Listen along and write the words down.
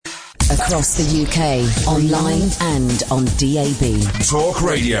Across the UK, online and on DAB. Talk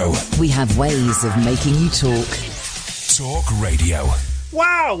Radio. We have ways of making you talk. Talk Radio.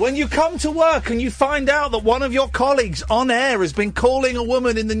 Wow, when you come to work and you find out that one of your colleagues on air has been calling a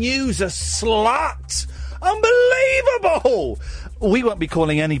woman in the news a slut. Unbelievable! We won't be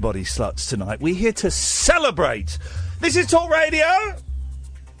calling anybody sluts tonight. We're here to celebrate. This is Talk Radio.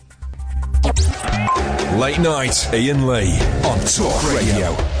 Late night, Iain Lee on Talk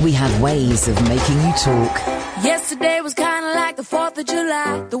Radio. We have ways of making you talk. Yesterday was kind of like the 4th of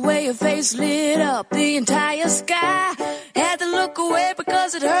July. The way your face lit up the entire sky. Had to look away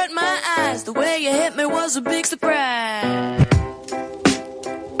because it hurt my eyes. The way you hit me was a big surprise.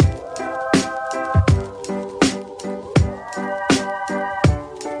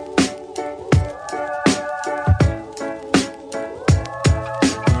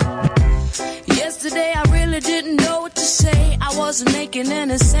 Yesterday I really didn't know what to say. I wasn't making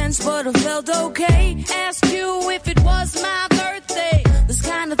any sense, but I felt okay. Asked you if it was my birthday. This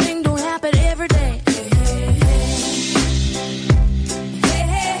kind of thing don't happen every day.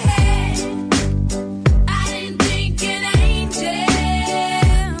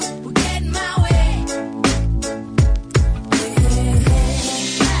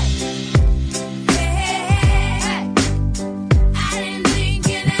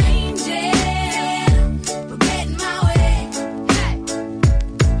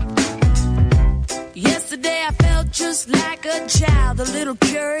 Just like a child, a little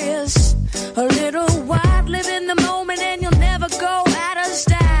curious, a little wild. Live in the moment and you'll never go out of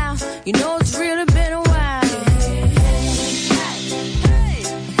style. You know it's really been a while.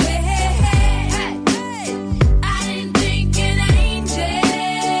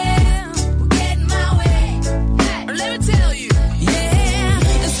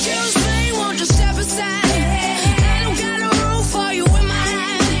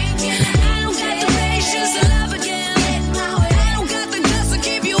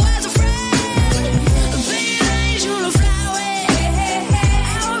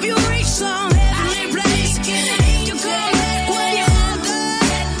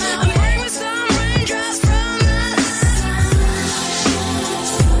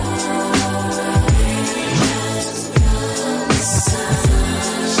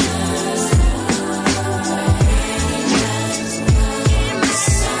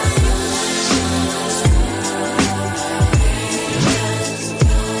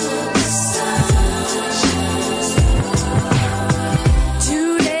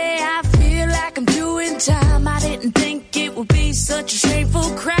 Such a shameful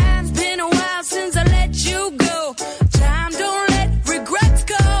crime. It's been a while since I let you go. Time don't let regrets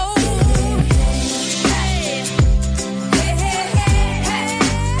go. Hey, hey, hey, hey, hey.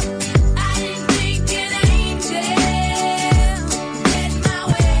 I didn't think an angel get my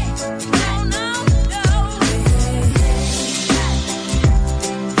way. No, no, no.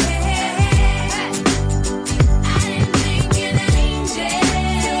 Hey, hey, hey, hey. I didn't think an angel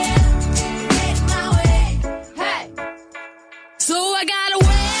get my way. Hey. So I gotta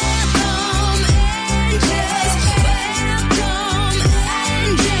welcome angels, welcome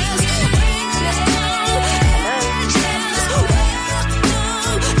angels, welcome angels, welcome angels,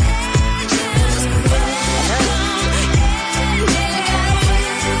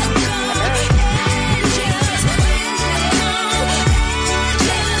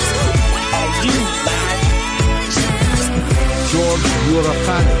 George, you're a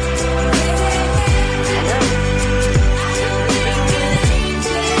fan.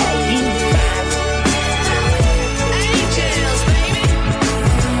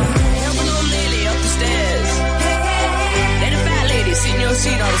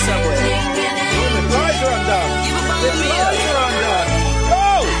 Seat on the subway. The lights are undone. Give a bottle of The beer. lights are undone.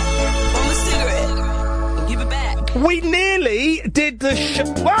 From a cigarette. And give it back. We nearly did the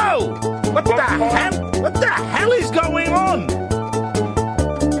Whoa! What the hell? What the hell is going on?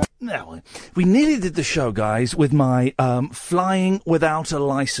 No, we nearly did the show, guys, with my flying without a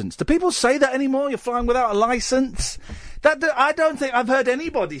licence. Do people say that anymore? You're flying without a licence? I don't think I've heard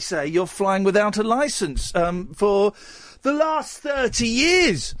anybody say you're flying without a licence for the last 30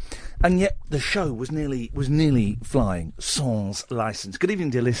 years. And yet the show was nearly flying sans licence. Good evening,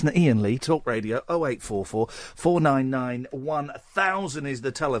 dear listener. Iain Lee, Talk Radio, 0844 499 1000 is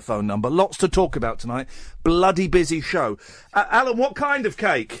the telephone number. Lots to talk about tonight. Bloody busy show. Alan, what kind of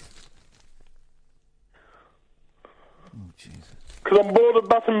cake? Oh, Jesus. Because I'm bored of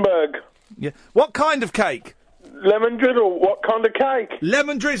Battenberg. Yeah. What kind of cake? Lemon drizzle. What kind of cake?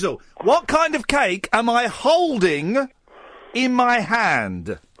 Lemon drizzle. What kind of cake am I holding in my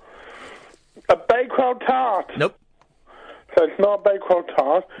hand? A Bakewell tart. Nope. So it's not Bakewell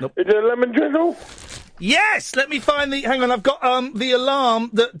tart. Nope. Is it a lemon drizzle? Yes! Let me find the... Hang on, I've got the alarm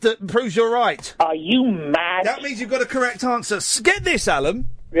that proves you're right. Are you mad? That means you've got a correct answer. Get this, Alan.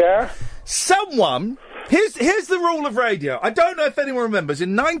 Yeah? Someone... Here's the rule of radio. I don't know if anyone remembers.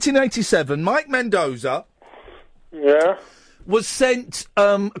 In 1987, Mike Mendoza... Yeah? Was sent...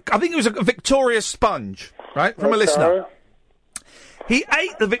 I think it was a Victoria sponge, right? From a listener. He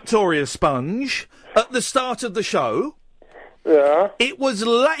ate the Victoria sponge at the start of the show. Yeah? It was...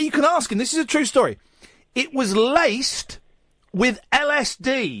 you can ask him. This is a true story. It was laced with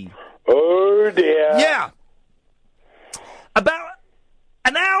LSD. Oh, dear. Yeah. About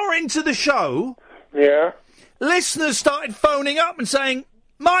an hour into the show... Yeah? Listeners started phoning up and saying,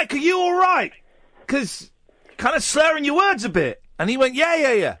 Mike, are you all right? Because kind of slurring your words a bit. And he went,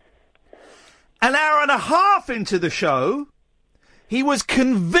 yeah. An hour and a half into the show, he was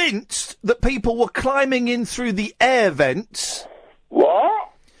convinced that people were climbing in through the air vents.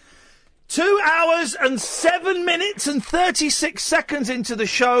 What? 2 hours and 7 minutes and 36 seconds into the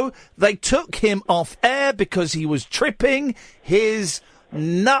show, they took him off air because he was tripping his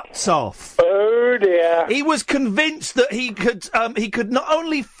nuts off. Oh dear. He was convinced that he could not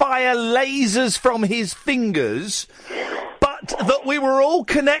only fire lasers from his fingers, but that we were all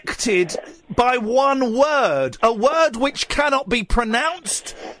connected by one word, a word which cannot be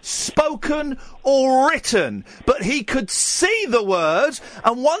pronounced, spoken, or written. But he could see the word,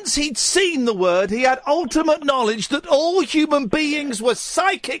 and once he'd seen the word, he had ultimate knowledge that all human beings were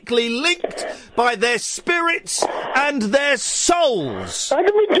psychically linked by their spirits and their souls. How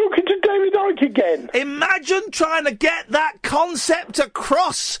can we talking to David Icke again? Imagine trying to get that concept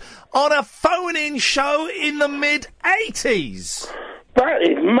across on a phone-in show in the mid-80s. That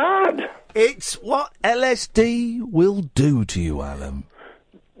is mad. It's what LSD will do to you, Alan.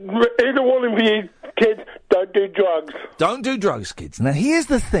 Either one of you kids, don't do drugs. Don't do drugs, kids. Now, here's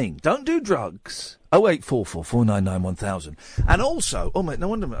the thing. Don't do drugs. 0844 499 1000. And also... Oh, mate, no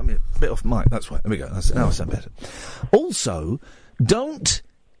wonder... I'm a bit off mic. That's why. There we go. Now I sound better. Also, don't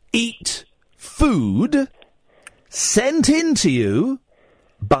eat food sent in to you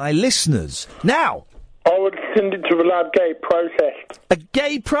by listeners. Now... I would send it to the lab gay process. A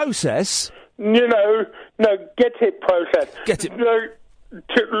gay process? No, get it process. Get it.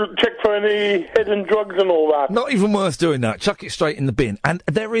 Check for any hidden drugs and all that. Not even worth doing that. Chuck it straight in the bin. And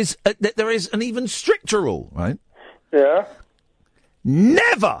there is an even stricter rule, right? Yeah?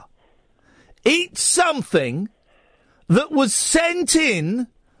 Never eat something that was sent in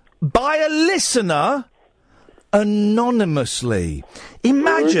by a listener anonymously.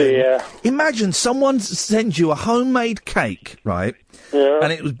 Imagine someone sends you a homemade cake, right? Yeah.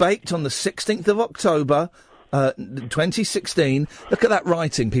 And it was baked on the 16th of October, 2016. Look at that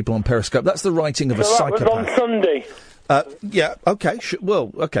writing, people on Periscope. That's the writing of a psychopath. That was on Sunday. Yeah, okay.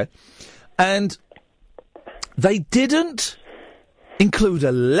 Okay. And they didn't include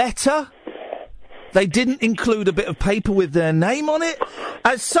a letter. They didn't include a bit of paper with their name on it.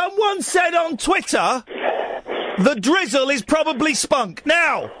 As someone said on Twitter... The drizzle is probably spunk.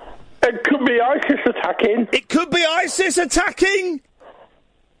 Now... It could be ISIS attacking. It could be ISIS attacking?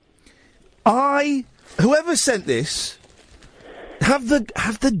 Whoever sent this, have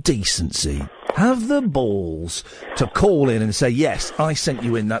the decency, have the balls to call in and say, yes, I sent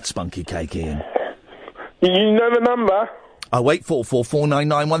you in that spunky cake, Iain. You know the number? 0844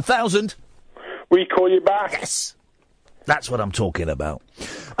 499 1000. We call you back. Yes. That's what I'm talking about.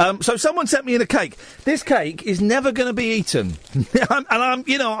 So someone sent me in a cake. This cake is never going to be eaten.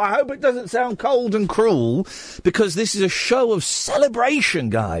 I hope it doesn't sound cold and cruel, because this is a show of celebration,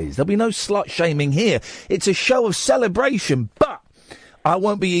 guys. There'll be no slut shaming here. It's a show of celebration, but I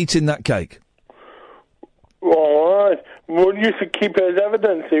won't be eating that cake. All right. Well, you should keep it as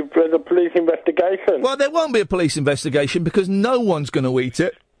evidence if there's a police investigation. Well, there won't be a police investigation because no one's going to eat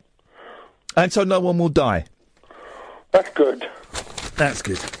it. And so no one will die. That's good. That's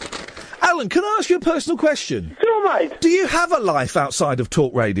good. Alan, can I ask you a personal question? Sure, mate. Do you have a life outside of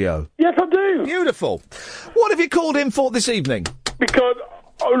talk radio? Yes, I do. Beautiful. What have you called in for this evening? Because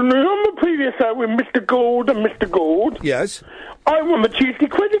on the previous show with Mr. Gould and Mr. Gould... Yes? I won the Tuesday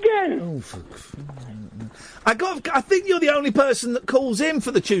quiz again. I think you're the only person that calls in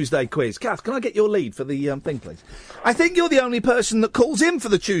for the Tuesday quiz. Kath, can I get your lead for the thing, please? I think you're the only person that calls in for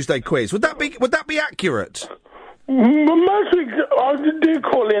the Tuesday quiz. Would that be accurate? Most weeks I do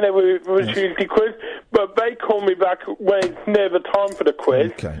call in every Tuesday quiz, but they call me back when it's near the time for the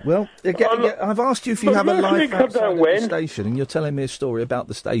quiz. Okay, well, I've asked you if you have a life outside of the station, and you're telling me a story about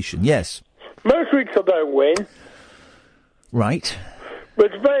the station. Yes. Most weeks I don't win. Right.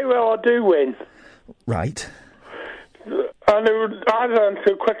 But very well I do win. Right. And I'd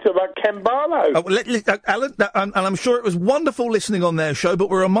answer a question about Ken Barlow. Alan, and I'm sure it was wonderful listening on their show, but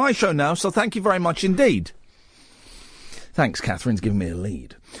we're on my show now, so thank you very much indeed. Thanks, Catherine's giving me a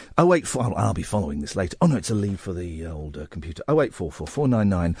lead. 084, I'll be following this later. Oh, no, it's a lead for the old computer. 0844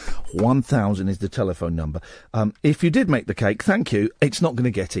 499 1000 is the telephone number. If you did make the cake, thank you. It's not going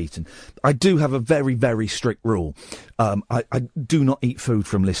to get eaten. I do have a very, very strict rule. I do not eat food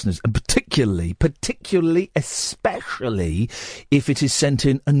from listeners, and especially if it is sent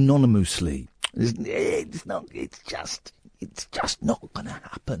in anonymously. It's just not going to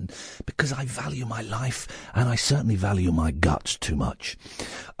happen, because I value my life and I certainly value my guts too much.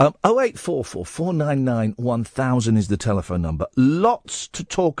 0844 499 1000 is the telephone number. Lots to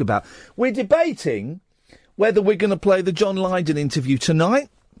talk about. We're debating whether we're going to play the John Lydon interview tonight,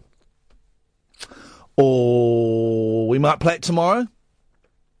 or we might play it tomorrow,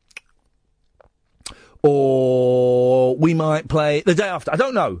 or we might play it the day after. I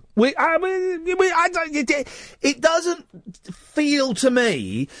don't know. It doesn't feel to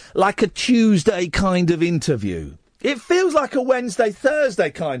me like a Tuesday kind of interview. It feels like a Wednesday, Thursday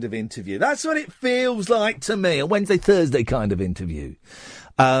kind of interview. That's what it feels like to me, a Wednesday, Thursday kind of interview.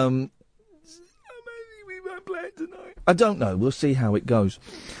 So maybe we won't play it tonight. I don't know. We'll see how it goes.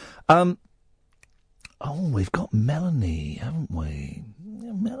 We've got Melanie, haven't we?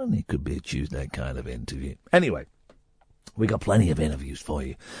 Melanie could be a Tuesday kind of interview. Anyway, we got plenty of interviews for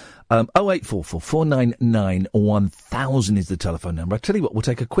you. 0844 499 1000 is the telephone number. I tell you what, we'll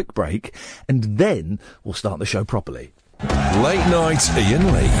take a quick break and then we'll start the show properly. Late night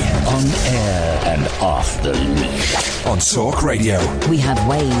Iain Lee. On air and off the leash. On Talk Radio. We have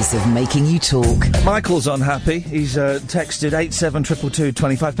ways of making you talk. Michael's unhappy. He's texted 87222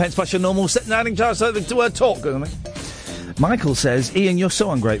 25 pence plus your normal setting charge so the word talk. Michael says, Iain, you're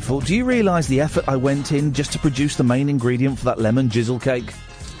so ungrateful. Do you realise the effort I went in just to produce the main ingredient for that lemon jizzle cake?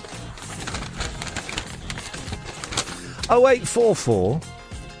 0844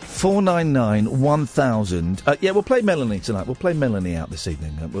 499 1000. Yeah, we'll play Melanie tonight. We'll play Melanie out this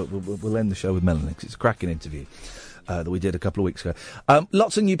evening. We'll end the show with Melanie, 'cause it's a cracking interview that we did a couple of weeks ago.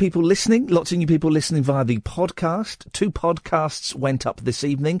 Lots of new people listening. Lots of new people listening via the podcast. 2 podcasts went up this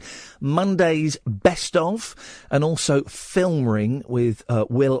evening. Monday's Best Of, and also Film Ring with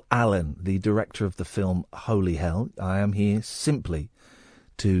Will Allen, the director of the film Holy Hell. I am here simply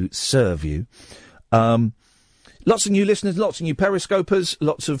to serve you. Lots of new listeners, lots of new periscopers,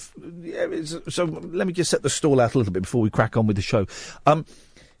 lots of... so let me just set the stall out a little bit before we crack on with the show.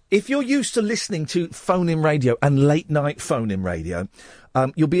 If you're used to listening to phone-in radio and late-night phone-in radio,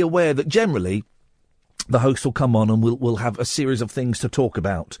 you'll be aware that generally the host will come on and we'll have a series of things to talk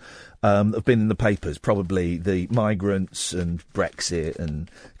about that have been in the papers, probably the migrants and Brexit and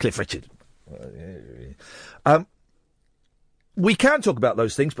Cliff Richard. We can talk about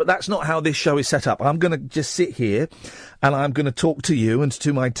those things, but that's not how this show is set up. I'm going to just sit here and I'm going to talk to you and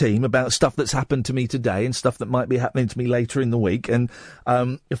to my team about stuff that's happened to me today and stuff that might be happening to me later in the week, and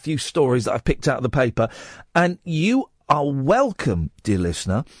a few stories that I've picked out of the paper. And you are welcome, dear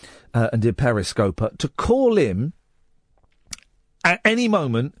listener and dear periscoper, to call in at any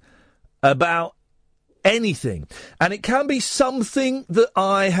moment about anything. And it can be something that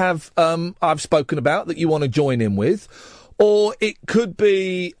I've spoken about that you want to join in with. Or it could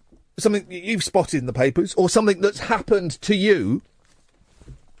be something you've spotted in the papers, or something that's happened to you.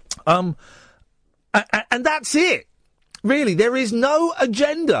 And that's it. Really, there is no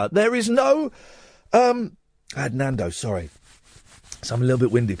agenda. There is no... I had Nando, sorry. So I'm a little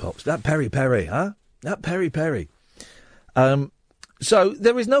bit windy, Pops. That peri-peri, huh? That peri-peri. So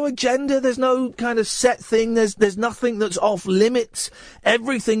there is no agenda. There's no kind of set thing. There's nothing that's off limits.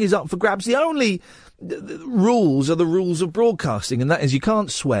 Everything is up for grabs. The only... The rules are the rules of broadcasting, and that is you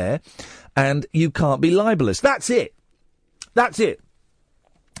can't swear and you can't be libelous. That's it. That's it.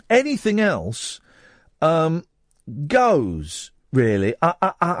 Anything else goes, really.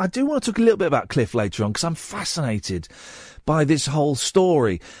 I do want to talk a little bit about Cliff later on, because I'm fascinated by this whole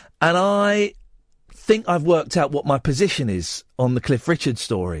story. And I think I've worked out what my position is on the Cliff Richard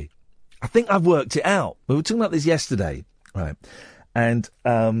story. I think I've worked it out. We were talking about this yesterday, right? And...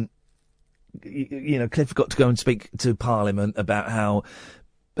 you know, Cliff got to go and speak to Parliament about how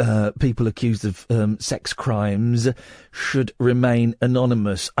people accused of sex crimes should remain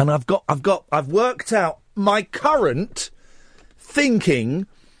anonymous, and I've worked out my current thinking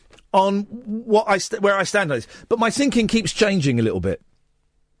on where I stand on this, but my thinking keeps changing a little bit.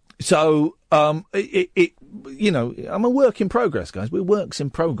 So you know, I'm a work in progress, guys. We're works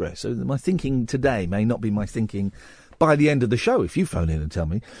in progress. So my thinking today may not be my thinking by the end of the show if you phone in and tell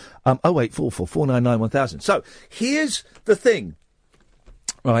me. 0844 499 1000. So, here's the thing,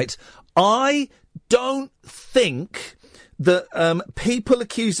 right? I don't think that people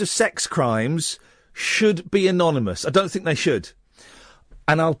accused of sex crimes should be anonymous. I don't think they should.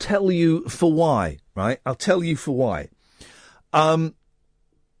 And I'll tell you for why, right? I'll tell you for why.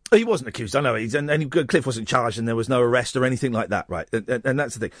 He wasn't accused, I know, and Cliff wasn't charged and there was no arrest or anything like that, right? And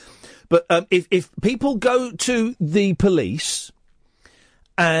that's the thing. But if people go to the police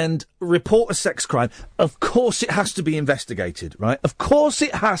and report a sex crime, of course it has to be investigated, right? Of course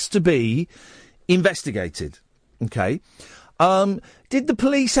it has to be investigated, okay? Did the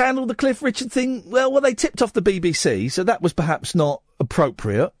police handle the Cliff Richard thing? Well, they tipped off the BBC, so that was perhaps not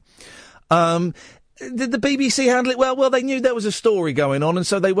appropriate. Did the BBC handle it well? Well, they knew there was a story going on, and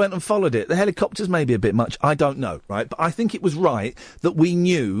so they went and followed it. The helicopters may be a bit much. I don't know, right? But I think it was right that we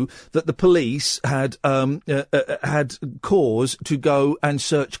knew that the police had cause to go and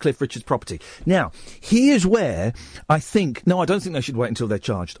search Cliff Richard's property. Now, here's where I think... No, I don't think they should wait until they're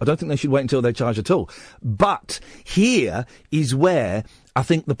charged. I don't think they should wait until they're charged at all. But here is where I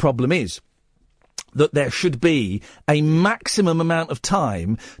think the problem is. That there should be a maximum amount of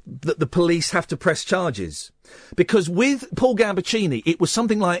time that the police have to press charges. Because with Paul Gambaccini, it was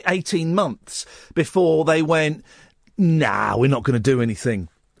something like 18 months before they went, nah, we're not going to do anything.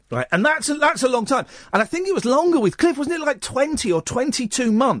 Right? And that's a long time. And I think it was longer with Cliff, wasn't it like 20 or 22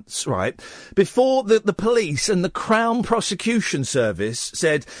 months, right? Before the police and the Crown Prosecution Service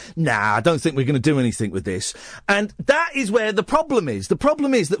said, nah, I don't think we're going to do anything with this. And that is where the problem is. The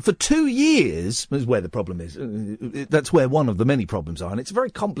problem is that for 2 years, is where the problem is. That's where one of the many problems are. And it's a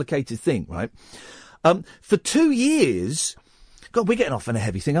very complicated thing, right? For 2 years... God, we're getting off on a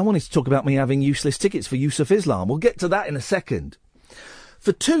heavy thing. I wanted to talk about me having useless tickets for Yusuf Islam. We'll get to that in a second.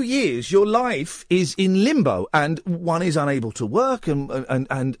 For 2 years, your life is in limbo, and one is unable to work, and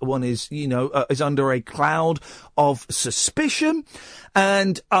one is, is under a cloud of suspicion,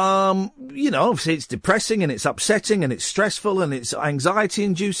 and, obviously it's depressing, and it's upsetting, and it's stressful, and it's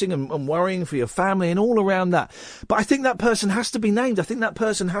anxiety-inducing, and worrying for your family, and all around that. But I think that person has to be named. I think that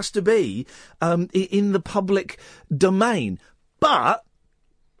person has to be in the public domain. But...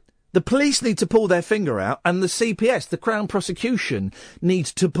 the police need to pull their finger out, and the CPS, the Crown Prosecution,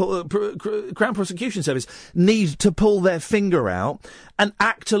 Crown Prosecution Service, needs to pull their finger out and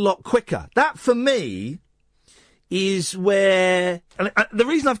act a lot quicker. That, for me, is where... And the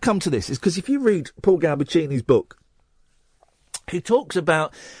reason I've come to this is because if you read Paul Gambaccini's book, he talks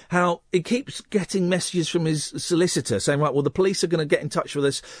about how he keeps getting messages from his solicitor saying, right, well, the police are going to get in touch with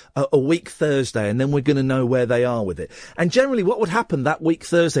us a week Thursday, and then we're going to know where they are with it. And generally what would happen that week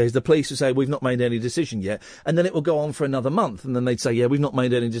Thursday is the police would say, we've not made any decision yet, and then it will go on for another month, and then they'd say, yeah, we've not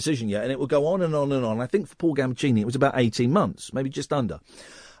made any decision yet, and it will go on and on and on. I think for Paul Gambaccini it was about 18 months, maybe just under.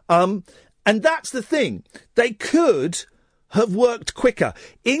 And that's the thing. They could have worked quicker.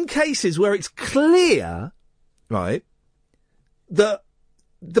 In cases where it's clear, right, that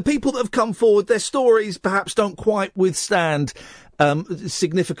the people that have come forward, their stories perhaps don't quite withstand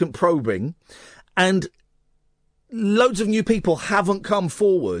significant probing, and loads of new people haven't come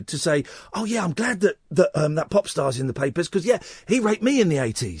forward to say, oh yeah, I'm glad that pop star's in the papers, because yeah, he raped me in the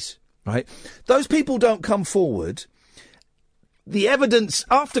 80s, right? Those people don't come forward. The evidence,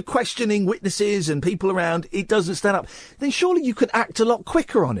 after questioning witnesses and people around, it doesn't stand up. Then surely you could act a lot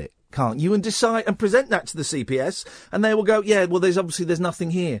quicker on it, can't you, and decide and present that to the CPS, and they will go, yeah, well, there's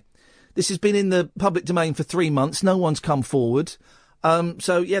nothing here. This has been in the public domain for 3 months. No one's come forward.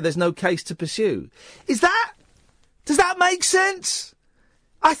 So, yeah, there's no case to pursue. Does that make sense?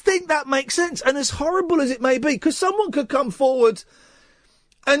 I think that makes sense. And as horrible as it may be, because someone could come forward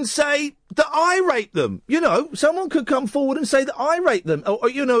and say that I raped them. Someone could come forward and say that I raped them,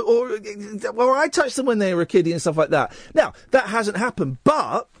 or I touched them when they were a kiddie and stuff like that. Now, that hasn't happened,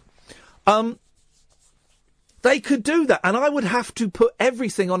 but... they could do that, and I would have to put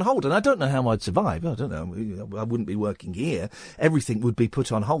everything on hold, and I don't know how I'd survive. I don't know. I wouldn't be working here. Everything would be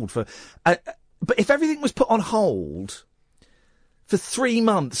put on hold for... but if everything was put on hold for 3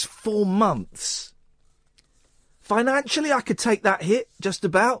 months, 4 months, financially I could take that hit, just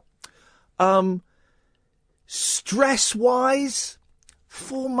about. Stress-wise,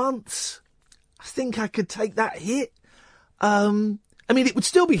 4 months, I think I could take that hit. I mean, it would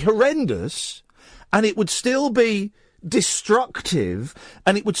still be horrendous, and it would still be destructive,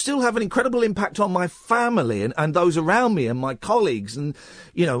 and it would still have an incredible impact on my family and those around me and my colleagues and,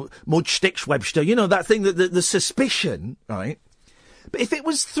 Mordstickswebster, that thing, the suspicion, right? But if it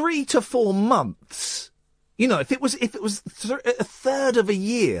was 3 to 4 months, You know, if it was a third of a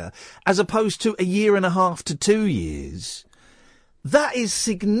year as opposed to a year and a half to 2 years, that is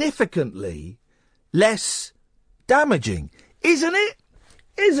significantly less damaging, isn't it?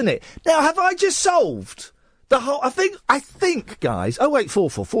 Isn't it? Now, have I just solved the whole... I think, guys...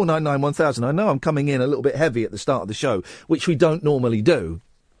 0844 499 1000. I know I'm coming in a little bit heavy at the start of the show, which we don't normally do.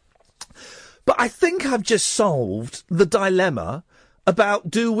 But I think I've just solved the dilemma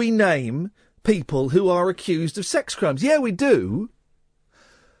about do we name people who are accused of sex crimes. Yeah, we do.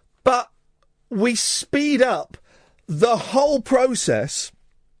 But we speed up the whole process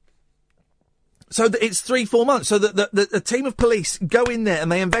so that it's 3-4 months, so that the team of police go in there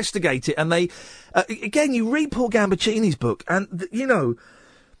and they investigate it, and they... again, you read Paul Gambaccini's book, and, you know,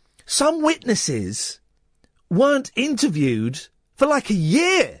 some witnesses weren't interviewed for like a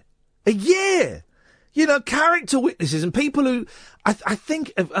year. A year! You know, character witnesses and people who... I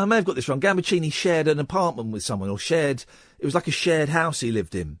think... I may have got this wrong. Gambaccini shared an apartment with someone, or shared... It was like a shared house he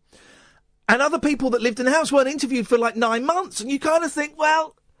lived in. And other people that lived in the house weren't interviewed for like 9 months, and you kind of think,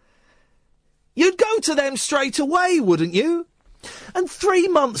 well... You'd go to them straight away, wouldn't you? And 3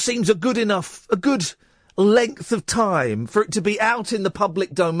 months seems a good length of time for it to be out in the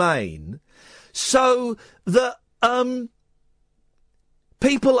public domain so that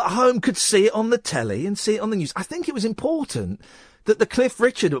people at home could see it on the telly and see it on the news. I think it was important that the Cliff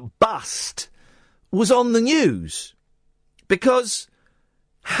Richard bust was on the news, because...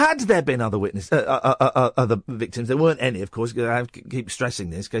 Had there been other witnesses, other victims, there weren't any, of course. I keep stressing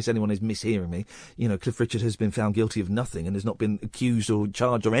this in case anyone is mishearing me. You know, Cliff Richard has been found guilty of nothing and has not been accused or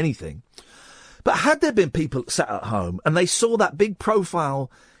charged or anything. But had there been people sat at home and they saw that big profile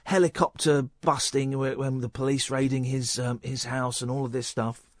helicopter busting when the police raiding his house and all of this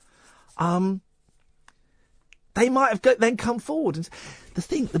stuff, they might have then come forward. And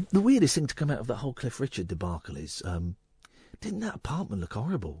the weirdest thing to come out of the whole Cliff Richard debacle is, didn't that apartment look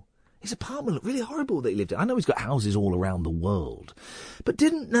horrible? His apartment looked really horrible that he lived in. I know he's got houses all around the world, but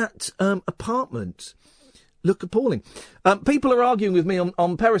didn't that apartment look appalling? People are arguing with me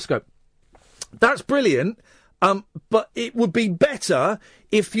on Periscope. That's brilliant, but it would be better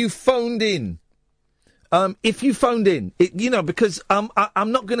if you phoned in. Because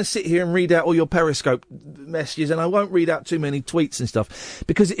I'm not going to sit here and read out all your Periscope messages, and I won't read out too many tweets and stuff,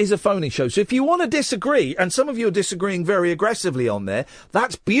 because it is a phoning show. So if you want to disagree, and some of you are disagreeing very aggressively on there,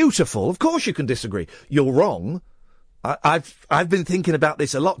 that's beautiful. Of course you can disagree. You're wrong. I've been thinking about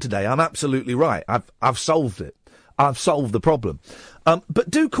this a lot today. I'm absolutely right. I've solved it. I've solved the problem. But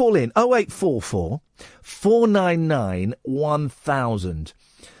do call in 0844 499 1000.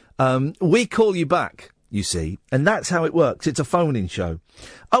 We call you back, you see, and that's how it works. It's a phone-in show.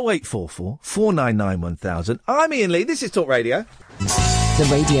 0844 499 1000. I'm Iain Lee. This is Talk Radio. The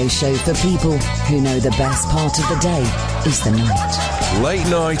radio show for people who know the best part of the day is the night. Late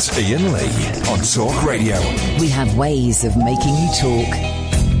night Iain Lee on Talk Radio. We have ways of making you talk.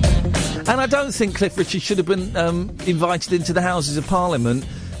 And I don't think Cliff Richard should have been invited into the Houses of Parliament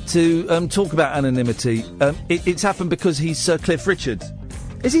to talk about anonymity. It's happened because he's Sir Cliff Richard.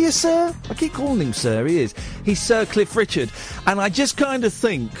 Is he a Sir? I keep calling him Sir. He is. He's Sir Cliff Richard. And I just kind of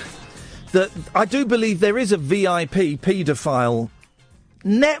think that I do believe there is a VIP paedophile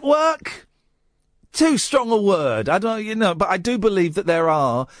network. Too strong a word. I don't, but I do believe that there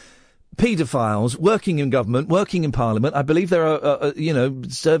are paedophiles working in government, working in Parliament. I believe there are,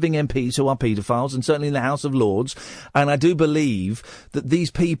 serving MPs who are paedophiles, and certainly in the House of Lords. And I do believe that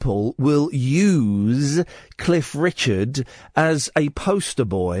these people will use Cliff Richard as a poster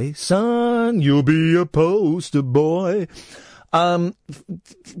boy. Son, you'll be a poster boy.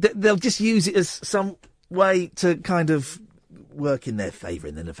 They'll just use it as some way to kind of work in their favour,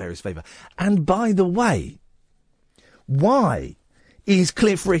 in their nefarious favour. And by the way, why is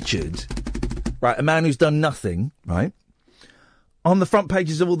Cliff Richard, right, a man who's done nothing, right, on the front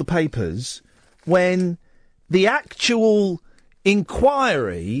pages of all the papers when the actual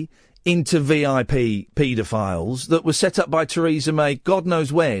inquiry into VIP paedophiles that was set up by Theresa May, God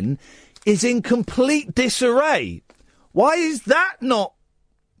knows when, is in complete disarray? Why is that not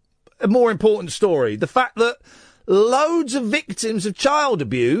a more important story? The fact that loads of victims of child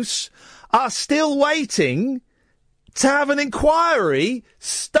abuse are still waiting to have an inquiry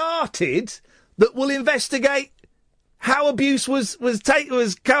started that will investigate how abuse was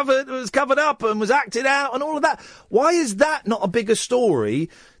covered up and was acted out and all of that. Why is that not a bigger story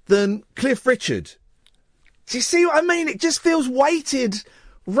than Cliff Richard? Do you see what I mean? It just feels weighted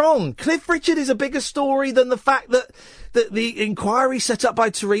wrong. Cliff Richard is a bigger story than the fact that the inquiry set up by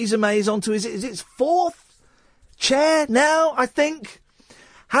Theresa May is onto is its fourth chair now, I think.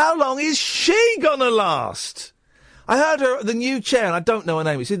 How long is she gonna last? I heard her, the new chair, and I don't know her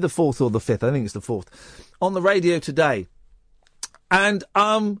name, it's either the 4th or the 5th, I think it's the 4th, on the radio today. And,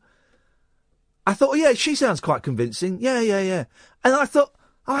 I thought, oh, yeah, she sounds quite convincing. Yeah. And I thought,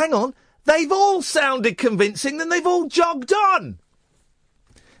 oh, hang on, they've all sounded convincing, then they've all jogged on.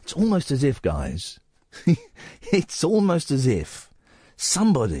 It's almost as if, guys, it's almost as if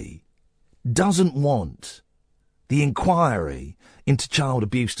somebody doesn't want the inquiry into child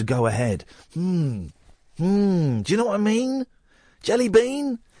abuse to go ahead. Do you know what I mean? Jelly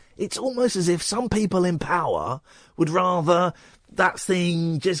bean? It's almost as if some people in power would rather that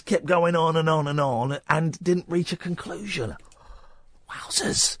thing just kept going on and on and on and didn't reach a conclusion.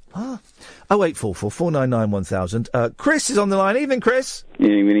 Wowzers. Huh? 0844 499 1000. Chris is on the line. Evening, Chris.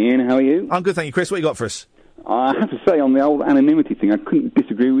 Evening, Ian. How are you? I'm good, thank you, Chris. What you got for us? I have to say, on the old anonymity thing, I couldn't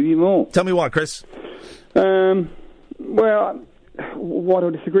disagree with you more. Tell me why, Chris. Well, why do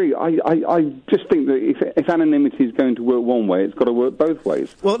I disagree? I just think that if anonymity is going to work one way, it's got to work both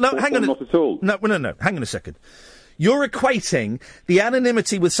ways. Well, no, hang on. Not at all. No. Hang on a second. You're equating the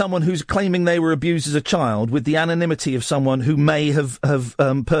anonymity with someone who's claiming they were abused as a child with the anonymity of someone who may have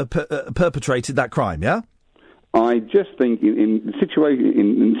perpetrated that crime, yeah? I just think in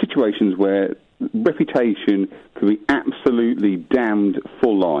situations where reputation could be absolutely damned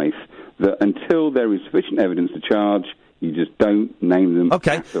for life, that until there is sufficient evidence to charge, you just don't name them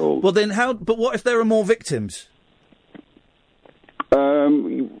at all. Well, then but what if there are more victims?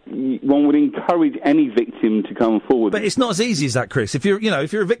 One would encourage any victim to come forward. But it's not as easy as that, Chris. If you're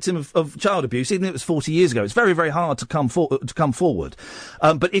a victim of child abuse, even if it was 40 years ago, it's very, very hard to come forward.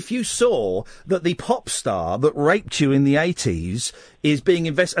 But if you saw that the pop star that raped you in the 80s is being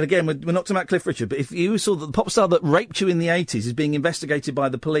investigated, and again, we're not talking about Cliff Richard, but if you saw that the pop star that raped you in the 80s is being investigated by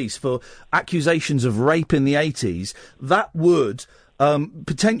the police for accusations of rape in the 80s, that would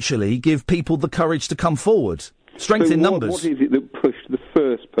potentially give people the courage to come forward. Strength in numbers. What is it that pushed the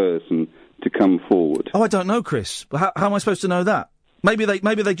first person to come forward? Oh, I don't know, Chris. How am I supposed to know that? Maybe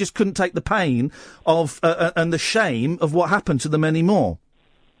they just couldn't take the pain of and the shame of what happened to them anymore.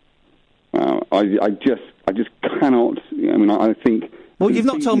 I just cannot. I mean, I think. Well, you've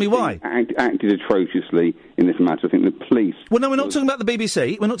not told me why. Acted atrociously in this matter. I think the police. Well, no, we're not talking about the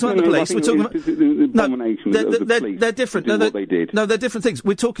BBC. We're not talking about the police. We're talking about the abomination of the police. They're different. What they did. No, they're different things.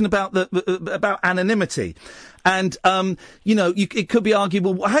 We're talking about about anonymity, and it could be argued.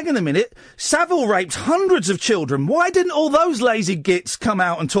 Well, hang on a minute. Savile raped hundreds of children. Why didn't all those lazy gits come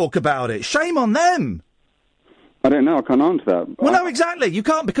out and talk about it? Shame on them. I don't know. I can't answer that. Well, no, exactly. You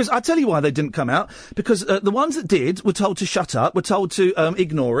can't, because I'll tell you why they didn't come out. Because the ones that did were told to shut up, were told to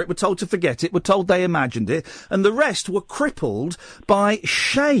ignore it, were told to forget it, were told they imagined it, and the rest were crippled by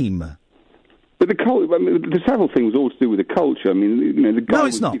shame. But the Savile thing was all to do with the culture. I mean, the guy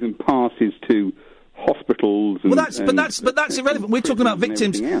was given passes to hospitals. And, but that's irrelevant. We're talking about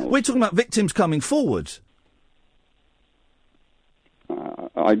victims. We're talking about victims coming forward.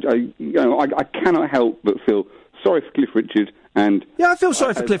 I cannot help but feel sorry for Cliff Richard, and I feel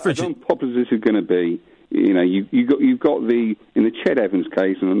sorry for Cliff Richard. As unpopular as this is going to be, you've got in the Ched Evans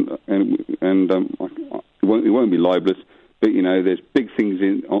case, and it won't be libelous, but there's big things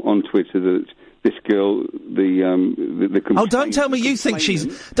on Twitter that this girl, the don't tell me you think she's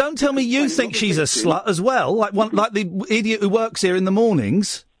a slut as well, like the idiot who works here in the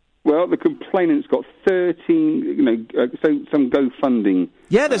mornings. Well, the complainant's got 13, some GoFunding.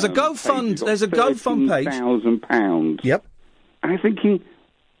 Yeah, there's a GoFund. There's a GoFund page. £13,000. Yep. I'm thinking.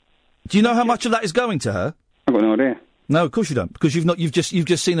 Do you know how much of that is going to her? I've got no idea. No, of course you don't, because you've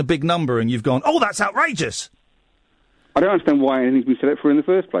just seen a big number and you've gone, oh, that's outrageous. I don't understand why anything's been set up for her in the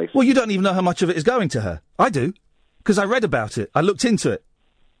first place. Well, you don't even know how much of it is going to her. I do, because I read about it. I looked into it.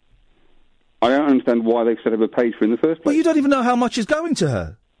 I don't understand why they've set up a page for her in the first place. Well, you don't even know how much is going to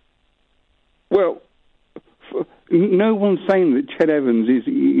her. Well, no one's saying that Ched Evans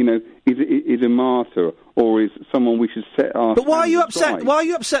is a martyr or is someone we should set our. But why are you upset? Why are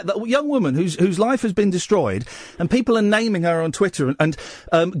you upset that a young woman whose life has been destroyed and people are naming her on Twitter and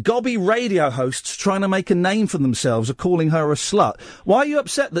gobby radio hosts trying to make a name for themselves are calling her a slut? Why are you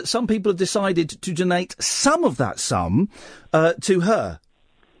upset that some people have decided to donate some of that sum to her?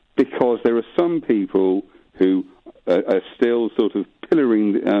 Because there are some people who are still sort of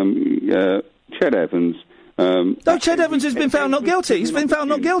pillaring Ched Evans. No, Ched Evans has been found not guilty. He's been found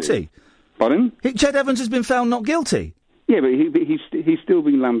not guilty. Pardon? Ched Evans has been found not guilty. Yeah, but he's still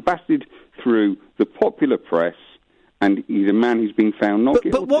been lambasted through the popular press and he's a man who's been found not guilty.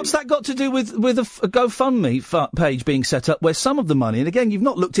 But what's that got to do with a GoFundMe page being set up where some of the money, and again, you've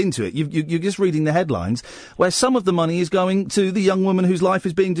not looked into it, you're just reading the headlines, where some of the money is going to the young woman whose life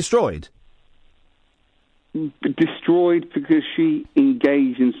is being destroyed? Destroyed because she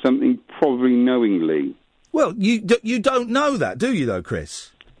engaged in something probably knowingly. Well, you don't know that, do you, though,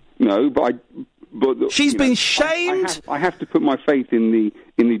 Chris? No, but she's been shamed. I have to put my faith in the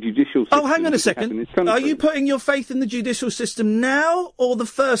judicial system. Oh, hang on a second. Are you putting your faith in the judicial system now, or the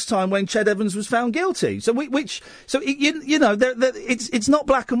first time when Ched Evans was found guilty? So it's not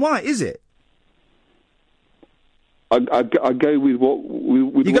black and white, is it? I go with what.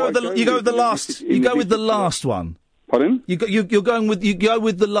 You go with the last one. Pardon? You go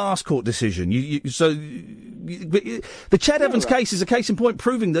with the last court decision. The Ched Evans case is a case in point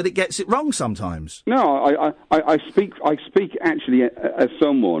proving that it gets it wrong sometimes. No, I speak actually as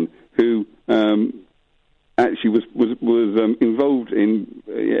someone who actually was involved in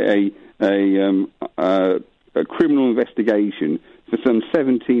a criminal investigation for some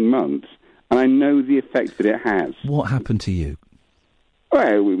 17 months, and I know the effect that it has. What happened to you? Well,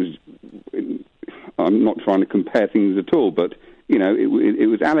 it was. I'm not trying to compare things at all, but it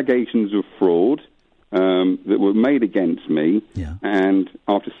was allegations of fraud that were made against me, and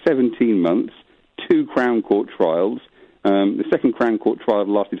after 17 months, 2 Crown Court trials. The second Crown Court trial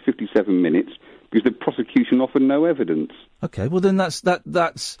lasted 57 minutes because the prosecution offered no evidence. Okay, well then that's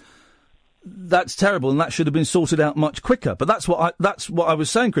terrible, and that should have been sorted out much quicker. But that's what I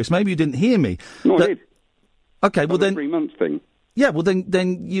was saying, Chris. Maybe you didn't hear me. No, I did. Okay, well then 3 months thing. Yeah, well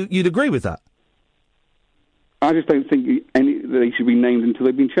then you'd agree with that. I just don't think they should be named until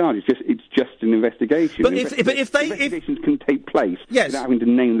they've been charged. It's just an investigation. But if investigations can take place without having to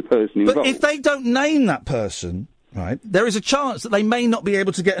name the person involved. But if they don't name that person, right, there is a chance that they may not be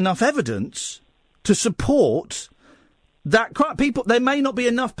able to get enough evidence to support that crime. There may not be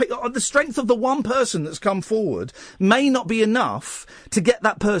enough. The strength of the one person that's come forward may not be enough to get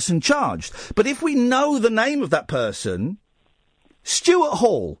that person charged. But if we know the name of that person, Stuart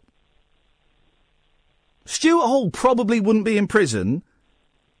Hall probably wouldn't be in prison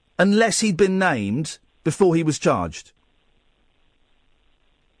unless he'd been named before he was charged.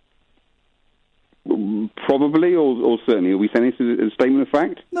 Probably, or certainly. Are we saying this as a statement of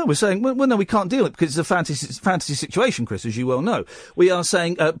fact? No, we're saying, well, no, we can't deal it because it's a fantasy situation, Chris, as you well know. We are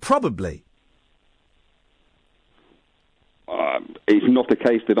saying probably. It's not a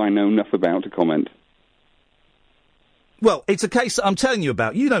case that I know enough about to comment. Well, it's a case that I'm telling you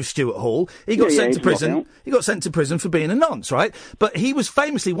about. You know Stuart Hall. He got sent to prison. He got sent to prison for being a nonce, right? But he was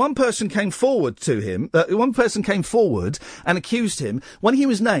famously, one person came forward and accused him. When he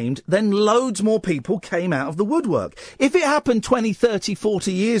was named, then loads more people came out of the woodwork. If it happened 20, 30,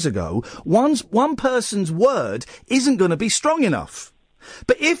 40 years ago, one person's word isn't going to be strong enough.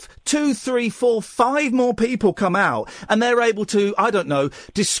 But if 2, 3, 4, 5 more people come out and they're able to, I don't know,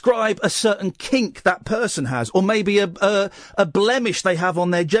 describe a certain kink that person has, or maybe a blemish they have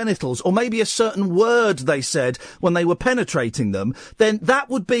on their genitals, or maybe a certain word they said when they were penetrating them, then that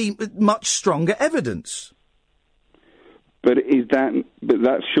would be much stronger evidence. But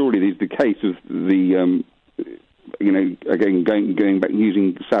that surely is the case of the, again, going back,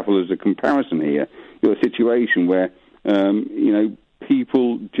 using Savile as a comparison here, you're a situation where,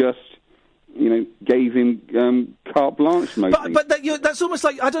 people just, gave him carte blanche. Mostly. But that's almost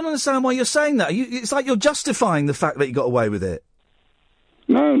like, I don't understand why you're saying that. It's like you're justifying the fact that you got away with it.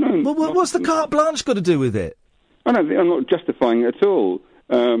 No. Well, what's the carte blanche got to do with it? I'm not justifying it at all.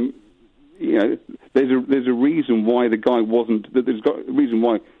 There's a reason why the guy wasn't. There's a reason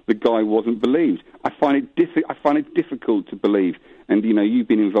why the guy wasn't believed. I find it difficult to believe. And you've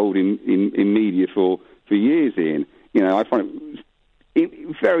been involved in media for years, Ian. I find it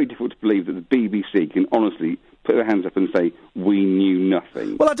very difficult to believe that the BBC can honestly put their hands up and say, we knew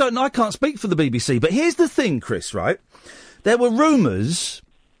nothing. Well, I don't know. I can't speak for the BBC. But here's the thing, Chris, right? There were rumours.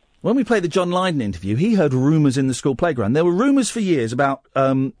 When we played the John Lydon interview, he heard rumours in the school playground. There were rumours for years about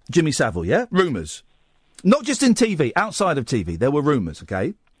Jimmy Savile, yeah? Rumours. Not just in TV, outside of TV. There were rumours,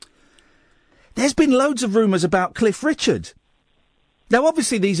 OK? There's been loads of rumours about Cliff Richard. Now,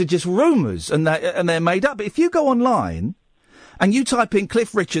 obviously, these are just rumours, and they're made up. But if you go online and you type in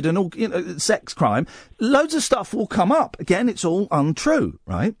Cliff Richard and all, sex crime, loads of stuff will come up. Again, it's all untrue,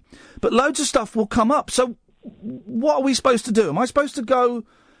 right? But loads of stuff will come up. So what are we supposed to do? Am I supposed to go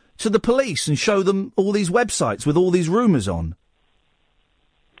to the police and show them all these websites with all these rumours on?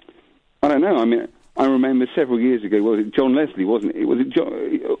 I don't know. I mean, I remember several years ago, was it John Leslie, wasn't it? Was it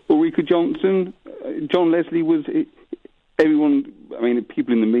Ulrika Johnson? John Leslie was... everyone, I mean,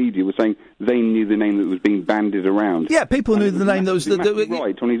 people in the media were saying they knew the name that was being bandied around. Yeah, people knew the name that was...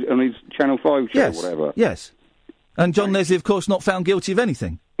 right, on his Channel 5 show, yes, or whatever. Yes. And John Leslie, of course, not found guilty of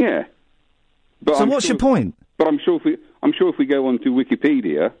anything. Yeah. But so what's your point? But I'm sure if we go onto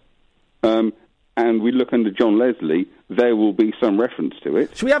Wikipedia, and we look under John Leslie, there will be some reference to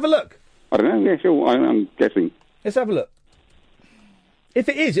it. Should we have a look? I don't know. Yeah, sure. I'm guessing. Let's have a look. If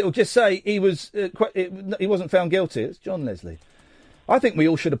it is, it'll just say he wasn't found guilty. It's John Leslie. I think we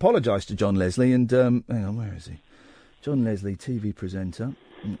all should apologise to John Leslie. And hang on, where is he? John Leslie, TV presenter.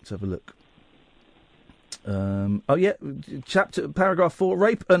 Let's have a look. Oh yeah, paragraph 4,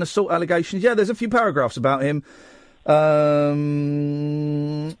 rape and assault allegations. Yeah, there's a few paragraphs about him.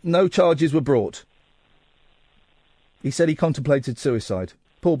 No charges were brought. He said he contemplated suicide.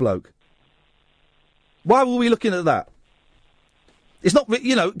 Poor bloke. Why were we looking at that? It's not,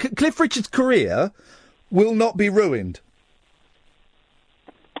 Cliff Richard's career will not be ruined.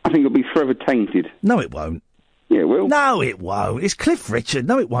 I think it'll be forever tainted. No, it won't. Yeah, it will. No, it won't. It's Cliff Richard.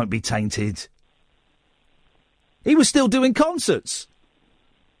 No, it won't be tainted. He was still doing concerts.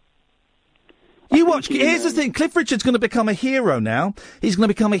 You watch. Here's the thing. Cliff Richard's going to become a hero now. He's going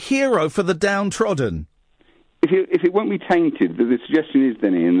to become a hero for the downtrodden. If it won't be tainted, the suggestion is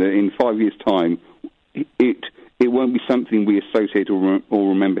then, Ian, that in 5 years' time, it won't be something we associate or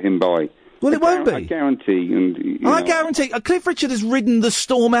remember him by. Well, it won't be. I guarantee. I guarantee. Cliff Richard has ridden the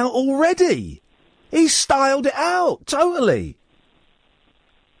storm out already. He's styled it out, totally.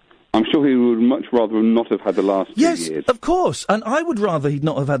 I'm sure he would much rather not have had the last 2 years. Yes, of course. And I would rather he'd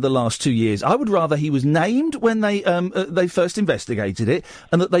not have had the last 2 years. I would rather he was named when they first investigated it,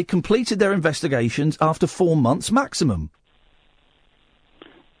 and that they completed their investigations after 4 months maximum.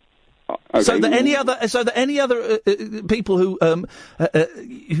 Okay. So that any other people who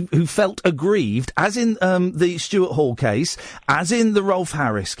felt aggrieved, as in the Stuart Hall case, as in the Rolf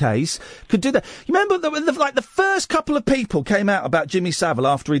Harris case, could do that. You remember the first couple of people came out about Jimmy Savile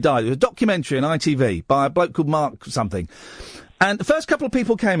after he died. It was a documentary on ITV by a bloke called Mark something. And the first couple of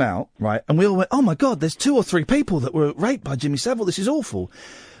people came out, right, and we all went, oh my God, there's 2 or 3 people that were raped by Jimmy Savile. This is awful.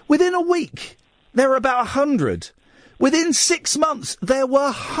 Within a week, there were about 100. Within 6 months, there were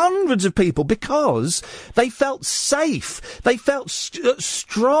hundreds of people because they felt safe. They felt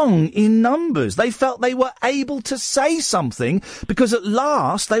strong in numbers. They felt they were able to say something because at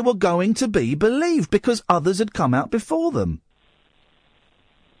last they were going to be believed because others had come out before them.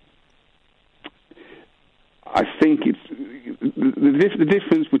 I think it's the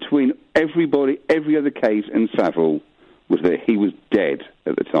difference between every other case and Savile was that he was dead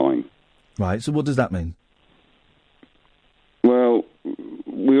at the time. Right, so what does that mean? Well,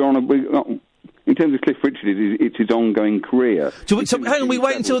 in terms of Cliff Richard, it's his ongoing career. So hang on, we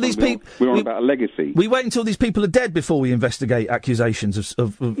wait until these people... We're on about a legacy. We wait until these people are dead before we investigate accusations of sex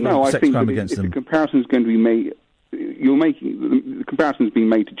crime against them. No, I think the comparison's going to be made... The comparison's being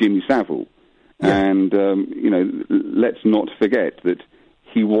made to Jimmy Savile. Yeah. And, let's not forget that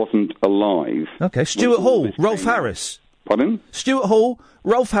he wasn't alive. OK, Stuart Hall, Rolf Harris. Pardon? Stuart Hall,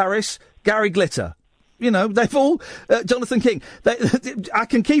 Rolf Harris, Gary Glitter. They've all... Jonathan King. I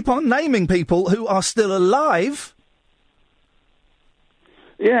can keep on naming people who are still alive.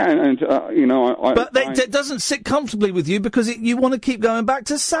 Yeah, But it doesn't sit comfortably with you because you want to keep going back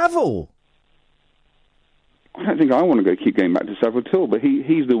to Savile. I don't think I want to keep going back to Savile at all, but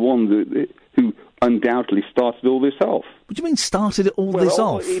he's the one who undoubtedly started all this off. What do you mean started this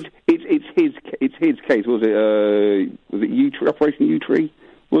off? It's his case. Was it Operation U-Tree?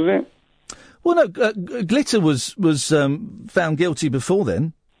 Was it? Well, no, Glitter was found guilty before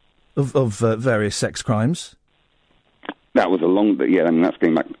then of various sex crimes. That was that's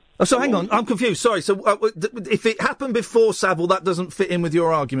going back. Oh, so hang on, I'm confused. Sorry. So if it happened before Savile, that doesn't fit in with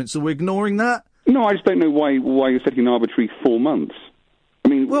your argument. So we're ignoring that. No, I just don't know why you're setting an arbitrary 4 months. I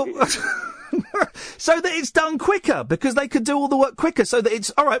mean, well, so that it's done quicker because they could do all the work quicker. So that it's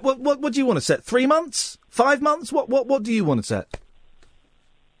all right. What do you want to set? 3 months? 5 months? What do you want to set?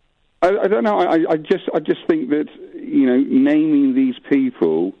 I don't know. I just think that naming these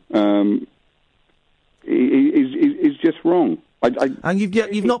people is just wrong. And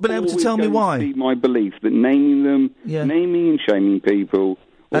you've not been able to tell me why. Be my belief that naming them, naming and shaming people,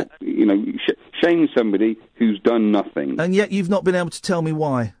 or, shaming somebody who's done nothing. And yet you've not been able to tell me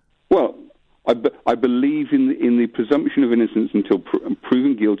why. Well, I believe in the presumption of innocence until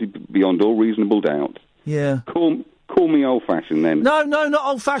proven guilty beyond all reasonable doubt. Yeah. Call me old-fashioned, then. No, not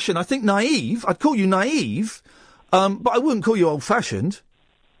old-fashioned. I think naive. I'd call you naive, but I wouldn't call you old-fashioned.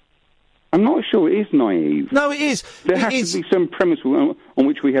 I'm not sure it is naive. No, it is. There has to be some premise on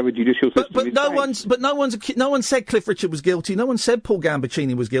which we have a judicial system. But no one said Cliff Richard was guilty. No one said Paul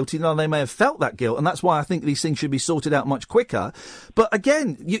Gambaccini was guilty. No, they may have felt that guilt, and that's why I think these things should be sorted out much quicker. But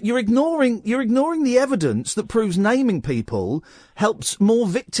again, you're ignoring the evidence that proves naming people helps more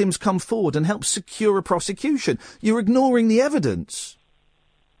victims come forward and helps secure a prosecution. You're ignoring the evidence.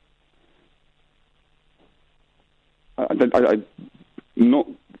 I'm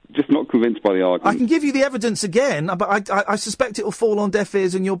not convinced by the argument. I can give you the evidence again, but I suspect it will fall on deaf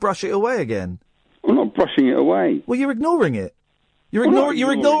ears and you'll brush it away again. I'm not brushing it away. Well, you're ignoring it. You're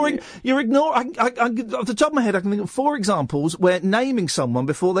ignoring. Off the top of my head, I can think of 4 examples where naming someone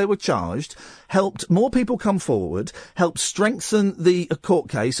before they were charged helped more people come forward, helped strengthen the court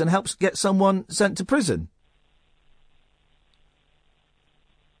case, and helps get someone sent to prison.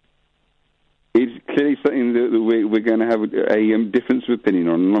 It's clearly something that we're going to have a difference of opinion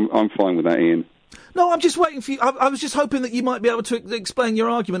on, and I'm fine with that, Ian. No, I'm just waiting for you. I was just hoping that you might be able to explain your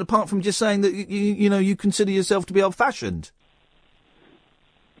argument, apart from just saying that you consider yourself to be old-fashioned.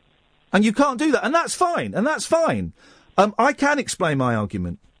 And you can't do that, and that's fine, I can explain my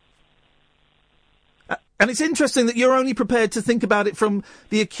argument. And it's interesting that you're only prepared to think about it from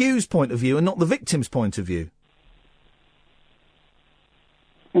the accused point of view and not the victim's point of view.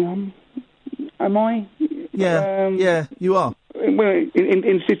 Am I? Yeah, you are. Well,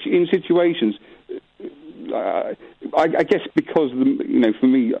 in situations, I guess because for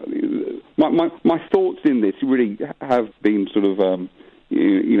me, my thoughts in this really have been sort of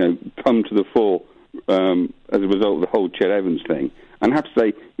come to the fore as a result of the whole Ched Evans thing, and I have to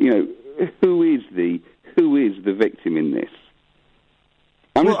say, who is the victim in this?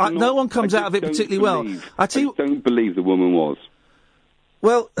 No one comes out of it particularly well. I don't believe the woman was.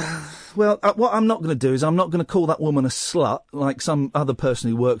 Well, what I'm not going to do is I'm not going to call that woman a slut like some other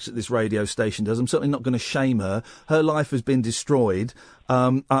person who works at this radio station does. I'm certainly not going to shame her. Her life has been destroyed.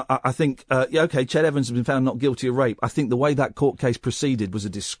 I think, Ched Evans has been found not guilty of rape. I think the way that court case proceeded was a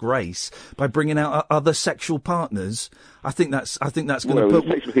disgrace by bringing out other sexual partners. I think that's going to put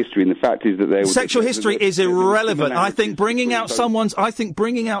sexual history. And the fact is that sexual history is irrelevant. I think bringing out someone's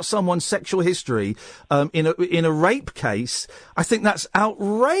sexual history in a rape case, I think that's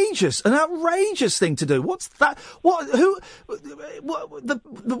outrageous. An outrageous thing to do. What's that? The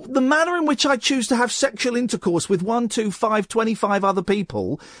manner in which I choose to have sexual intercourse with 1, 2, 5, 25 other people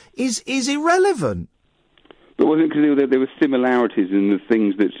is irrelevant. But wasn't it because there were similarities in the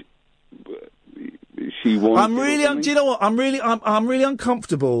things that she wanted? Do you know what? I'm really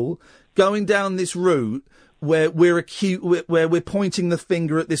uncomfortable going down this route where we're pointing the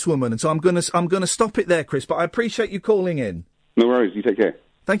finger at this woman, and so I'm gonna stop it there, Chris. But I appreciate you calling in. No worries. You take care.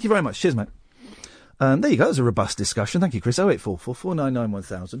 Thank you very much. Cheers, mate. There you go. There's a robust discussion. Thank you, Chris. 0844 499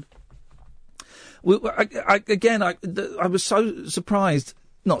 1000. I was so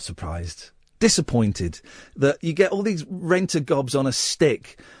disappointed that you get all these rent-a-gobs on a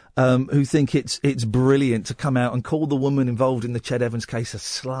stick who think it's brilliant to come out and call the woman involved in the Ched Evans case a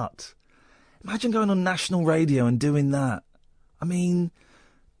slut. Imagine going on national radio and doing that. I mean,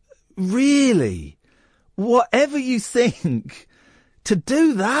 really? Whatever you think, to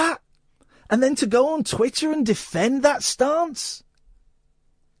do that? And then to go on Twitter and defend that stance?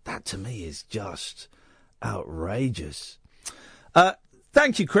 That, to me, is just outrageous.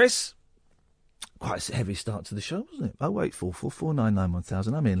 Thank you, Chris. Quite a heavy start to the show, wasn't it? 0844 499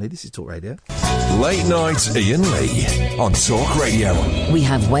 1000. I'm Iain Lee. This is Talk Radio. Late night Iain Lee on Talk Radio. We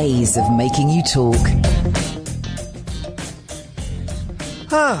have ways of making you talk.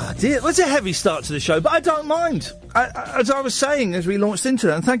 Ah, dear. It was a heavy start to the show, but I don't mind. As I was saying as we launched into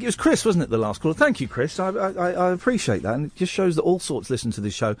that, and thank you, it was Chris, wasn't it, the last caller? Thank you, Chris. I appreciate that, and it just shows that all sorts listen to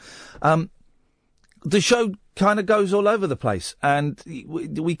this show. The show kind of goes all over the place, and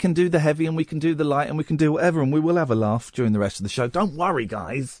we can do the heavy, and we can do the light, and we can do whatever, and we will have a laugh during the rest of the show. Don't worry,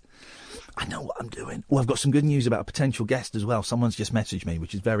 guys. I know what I'm doing. Oh, I've got some good news about a potential guest as well. Someone's just messaged me,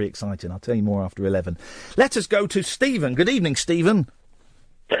 which is very exciting. I'll tell you more after 11. Let us go to Stephen. Good evening, Stephen.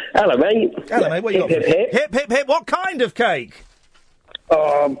 Hello, mate. Hello, mate. What you got? Hip, hip, hip. What kind of cake?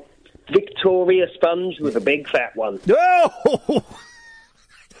 Victoria sponge with a big fat one. Oh!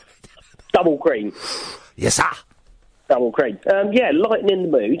 Double cream. Yes, sir. Double cream. Lightening the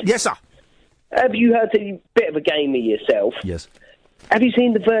mood. Yes, sir. Have you heard a bit of a gamer yourself? Yes. Have you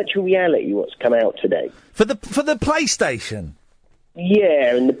seen the virtual reality what's come out today? For the PlayStation?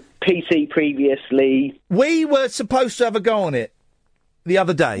 Yeah, and the PC previously. We were supposed to have a go on it the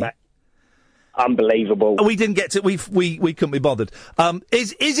other day. Unbelievable. We didn't get to. We couldn't be bothered.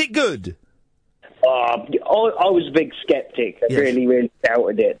 Is it good? I was a big sceptic. I really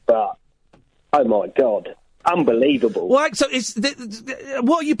doubted it, but Oh my God, unbelievable! Well, so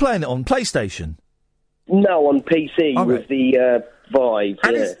what are you playing it on? PlayStation? No, on PC with the Vive.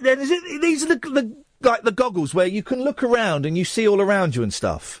 And yeah. These are the goggles where you can look around and you see all around you and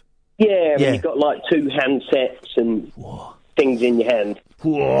stuff. Yeah, and you've got like 2 handsets and things in your hand.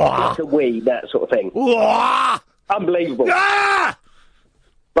 Like a Wii, that sort of thing. Unbelievable. Ah!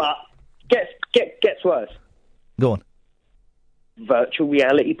 But gets worse. Go on. Virtual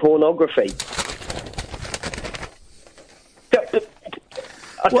reality pornography.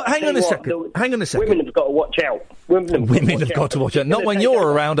 Well, hang on a second. Women have got to watch out. Women have got to watch out. Not when you're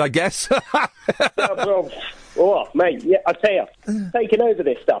around, I guess. Mate, yeah, I tell you, taking over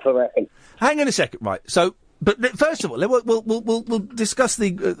this stuff, I reckon. Hang on a second, right? So, but first of all, we'll discuss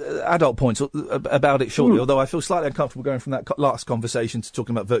the adult points about it shortly. Although I feel slightly uncomfortable going from that last conversation to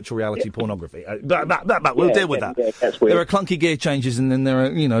talking about virtual reality pornography. But we'll deal with that. Yeah, that's weird. There are clunky gear changes, and then there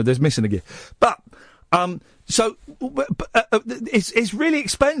are, there's missing a gear. But so it's really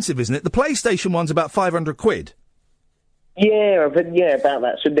expensive, isn't it? The PlayStation one's about £500. Yeah, about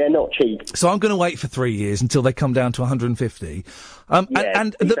that. So they're not cheap. So I'm going to wait for 3 years until they come down to 150. I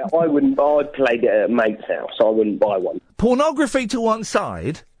wouldn't. I'd played it at a mate's house. So I wouldn't buy one. Pornography to one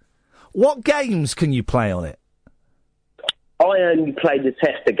side. What games can you play on it? I only played the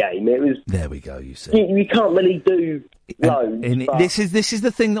tester game. It was. There we go. You see, you can't really do loads. This is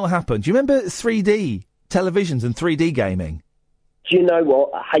the thing that will happen. Do you remember 3D televisions and 3D gaming? Do you know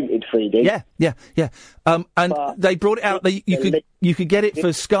what? I hated 3D. Yeah. And they brought it out. You could get it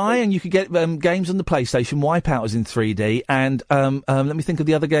for Sky, and you could get games on the PlayStation. Wipeout was in 3D, and let me think of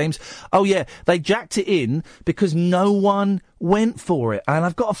the other games. Oh yeah, they jacked it in because no one went for it. And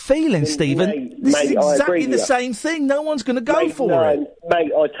I've got a feeling, Stephen, this is exactly the same thing. No one's going to go for it.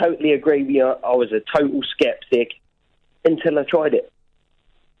 Mate, I totally agree with you. I was a total skeptic until I tried it.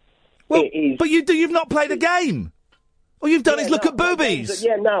 Well, but you've not played a game. All you've done is look at boobies.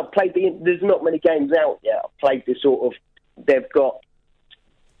 I've played there's not many games out yet. I've played the sort of, they've got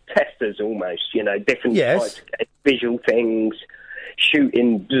testers almost, different types of visual things,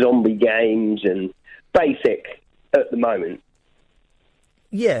 shooting zombie games and basic at the moment.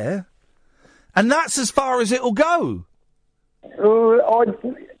 Yeah. And that's as far as it'll go.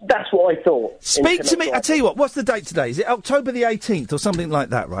 That's what I thought. Speak to me. I tell you what. What's the date today? Is it October the 18th or something like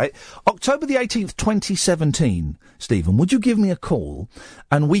that? Right, October the 18th, 2017. Stephen, would you give me a call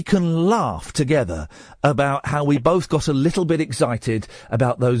and we can laugh together about how we both got a little bit excited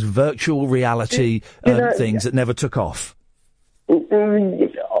about those virtual reality things that never took off? I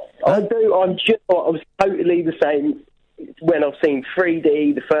do. I was totally the same. When I've seen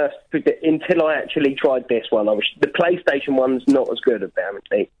 3D, until I actually tried this one, the PlayStation one's not as good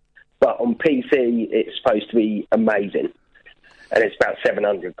apparently, but on PC it's supposed to be amazing, and it's about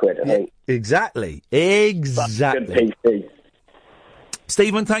 £700, I think. Exactly. Good PC.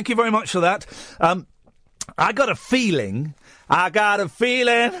 Stephen, thank you very much for that. I got a feeling that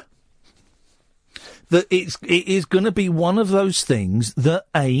it is going to be one of those things that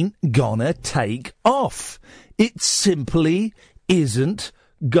ain't gonna take off. It simply isn't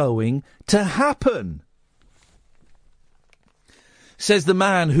going to happen. Says the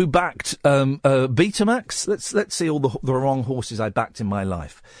man who backed Betamax. Let's see all the wrong horses I backed in my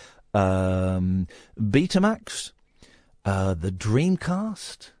life. Betamax, the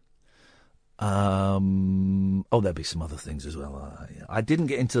Dreamcast. There'll be some other things as well. I didn't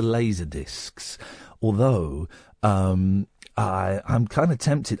get into laser discs, although I'm kind of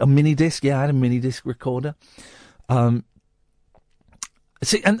tempted. A mini disc, I had a mini disc recorder.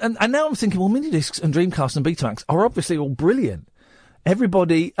 See, and now I'm thinking, well, mini discs and Dreamcast and Betamax are obviously all brilliant.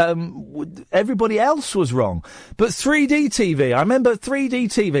 Everybody else was wrong. But 3D TV, I remember 3D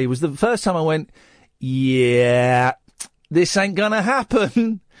TV was the first time I went, yeah, this ain't gonna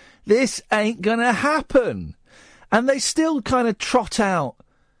happen. This ain't gonna happen. And they still kind of trot out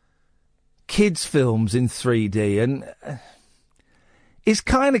kids' films in 3D, and it's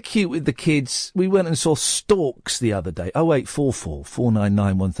kind of cute with the kids. We went and saw Storks the other day. 0844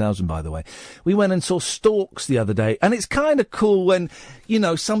 499 1000, by the way. We went and saw Storks the other day, and it's kind of cool when,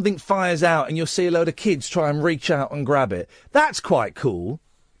 something fires out and you'll see a load of kids try and reach out and grab it. That's quite cool.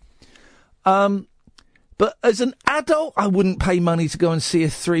 But as an adult, I wouldn't pay money to go and see a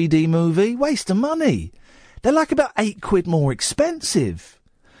 3D movie. Waste of money. They're like about £8 more expensive.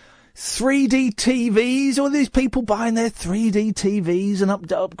 3D TVs, all these people buying their 3D TVs and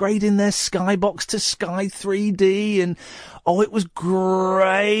upgrading their Skybox to Sky 3D, and it was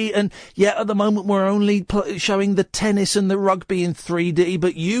great. And yet at the moment we're only showing the tennis and the rugby in 3D.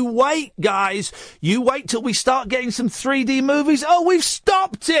 But you wait, guys. You wait till we start getting some 3D movies. Oh, we've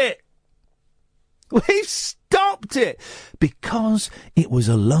stopped it. We've stopped it because it was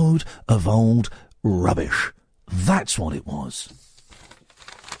a load of old rubbish. That's what it was.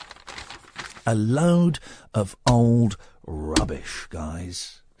 A load of old rubbish,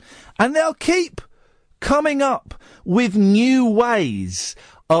 guys. And they'll keep coming up with new ways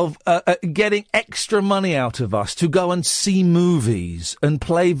of getting extra money out of us to go and see movies and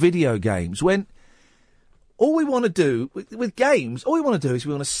play video games, when all we want to do with games, all we want to do is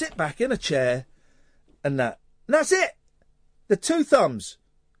we want to sit back in a chair and that's it. The two thumbs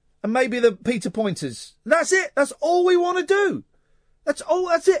and maybe the Peter Pointers. That's it. That's all we want to do. That's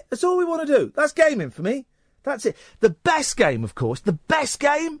it. That's all we want to do. That's gaming for me. That's it. The best game, of course, the best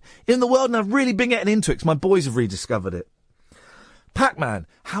game in the world, and I've really been getting into it because my boys have rediscovered it. Pac-Man.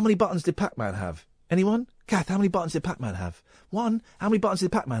 How many buttons did Pac-Man have? Anyone? Kath, how many buttons did Pac-Man have? 1. How many buttons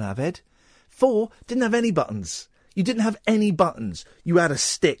did Pac-Man have, Ed? 4. Didn't have any buttons. You didn't have any buttons. You had a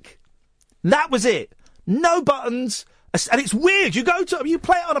stick. That was it. No buttons. And it's weird. You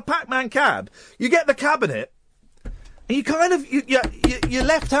play it on a Pac-Man cab. You get the cabinet. And you kind of, your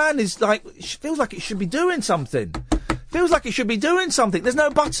left hand is like, feels like it should be doing something. Feels like it should be doing something. There's no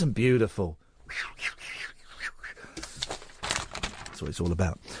button. Beautiful. That's what it's all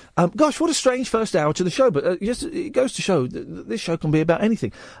about. Gosh, what a strange first hour to the show, but it goes to show this show can be about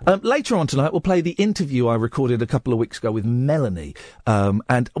anything. Later on tonight, we'll play the interview I recorded a couple of weeks ago with Melanie.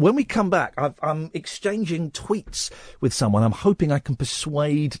 And when we come back, I'm exchanging tweets with someone I'm hoping I can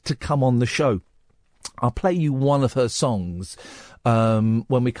persuade to come on the show. I'll play you one of her songs when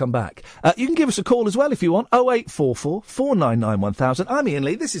we come back. You can give us a call as well if you want. 0844 499 1000. I'm Iain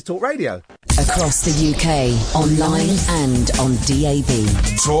Lee. This is Talk Radio. Across the UK, online and on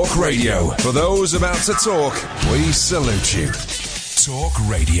DAB. Talk Radio. For those about to talk, we salute you. Talk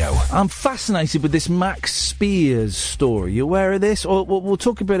Radio. I'm fascinated with this Max Spears story. You aware of this? Or we'll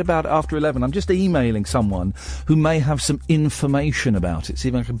talk a bit about it after 11. I'm just emailing someone who may have some information about it. See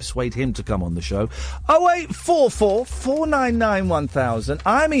if I can persuade him to come on the show. 0844 499 1000.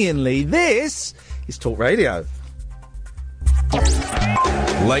 I'm Iain Lee. This is Talk Radio.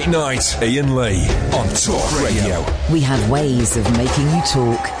 Late night, Iain Lee on Talk Radio. We have ways of making you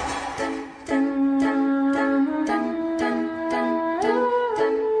talk.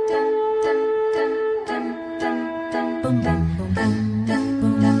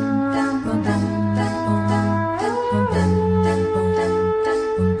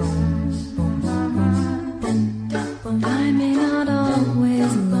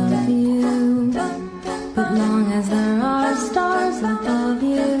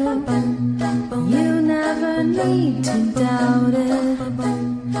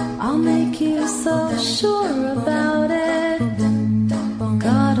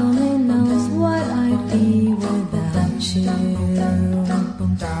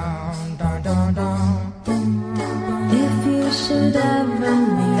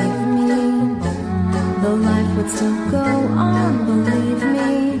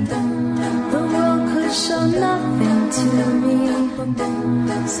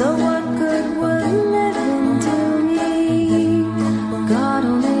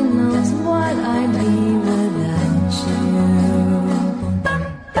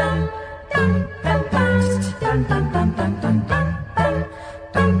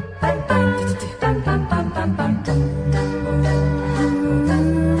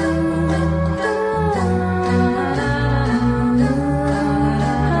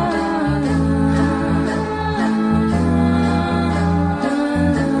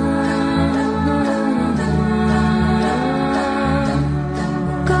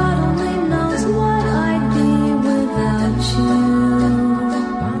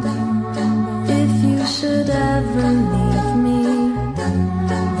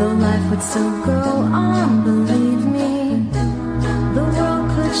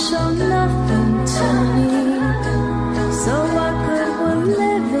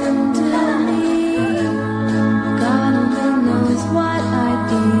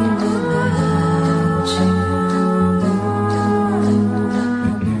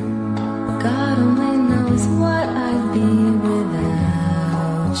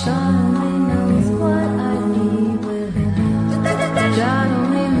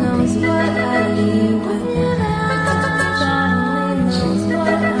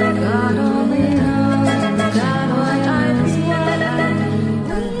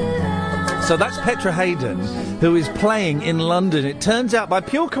 So that's Petra Hayden, who is playing in London. It turns out, by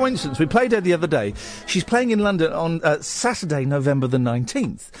pure coincidence, we played her the other day. She's playing in London on Saturday, November the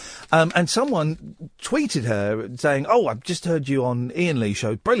 19th. And someone tweeted her saying, "Oh, I've just heard you on Iain Lee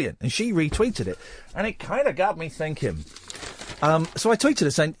show. Brilliant." And she retweeted it. And it kind of got me thinking. So I tweeted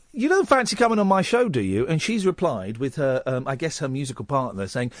her saying, you don't fancy coming on my show, do you? And she's replied with her, I guess her musical partner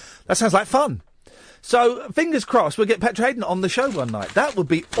saying, that sounds like fun. So, fingers crossed, we'll get Petra Hayden on the show one night. That would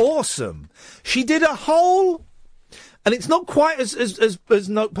be awesome. She did a whole, and it's not quite as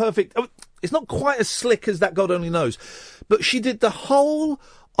not perfect. It's not quite as slick as That God Only Knows, but she did the whole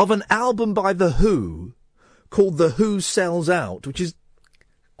of an album by The Who called The Who Sells Out, which is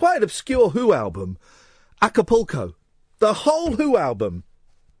quite an obscure Who album. Acapulco. The whole Who album.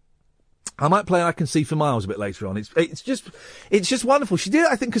 I might play I Can See for Miles a bit later on. It's just wonderful. She did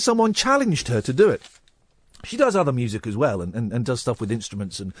it, I think, because someone challenged her to do it. She does other music as well and does stuff with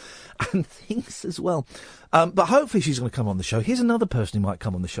instruments and things as well. But hopefully she's going to come on the show. Here's another person who might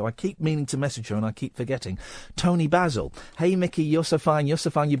come on the show. I keep meaning to message her and I keep forgetting. Tony Basil. Hey, Mickey, you're so fine, you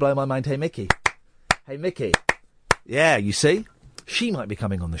blow my mind. Hey, Mickey. Hey, Mickey. Yeah, you see? She might be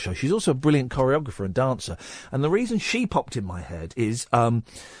coming on the show. She's also a brilliant choreographer and dancer. And the reason she popped in my head is,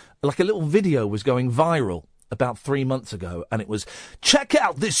 like a little video was going viral about 3 months ago, and it was, check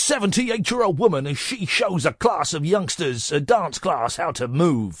out this 78-year-old woman as she shows a class of youngsters, a dance class, how to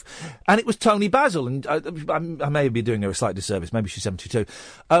move. And it was Tony Basil, and I may be doing her a slight disservice, maybe she's 72,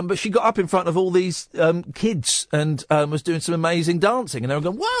 but she got up in front of all these kids and was doing some amazing dancing, and they were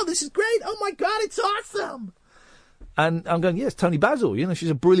going, wow, this is great, oh my God, it's awesome. And I'm going, yes, Tony Basil, she's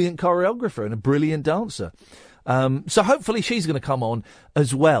a brilliant choreographer and a brilliant dancer. So hopefully she's going to come on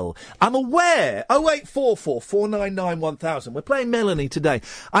as well. I'm aware, 0844 499 1000, we're playing Melanie today.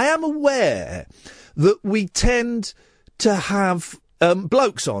 I am aware that we tend to have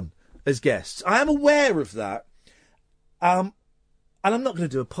blokes on as guests. I am aware of that. And I'm not going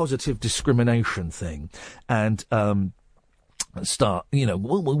to do a positive discrimination thing and start,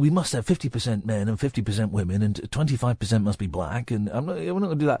 we must have 50% men and 50% women and 25% must be black, and we're not going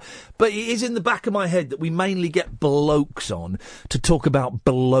to do that. But it is in the back of my head that we mainly get blokes on to talk about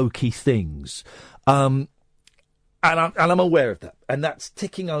blokey things. And I'm aware of that. And that's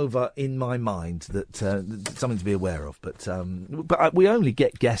ticking over in my mind that something to be aware of. But we only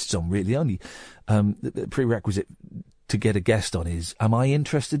get guests on, really. Only the prerequisite to get a guest on is, am I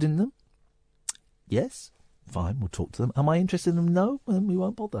interested in them? Yes. Fine, we'll talk to them. Am I interested in them? No, then we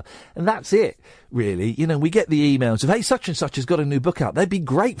won't bother. And that's it, really. We get the emails of, hey, such and such has got a new book out. They'd be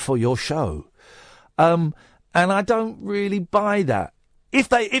great for your show. And I don't really buy that.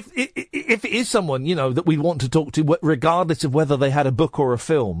 If it is someone, that we want to talk to, regardless of whether they had a book or a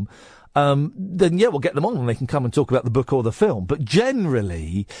film, then yeah, we'll get them on and they can come and talk about the book or the film. But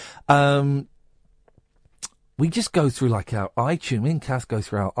generally, we just go through like our iTunes. Me and Kath go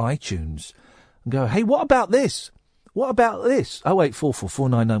through our iTunes and go, hey, what about this? What about this? 0844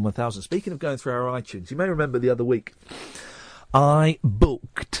 499 1000. Speaking of going through our iTunes, you may remember the other week I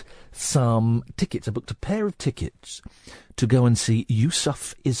booked some tickets. I booked a pair of tickets to go and see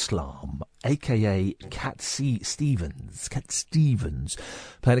Yusuf Islam, a.k.a. Cat Stevens,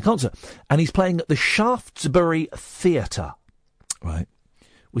 playing a concert. And he's playing at the Shaftesbury Theatre, right,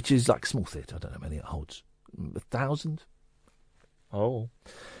 which is like a small theatre. I don't know how many it holds. 1,000? Oh.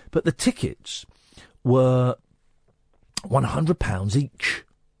 But the tickets were £100 each.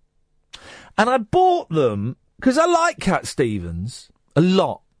 And I bought them because I like Cat Stevens a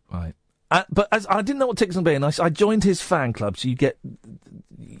lot, right? But as I didn't know what tickets would be, and I joined his fan club, so you get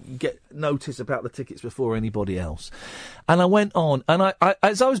notice about the tickets before anybody else. And I went on, and I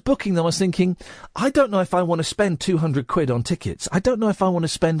as I was booking them, I was thinking, I don't know if I want to spend 200 quid on tickets. I don't know if I want to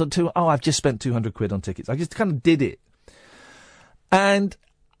spend I've just spent 200 quid on tickets. I just kind of did it. And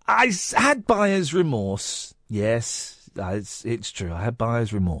I had buyer's remorse. Yes, it's true. I had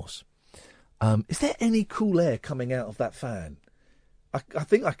buyer's remorse. Is there any cool air coming out of that fan? I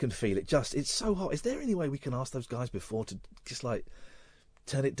think I can feel it. It's so hot. Is there any way we can ask those guys before to just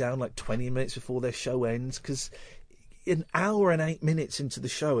turn it down 20 minutes before their show ends? Because an hour and 8 minutes into the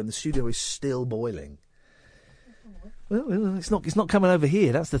show and the studio is still boiling. Well, it's not coming over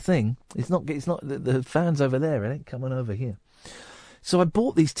here. That's the thing. It's not the fan's over there. It ain't coming over here. So I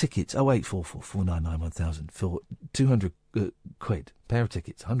bought these tickets, 0844 499 1000, for 200 quid. Pair of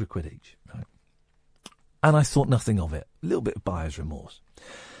tickets, 100 quid each. Right? And I thought nothing of it. A little bit of buyer's remorse.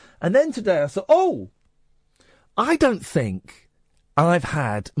 And then today I thought, I don't think I've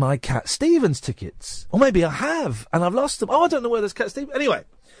had my Cat Stevens tickets. Or maybe I have, and I've lost them. I don't know where there's Cat Stevens. Anyway,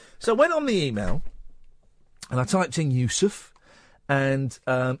 so I went on the email, and I typed in Yusuf, and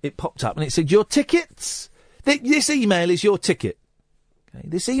it popped up, and it said, your tickets. This email is your ticket. Okay,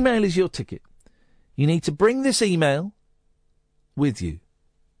 this email is your ticket. You need to bring this email with you.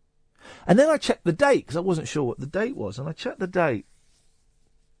 And then I checked the date, because I wasn't sure what the date was, and I checked the date.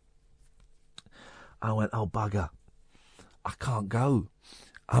 I went, oh, bugger. I can't go.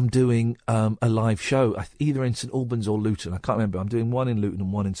 I'm doing a live show, either in St Albans or Luton. I can't remember. I'm doing one in Luton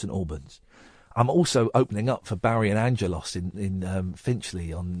and one in St Albans. I'm also opening up for Barry and Angelos in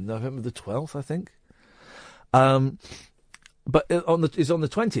Finchley on November the 12th, I think. But it's on the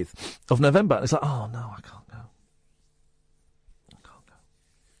 20th of November. And it's like, oh, no, I can't go.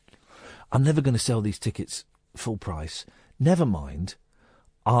 I'm never going to sell these tickets full price. Never mind.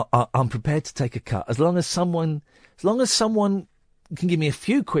 I'm prepared to take a cut as long as someone can give me a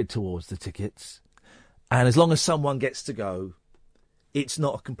few quid towards the tickets, and as long as someone gets to go, it's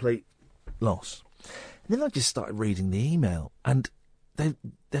not a complete loss. And then I just started reading the email, and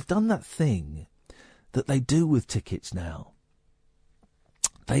they've done that thing that they do with tickets now.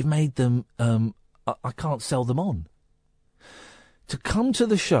 They've made them. I can't sell them on. To come to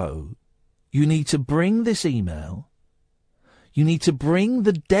the show, you need to bring this email. You need to bring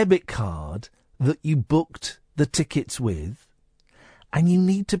the debit card that you booked the tickets with, and you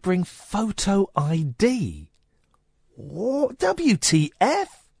need to bring photo ID. What? WTF?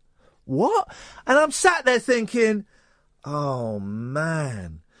 What? And I'm sat there thinking, oh,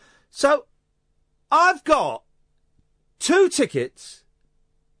 man. So, I've got 2 tickets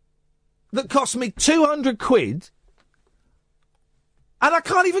that cost me 200 quid, and I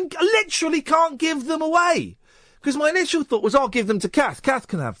literally can't give them away. Because my initial thought was, I'll give them to Kath. Kath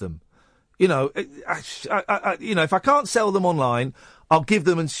can have them. You know, if I can't sell them online, I'll give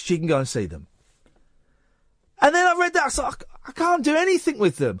them and she can go and see them. And then I read that, I thought, I can't do anything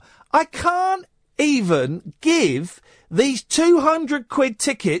with them. I can't even give these 200 quid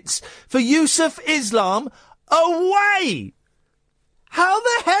tickets for Yusuf Islam away. How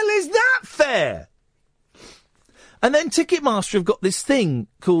the hell is that fair? And then Ticketmaster have got this thing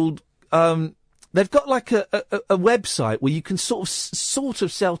called, they've got like a website where you can sort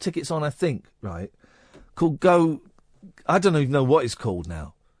of sell tickets on, I think, right? Called Go, I don't even know what it's called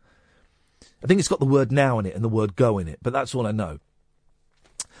now. I think it's got the word now in it and the word go in it, but that's all I know.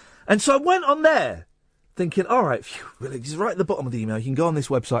 And so I went on there thinking, all right, really, just right at the bottom of the email, you can go on this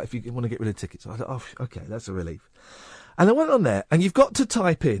website if you want to get rid of tickets. I thought, oh, okay, that's a relief. And I went on there, and you've got to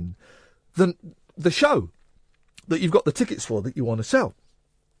type in the show that you've got the tickets for that you want to sell.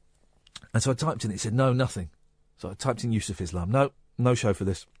 And so I typed in, it said, no, nothing. So I typed in Yusuf Islam. No show for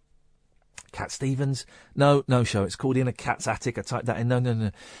this. Cat Stevens, no show. It's called In a Cat's Attic. I typed that in,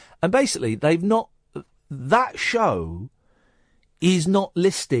 no. And basically, that show is not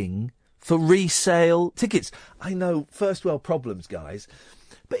listing for resale tickets. I know, first world problems, guys.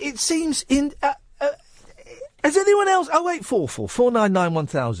 But it seems has anyone else, 0844 499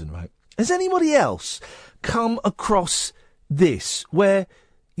 1000, right? Has anybody else come across this where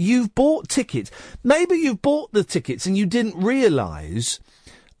you've bought tickets? Maybe you've bought the tickets and you didn't realise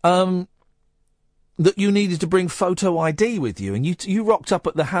that you needed to bring photo ID with you, and you rocked up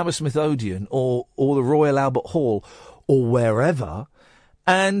at the Hammersmith Odeon or the Royal Albert Hall or wherever,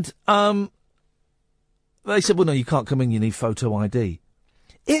 and they said, well, no, you can't come in, you need photo ID.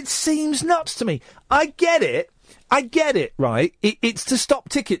 It seems nuts to me. I get it, right? It's to stop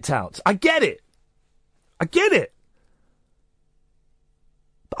ticket touts. I get it.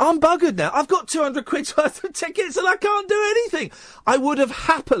 But I'm buggered now. I've got 200 quid's worth of tickets and I can't do anything. I would have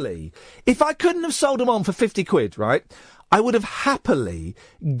happily, if I couldn't have sold them on for 50 quid, right? I would have happily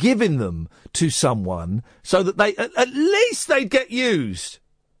given them to someone so that at least they'd get used.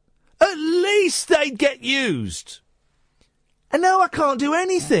 At least they'd get used. And now I can't do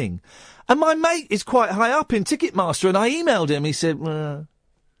anything. And my mate is quite high up in Ticketmaster, and I emailed him. He said, well,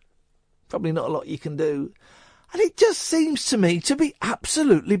 probably not a lot you can do. And it just seems to me to be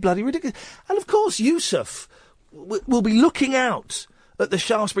absolutely bloody ridiculous. And of course, Yusuf will be looking out at the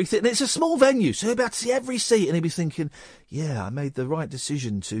Shaftesbury Theatre, and it's a small venue, so he'll be able to see every seat, and he'll be thinking, yeah, I made the right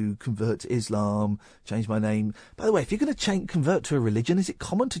decision to convert to Islam, change my name. By the way, if you're going to convert to a religion, is it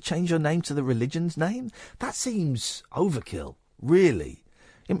common to change your name to the religion's name? That seems overkill, really.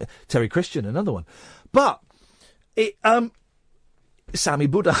 Terry Christian, another one. But, Sammy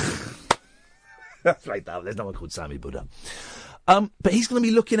Buddha. That's right, there's no one called Sammy Buddha. But he's going to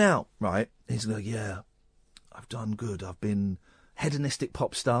be looking out, right? He's going to go, yeah, I've done good. I've been hedonistic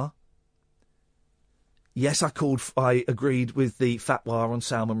pop star. Yes, I agreed with the fatwa on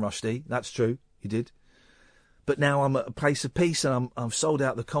Salman Rushdie. That's true, you did. But now I'm at a place of peace and I've sold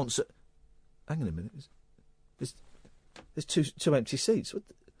out the concert. Hang on a minute. There's two empty seats.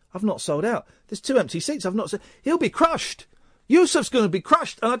 I've not sold out. There's 2 empty seats. He'll be crushed. Yusuf's going to be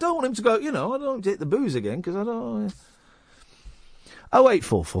crushed, and I don't want him to go, I don't want him to hit the booze again, because I don't...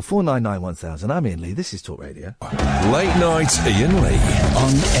 0844 499 1000. I'm Iain Lee. This is Talk Radio. Late night Iain Lee.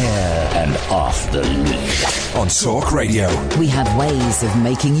 On air and off the leash. On Talk Radio. We have ways of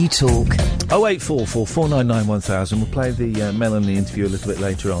making you talk. 0844 499 1000. We'll play the Melanie interview a little bit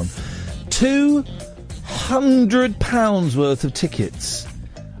later on. £200 worth of tickets.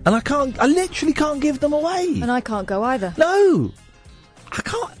 And I literally can't give them away. And I can't go either. No! I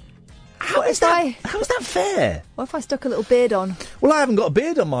can't. How is that fair? What if I stuck a little beard on? Well, I haven't got a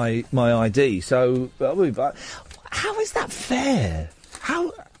beard on my ID, so how is that fair?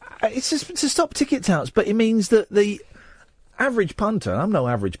 How it's just to stop ticket touts, but it means that the average punter, I'm no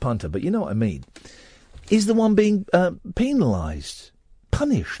average punter, but you know what I mean, is the one being penalised,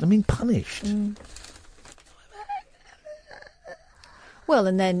 punished. Mm. Well,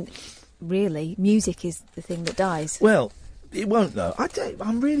 and then really, music is the thing that dies. Well. It won't, though.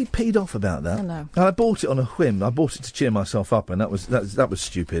 I'm really peed off about that. I know. And I bought it on a whim. I bought it to cheer myself up, and that was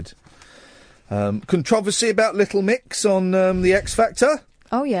stupid. Controversy about Little Mix on the X Factor.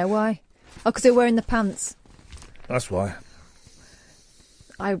 Oh yeah, why? Oh, because they're wearing the pants. That's why.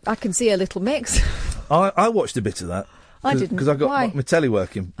 I can see a Little Mix. I watched a bit of that. I didn't. Because I got Why? my telly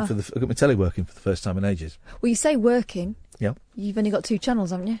working I got my telly working for the first time in ages. Well, you say working. Yeah. You've only got 2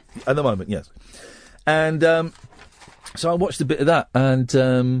 channels, haven't you? At the moment, yes. And. So I watched a bit of that,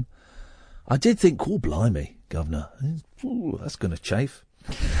 and I did think, oh, blimey, Governor, ooh, that's going to chafe.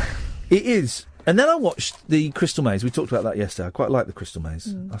 It is. And then I watched the Crystal Maze. We talked about that yesterday. I quite liked the Crystal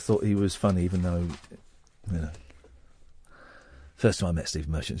Maze. I thought he was funny, even though, first time I met Steve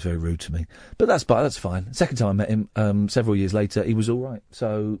Merchant, it's very rude to me. But that's fine. Second time I met him, several years later, he was all right.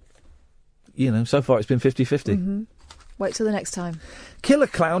 So, so far it's been 50-50. Mm-hmm. Wait till the next time. Killer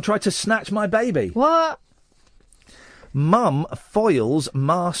clown tried to snatch my baby. What? Mum foils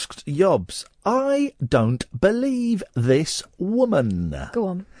masked yobs. I don't believe this woman. Go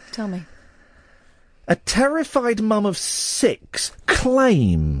on, tell me. A terrified mum of 6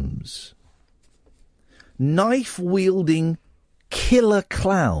 claims knife-wielding killer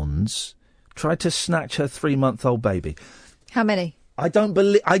clowns tried to snatch her 3-month-old baby. How many? I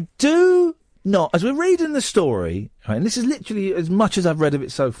do not. As we're reading the story, right, and this is literally as much as I've read of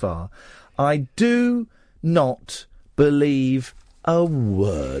it so far, I do not believe a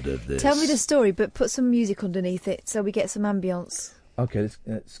word of this. Tell me the story, but put some music underneath it so we get some ambience. Okay,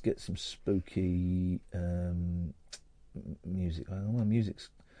 let's get some spooky music. Oh, my music's...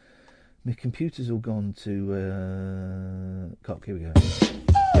 My computer's all gone to... Cock, here we go.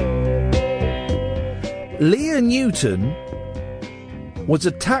 Leah Newton was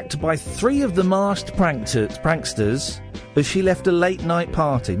attacked by 3 of the masked pranksters as she left a late-night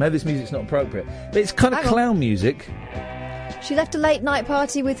party. Maybe this music's not appropriate, but it's kind of clown music. She left a late-night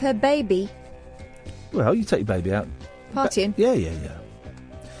party with her baby. Well, you take your baby out. Partying? Yeah.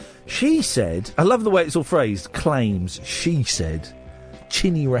 She said... I love the way it's all phrased. Claims. She said.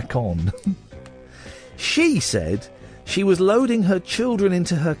 Chinny Recon. She said she was loading her children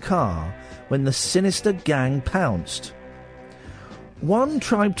into her car when the sinister gang pounced. One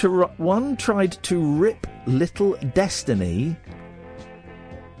tried to rip little Destiny...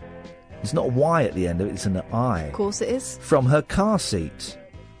 It's not a Y at the end of it, it's an I. Of course it is. From her car seat.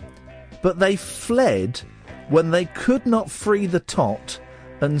 But they fled when they could not free the tot,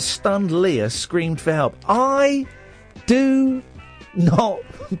 and stunned Leah screamed for help. I do not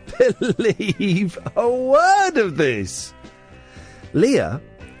believe a word of this. Leah,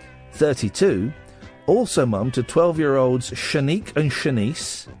 32, also mum to 12-year-olds Shanique and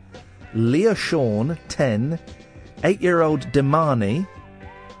Shanice, Leah Shawn, 10, 8-year-old Demani,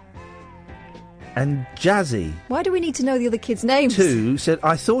 and Jazzy. Why do we need to know the other kids' names? 2, said,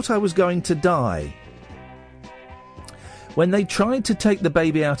 I thought I was going to die. When they tried to take the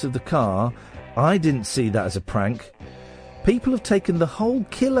baby out of the car, I didn't see that as a prank. People have taken the whole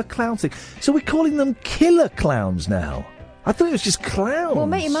killer clown thing. So we're calling them killer clowns now. I thought it was just clowns. Well,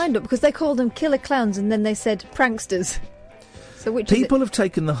 make your mind up, because they called them killer clowns and then they said pranksters. So which People have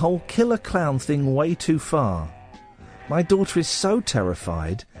taken the whole killer clown thing way too far. My daughter is so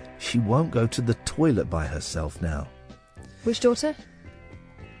terrified, she won't go to the toilet by herself now. Which daughter?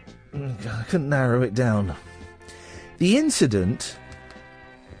 I couldn't narrow it down. The incident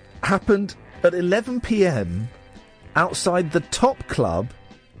happened at 11 p.m. outside the Top Club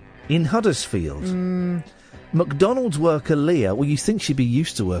in Huddersfield. McDonald's worker Leah, well, you think she'd be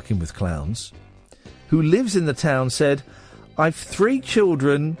used to working with clowns, who lives in the town, said, I've 3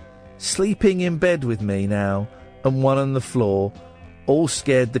 children sleeping in bed with me now and one on the floor, all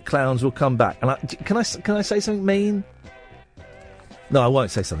scared the clowns will come back. And can I say something mean? No, I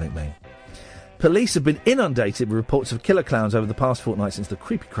won't say something mean. Police have been inundated with reports of killer clowns over the past fortnight since the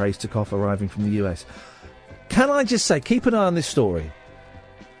creepy craze took off arriving from the US. Can I just say, keep an eye on this story?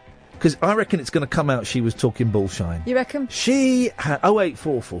 Because I reckon it's going to come out she was talking bullshine. You reckon? She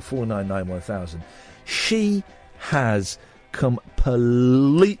 0844 499 1000. She has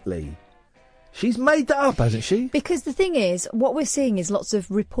completely... She's made that up, hasn't she? Because the thing is, what we're seeing is lots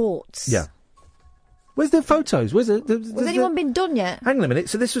of reports. Yeah. Where's the photos? Where's the Has anyone been done yet? Hang on a minute.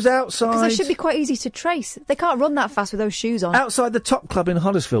 So this was outside... Because they should be quite easy to trace. They can't run that fast with those shoes on. Outside the Top Club in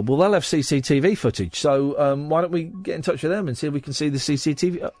Huddersfield. Well, they'll have CCTV footage. So why don't we get in touch with them and see if we can see the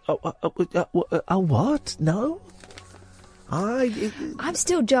CCTV... what? No? I'm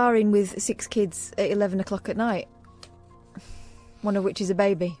still jarring with 6 kids at 11 o'clock at night. One of which is a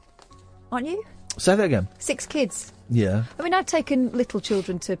baby. Aren't you? Say that again. 6 kids. Yeah. I mean, I've taken little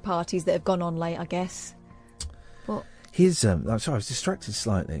children to parties that have gone on late, I guess. But Here's, I'm sorry, I was distracted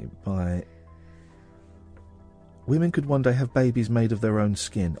slightly by... Women could one day have babies made of their own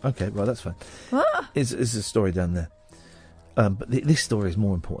skin. OK, right, that's fine. What? Is a story down there. But this story is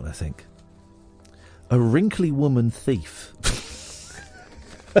more important, I think. A wrinkly woman thief.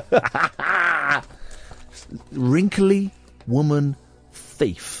 Wrinkly woman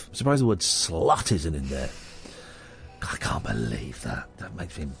thief. I'm surprised the word slut isn't in there. I can't believe that. That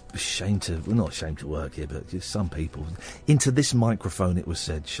makes me ashamed to... Well, not ashamed to work here, but just some people... Into this microphone, it was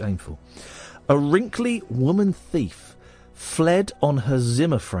said. Shameful. A wrinkly woman thief fled on her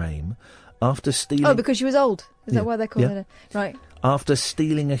Zimmer frame after stealing... Oh, because she was old. Is that why they're calling her? Right. After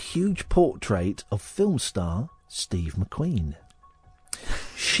stealing a huge portrait of film star Steve McQueen.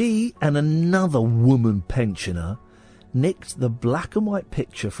 She and another woman pensioner nicked the black and white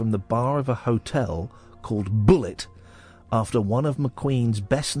picture from the bar of a hotel called Bullet after one of McQueen's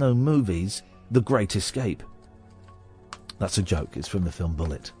best-known movies, The Great Escape. That's a joke. It's from the film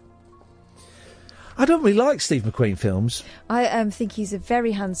Bullet. I don't really like Steve McQueen films. I think he's a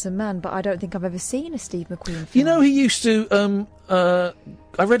very handsome man, but I don't think I've ever seen a Steve McQueen film. You know, he used to...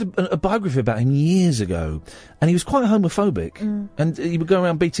 I read a biography about him years ago, and he was quite homophobic, and he would go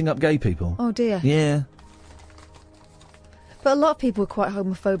around beating up gay people. Oh, dear. Yeah. But a lot of people were quite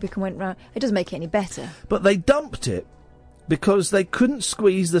homophobic and went round... It doesn't make it any better. But they dumped it because they couldn't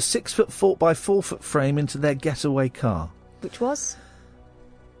squeeze the 6-foot by 4-foot frame into their getaway car. Which was?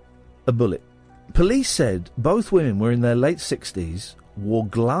 A Bullet. Police said both women were in their late 60s, wore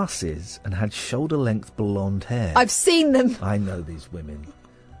glasses and had shoulder-length blonde hair. I've seen them. I know these women.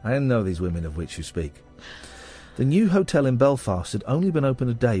 I know these women of which you speak. The new hotel in Belfast had only been open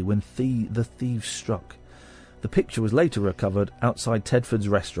a day when the thieves struck. The picture was later recovered outside Tedford's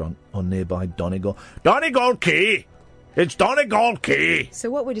restaurant on nearby Donegal Quay. It's Donegal Quay. So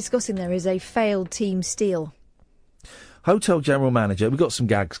what we're discussing there is a failed team steal. Hotel general manager, we've got some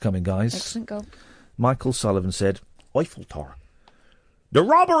gags coming, guys. Excellent, go. Michael Sullivan said, Eiffel Tower. The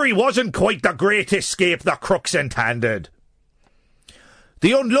robbery wasn't quite the great escape the crooks intended.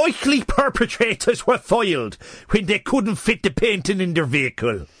 The unlikely perpetrators were foiled when they couldn't fit the painting in their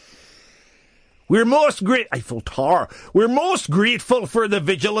vehicle. We're most grateful for the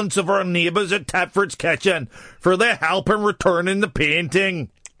vigilance of our neighbours at Tedford's Kitchen for their help in returning the painting.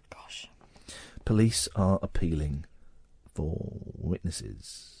 Gosh. Police are appealing for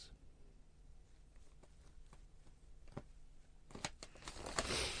witnesses.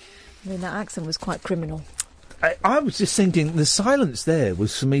 I mean, that accent was quite criminal. I was just thinking the silence there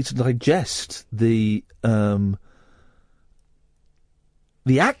was for me to digest the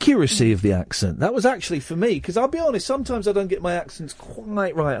accuracy of the accent. That was actually for me, because I'll be honest, sometimes I don't get my accents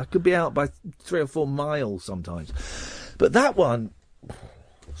quite right. I could be out by 3 or 4 miles sometimes. But that one,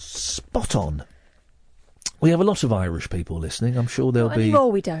 spot on. We have a lot of Irish people listening. I'm sure there'll be... Not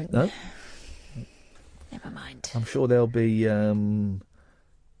anymore, we don't. No? Never mind. I'm sure they'll be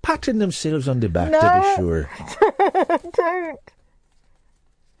patting themselves on the back, to be sure. Don't.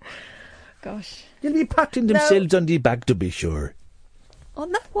 Gosh. They'll be patting themselves on the back, to be sure.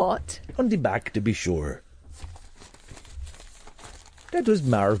 On the what? On the back, to be sure. That was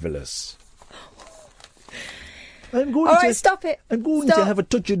marvellous. I'm going All right, stop it. I'm going to have a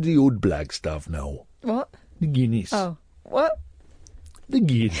touch of the old black stuff now. What? The Guinness. Oh. What? The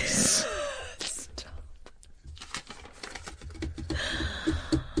Guinness. Stop.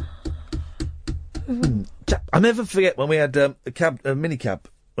 I'll never forget when we had a minicab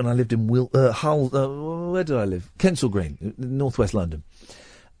when I lived in Hull. Where did I live? Kensal Green, northwest London.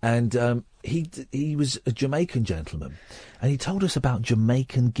 And he was a Jamaican gentleman, and he told us about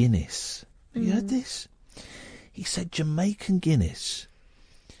Jamaican Guinness. Have you heard this? He said Jamaican Guinness.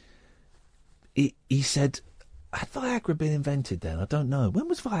 He said, had Viagra been invented then? I don't know. When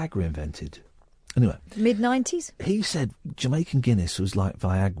was Viagra invented? Anyway. Mid-90s? He said Jamaican Guinness was like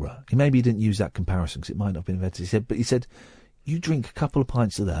Viagra. Maybe he didn't use that comparison because it might not have been invented. He said, you drink a couple of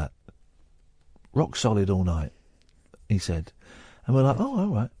pints of that, rock solid all night, he said. And we're like, oh, all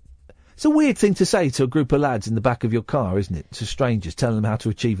right. It's a weird thing to say to a group of lads in the back of your car, isn't it? To strangers, telling them how to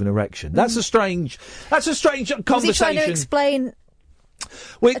achieve an erection. That's a strange conversation. Was he trying to explain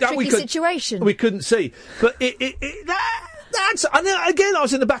a tricky situation? We couldn't see. But that's... I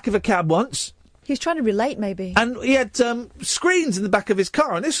was in the back of a cab once. He was trying to relate, maybe. And he had screens in the back of his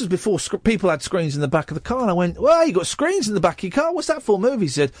car, and this was before people had screens in the back of the car. And I went, well, you got screens in the back of your car? What's that for? Movie? He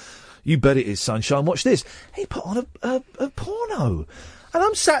said, you bet it is, sunshine, watch this. He put on a porno. And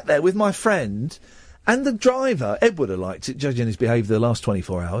I'm sat there with my friend, and the driver, Ed would have liked it, judging his behaviour the last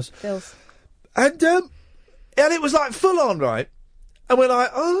 24 hours. Filth. And it was like full on, right? And we're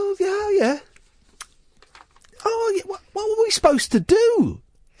like, oh, yeah. Oh, yeah, what were we supposed to do?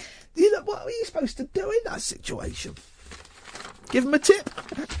 You know, what were you supposed to do in that situation? Give him a tip?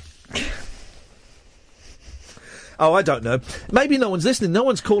 Oh, I don't know. Maybe no one's listening, no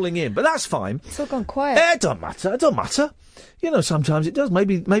one's calling in, but that's fine. It's all gone quiet. It don't matter. You know, sometimes it does.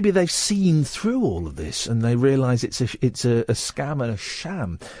 Maybe they've seen through all of this and they realise it's a scam and a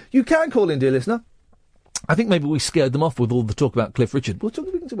sham. You can call in, dear listener. I think maybe we scared them off with all the talk about Cliff Richard. We can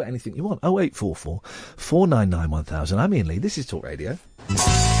talk about anything you want. 0844 499 1000. I'm Iain Lee. This is Talk Radio.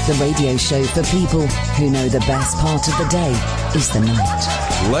 The radio show for people who know the best part of the day is the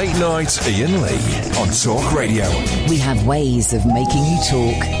night. Late night Iain Lee on Talk Radio. We have ways of making you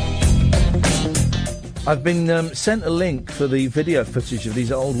talk. I've been sent a link for the video footage of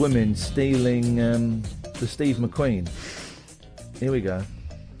these old women stealing the Steve McQueen. Here we go.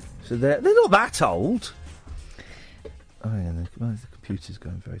 So they're not that old. Oh, yeah, the computer's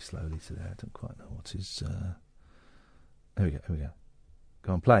going very slowly today. I don't quite know what is... Here we go.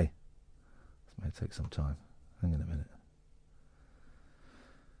 Go on, play. This may take some time. Hang on a minute.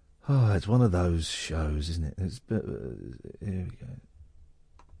 Oh, it's one of those shows, isn't it? Here we go.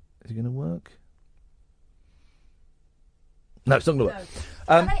 Is it going to work? No, it's not going to work.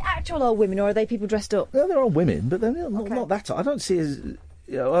 Are they actual old women, or are they people dressed up? No, they're old women, but they're not that old. I don't see as...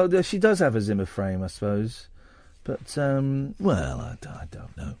 well, she does have a Zimmer frame, I suppose. But, well, I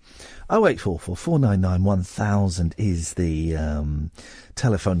don't know. 0844 499 1000 is the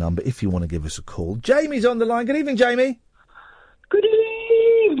telephone number if you want to give us a call. Jamie's on the line. Good evening, Jamie. Good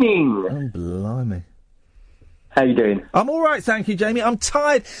evening. Oh, blimey. How you doing? I'm all right, thank you, Jamie. I'm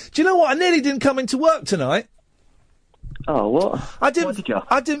tired. Do you know what? I nearly didn't come into work tonight. Oh, what? I didn't. Why did you?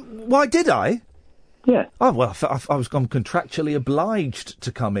 I didn't. Why did I? Yeah. Oh, well, I'm contractually obliged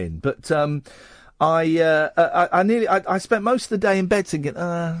to come in, but I spent most of the day in bed thinking,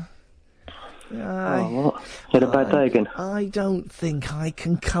 what? You had a bad day again? I don't think I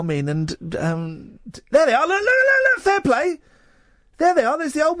can come in and, there they are, look, fair play. There they are,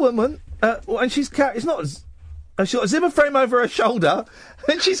 there's the old woman, and she's she's got a Zimmer frame over her shoulder,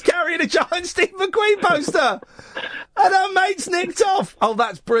 and she's carrying a giant Steve McQueen poster, and her mate's nicked off. Oh,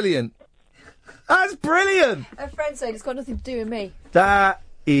 that's brilliant. That's brilliant. Her friend said it's got nothing to do with me. That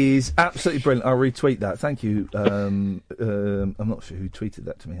is absolutely brilliant. I'll retweet that. Thank you. I'm not sure who tweeted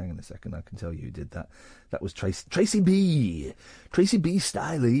that to me. Hang on a second. I can tell you who did that. That was Tracy B. Tracy B.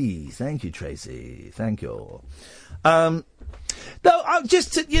 Stiley. Thank you, Tracy. Thank you. Though,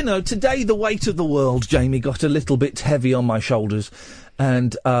 today the weight of the world, Jamie, got a little bit heavy on my shoulders.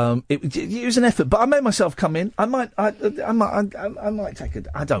 And it was an effort, but I made myself come in. I might take it.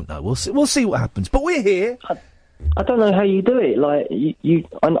 I don't know. We'll see what happens. But we're here. I don't know how you do it. Like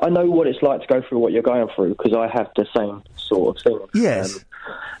I know what it's like to go through what you're going through because I have the same sort of thing. Yes.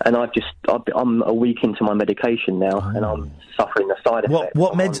 And I'm a week into my medication now, and I'm suffering the side effects.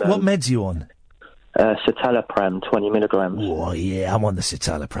 What meds are you on? Citalopram, 20 milligrams. Oh, yeah, I'm on the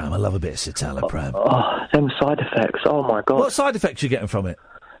citalopram. I love a bit of citalopram. Them side effects. Oh, my God. What side effects are you getting from it?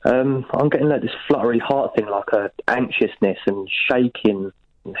 I'm getting like this fluttery heart thing, like anxiousness and shaking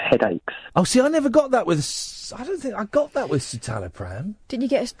and headaches. Oh, see, I never got that with... I don't think I got that with citalopram. Didn't you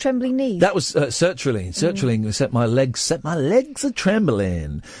get trembling knees? That was sertraline. Sertraline set my legs are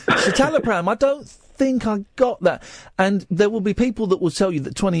trembling. Citalopram, I don't think I got that. And there will be people that will tell you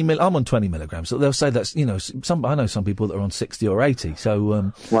that I'm on 20 milligrams. So they'll say that's, I know some people that are on 60 or 80.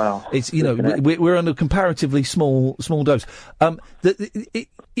 So, wow. It's, we're on a comparatively small dose.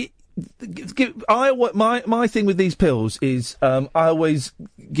 My thing with these pills is I always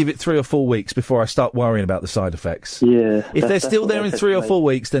give it 3 or 4 weeks before I start worrying about the side effects. Yeah. If they're still there in 3 or 4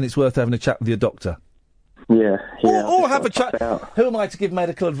 weeks, then it's worth having a chat with your doctor. Yeah. Or have a chat. Who am I to give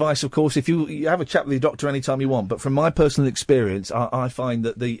medical advice, of course? If you have a chat with your doctor anytime you want. But from my personal experience, I find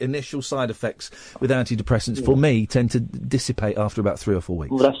that the initial side effects with antidepressants, for me, tend to dissipate after about 3 or 4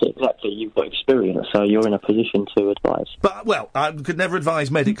 weeks. Well, that's it, exactly. You've got experience, so you're in a position to advise. But, well, I could never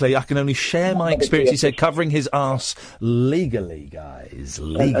advise medically. I can only share my experience, he said, covering his arse legally, guys.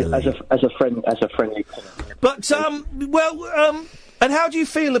 Legally. As a friendly comment. But, and how do you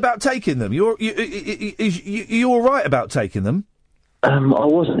feel about taking them? You all right about taking them? I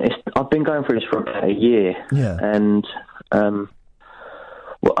wasn't. I've been going through this for about a year. Yeah. And when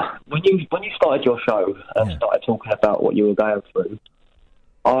you started your show and started talking about what you were going through,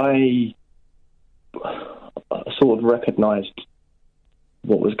 I sort of recognised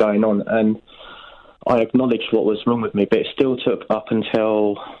what was going on, and I acknowledged what was wrong with me. But it still took up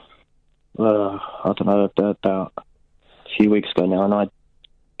until I don't know, about few weeks ago now, and I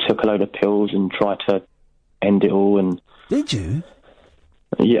took a load of pills and tried to end it all. And did you?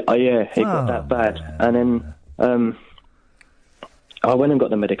 Yeah, it got that bad. Man. And then I went and got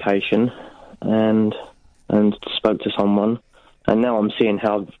the medication and spoke to someone, and now I'm seeing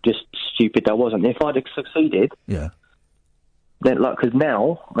how just stupid that was. And if I'd have succeeded, then because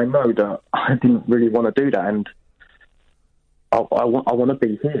now I know that I didn't really want to do that, and I want to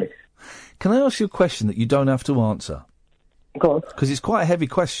be here. Can I ask you a question that you don't have to answer? Go on. Because it's quite a heavy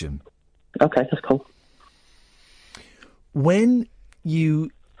question. Okay, that's cool. When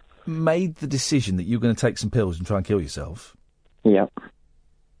you made the decision that you were going to take some pills and try and kill yourself... Yeah.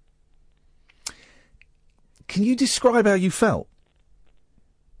 Can you describe how you felt?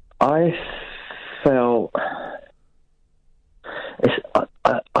 I felt...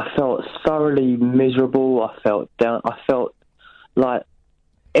 I felt thoroughly miserable. I felt down. I felt like...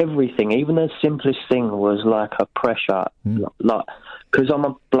 everything, even the simplest thing, was like a pressure. Like, because I'm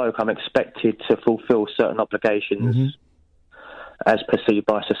a bloke, I'm expected to fulfil certain obligations as perceived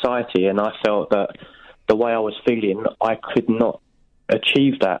by society, and I felt that the way I was feeling, I could not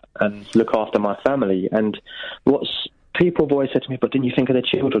achieve that and look after my family. And people have always said to me, but didn't you think of the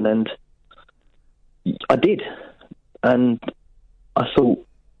children? And I did. And I thought,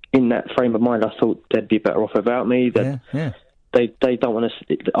 in that frame of mind, I thought they'd be better off without me. They don't want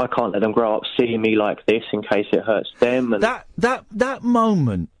to. I can't let them grow up seeing me like this in case it hurts them. And that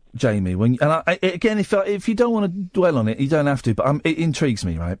moment, Jamie, when again, if you don't want to dwell on it, you don't have to. But it intrigues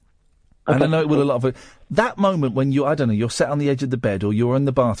me, right? Okay. And I know it will a lot of it. That moment when you're sat on the edge of the bed, or you're in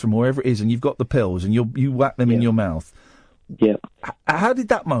the bathroom, or wherever it is, and you've got the pills, and you whack them in your mouth. Yeah. How did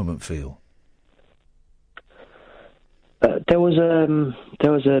that moment feel? There was a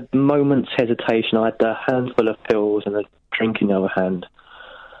moment's hesitation. I had a handful of pills and a drink in the other hand.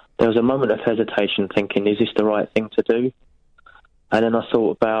 There was a moment of hesitation, thinking, "Is this the right thing to do?" And then I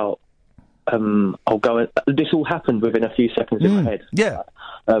thought about, "I'll go." This all happened within a few seconds in my head. Yeah.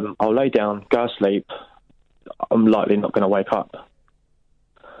 I'll lay down, go to sleep. I'm likely not going to wake up.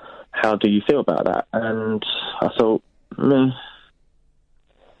 How do you feel about that? And I thought, that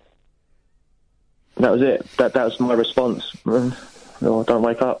was it. That was my response. Oh, don't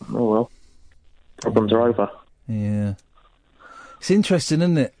wake up. Oh well, problems are over. Yeah, it's interesting,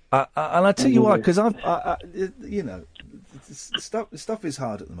 isn't it? And I tell you why, because stuff is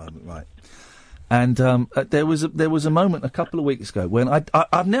hard at the moment, right? And there was a moment a couple of weeks ago when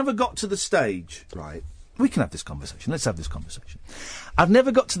I've never got to the stage, right? We can have this conversation. Let's have this conversation. I've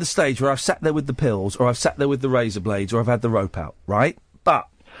never got to the stage where I've sat there with the pills, or I've sat there with the razor blades, or I've had the rope out, right? But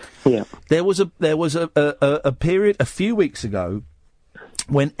there was a period a few weeks ago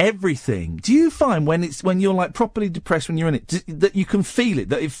when everything. Do you find when you're like properly depressed, when you're in it, that you can feel it,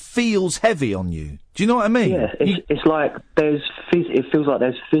 that it feels heavy on you? Do you know what I mean? Yeah, it's like it feels like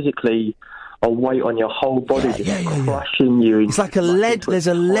there's physically a weight on your whole body, crushing you. It's like a lead. There's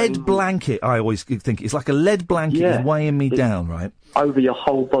a lead blanket. I always think it's like a lead blanket is weighing me down, right? Over your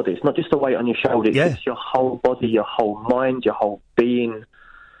whole body. It's not just a weight on your shoulders. Yeah. It's your whole body, your whole mind, your whole being.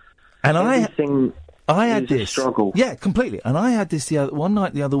 And I had this struggle. Yeah, completely. And I had this one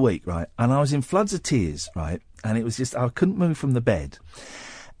night the other week, right? And I was in floods of tears, right? And it was just I couldn't move from the bed,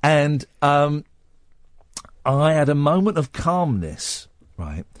 and I had a moment of calmness,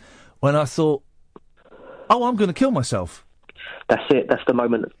 right? When I thought, oh, I'm going to kill myself. That's it. That's the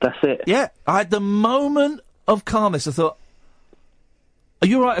moment. That's it. Yeah. I had the moment of calmness. I thought, are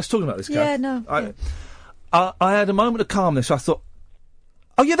you all right? I was talking about this, Kath? Yeah, no. I had a moment of calmness. I thought,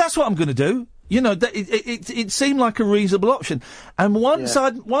 oh, yeah, that's what I'm going to do. You know, it seemed like a reasonable option. And once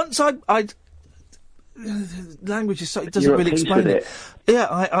I'd language is so, it doesn't really explain it. Yeah,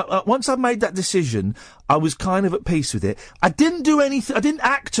 I once I made that decision, I was kind of at peace with it. I didn't do anything. I didn't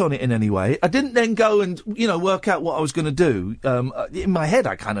act on it in any way. I didn't then go and work out what I was going to do. In my head,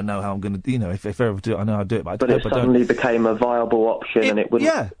 I kind of know how I'm going to. If I ever do it, I know how to do it. But it suddenly became a viable option, and it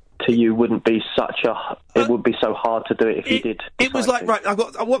wouldn't. Yeah. To you wouldn't be it would be so hard to do it if you did. It was like, right,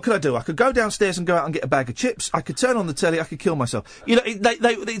 what could I do? I could go downstairs and go out and get a bag of chips. I could turn on the telly. I could kill myself.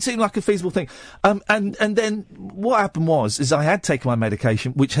 It seemed like a feasible thing. And then what happened was I had taken my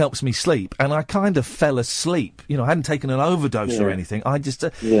medication, which helps me sleep, and I kind of fell asleep. I hadn't taken an overdose or anything. I just,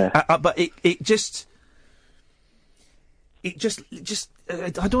 but it just, I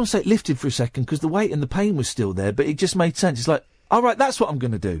don't want to say it lifted for a second because the weight and the pain was still there, but it just made sense. It's like, all right, that's what I'm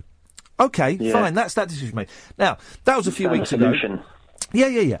going to do. Okay, fine, that's that decision made. Now, that was a few weeks ago.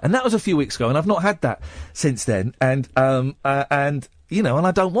 Yeah. And that was a few weeks ago, and I've not had that since then. And and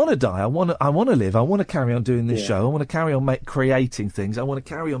I don't want to die. I want to live. I want to carry on doing this show. I want to carry on creating things. I want to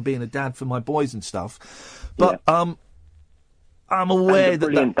carry on being a dad for my boys and stuff. But I'm aware and the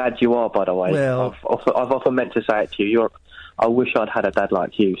brilliant dad you are, by the way. Well, I've often meant to say it to you. I wish I'd had a dad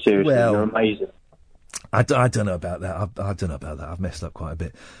like you. Seriously, you're amazing. I don't know about that. I don't know about that. I've messed up quite a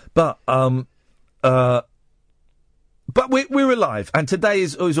bit, but we're alive, and today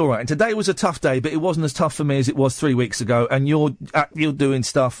is all right. And today was a tough day, but it wasn't as tough for me as it was 3 weeks ago. And you're doing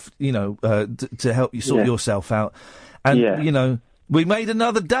stuff, to help you sort yourself out. And we made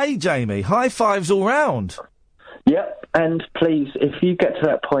another day, Jamie. High fives all round. Yep. And please, if you get to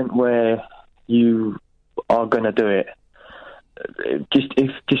that point where you are going to do it.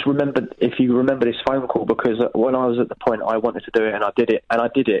 Just remember, if you remember this phone call, because when I was at the point I wanted to do it, and I did it, and I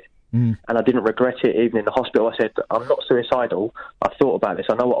didn't regret it. Even in the hospital, I said, I'm not suicidal. I thought about this.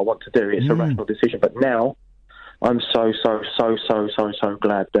 I know what I want to do. It's a rational decision. But now, I'm so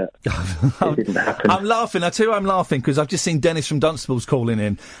glad that it didn't happen. I'm laughing. I tell you, I'm laughing because I've just seen Dennis from Dunstable's calling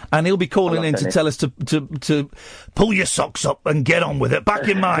in, and he'll be calling in to tell us to pull your socks up and get on with it. Back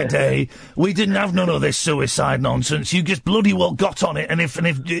in my day, we didn't have none of this suicide nonsense. You just bloody well got on it, and if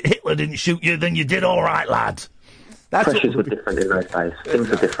Hitler didn't shoot you, then you did all right, lad. Pressures were different in those days. Things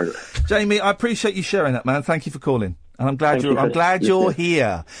were different. Jamie, I appreciate you sharing that, man. Thank you for calling. And I'm glad you're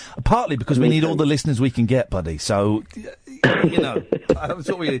here. Partly because we need all the listeners we can get, buddy. So, that's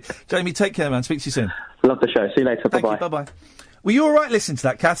what we need. Jamie, take care, man. Speak to you soon. Love the show. See you later. Thank you. Bye-bye. Were you all right listening to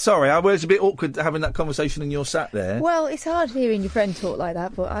that, Kath? Sorry, I was a bit awkward having that conversation and you're sat there. Well, it's hard hearing your friend talk like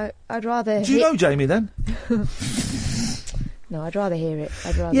that, but I'd rather... Do you know Jamie, then? No, I'd rather hear it.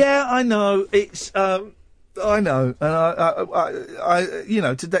 Yeah, I know. It's... I know.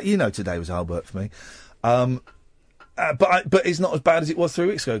 And today was hard work for me. But it's not as bad as it was 3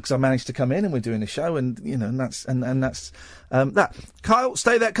 weeks ago because I managed to come in and we're doing a show and that's that. Kyle,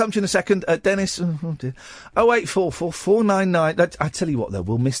 stay there. Come to you in a second. Dennis, 0844 499. I tell you what though,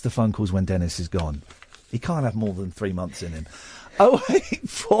 we'll miss the phone calls when Dennis is gone. He can't have more than 3 months in him.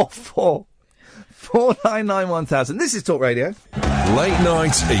 0844 499 1000. This is Talk Radio. Late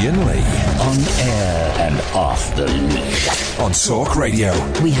night Iain Lee. On air and off the leash. On Talk Radio.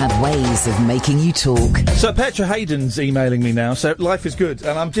 We have ways of making you talk. So Petra Hayden's emailing me now, so life is good.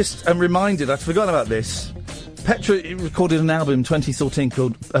 And I'm reminded, I'd forgotten about this. Petra recorded an album in 2013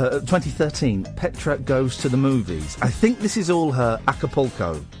 called, 2013, Petra Goes to the Movies. I think this is all her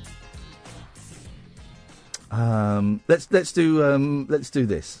Acapulco. Let's do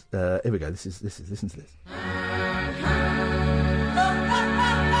this. Here we go. This is listen to this.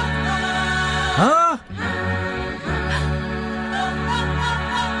 Huh?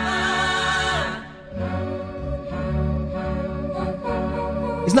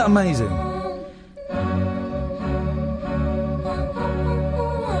 Isn't that amazing?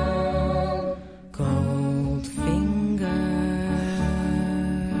 Goldfinger,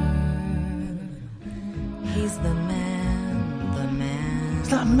 he's the man. Isn't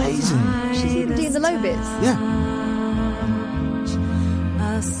that amazing? She's even doing the low bits. Yeah.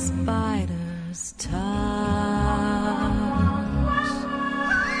 A spider's touch,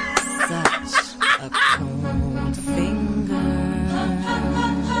 such a cold finger.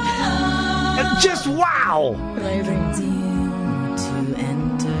 Just wow! Brings you to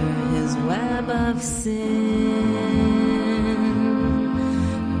enter his web of sin,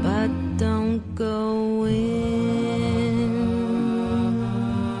 but don't go in.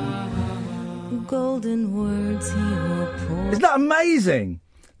 Golden words he will pour. Isn't that amazing?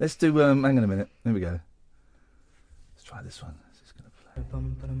 Let's do, hang on a minute. There we go. Let's try this one. This is going to play.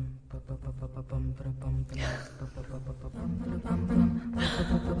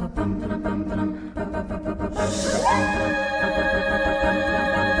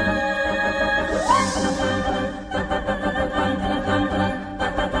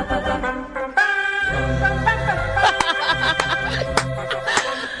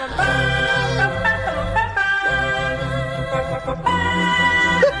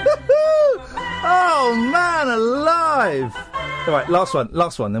 All right, last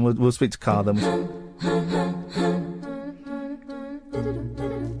one. Then we'll speak to Carl. Then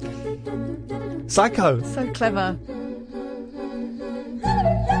Psycho. So clever.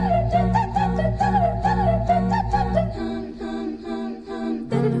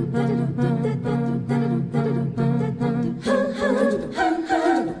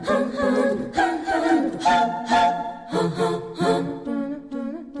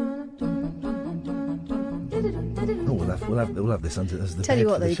 We'll have this under as the. Tell you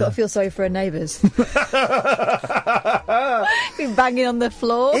what, though, you've got to feel sorry for her neighbours. Been banging on the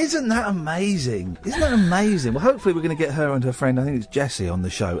floor. Isn't that amazing? Well, hopefully we're going to get her and her friend, I think it's Jessie, on the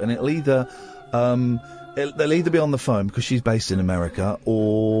show, and it'll either they'll either be on the phone because she's based in America,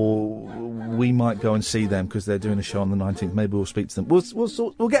 or we might go and see them because they're doing a show on the 19th. Maybe we'll speak to them.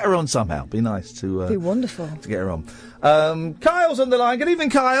 We'll get her on somehow. Be nice to. Be wonderful to get her on. Kyle's on the line. Good evening,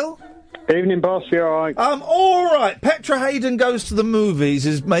 Kyle. Evening, boss. You all right? All right. Petra Hayden Goes to the Movies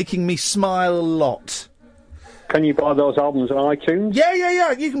is making me smile a lot. Can you buy those albums on iTunes?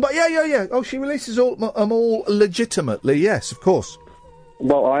 Yeah. You can buy. Yeah. Oh, she releases them all legitimately. Yes, of course.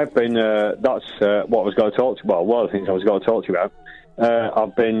 Well, I've been. That's what I was going to talk to. Well, one of the things I was going to talk to you about.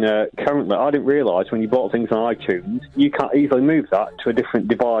 I've been currently. I didn't realise when you bought things on iTunes, you can't easily move that to a different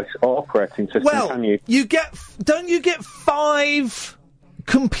device or operating system. Well, can you? Don't you get 5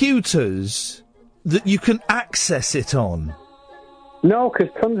 computers that you can access it on? No,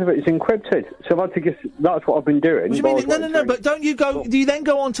 because tons of it is encrypted. So I've had to guess. That's what I've been doing. What do you mean? No. But don't you go? Do you then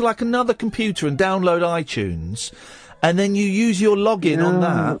go onto like another computer and download iTunes, and then you use your login on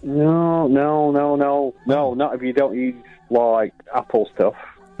that? No. Not if you don't use like Apple stuff.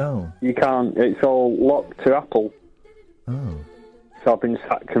 Oh. You can't. It's all locked to Apple. Oh. So I've been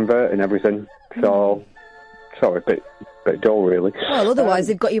sat converting everything. So sorry, bit dull really. Well, otherwise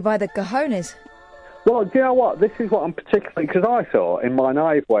they've got you by the cojones. Well, do you know what? This is what I'm particularly... Because I thought, in my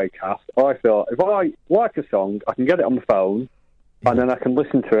naive way, Cass, I thought, if I like a song, I can get it on the phone, and then I can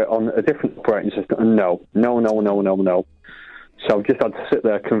listen to it on a different operating system. And no. So I've just had to sit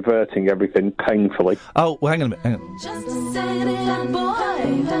there converting everything painfully. Oh, well, hang on a minute.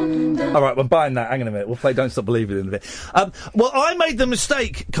 All right, we're buying that. Hang on a minute. We'll play Don't Stop Believing in a bit. Well, I made the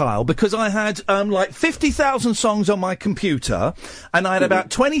mistake, Kyle, because I had like 50,000 songs on my computer, and I had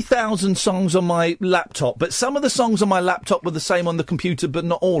about 20,000 songs on my laptop, but some of the songs on my laptop were the same on the computer, but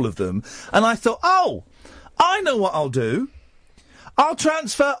not all of them. And I thought, I know what I'll do. I'll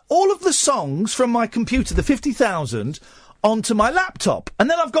transfer all of the songs from my computer, the 50,000, onto my laptop, and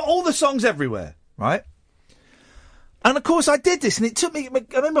then I've got all the songs everywhere, right? And of course I did this, and it took me,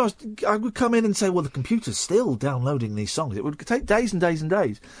 I remember I would come in and say, well, the computer's still downloading these songs. It would take days and days and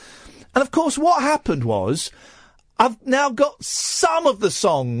days. And of course what happened was, I've now got some of the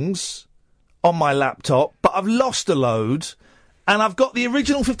songs on my laptop, but I've lost a load, and I've got the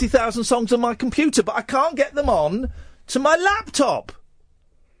original 50,000 songs on my computer, but I can't get them on to my laptop.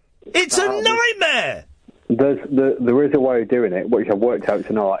 It's a nightmare! There is a way of doing it, which I've worked out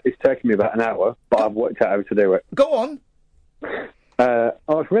tonight. It's taken me about an hour, but I've worked out how to do it. Go on.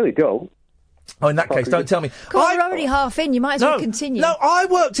 It's really dull. Oh, in that case, don't tell me. Come on, we're already half in. You might as well continue. No, I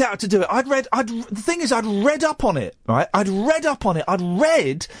worked out how to do it. The thing is, I'd read up on it, right? I'd read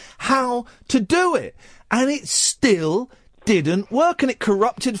how to do it. And it still didn't work, and it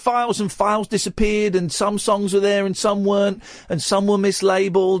corrupted files, and files disappeared, and some songs were there and some weren't, and some were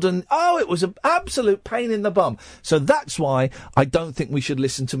mislabeled, and it was an absolute pain in the bum. So that's why I don't think we should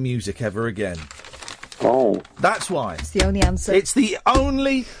listen to music ever again. Oh. That's why. It's the only answer. It's the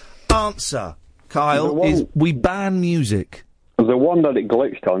only answer, Kyle, is we ban music. The one that it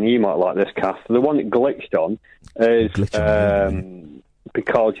glitched on, you might like this, Cass, the one it glitched on is...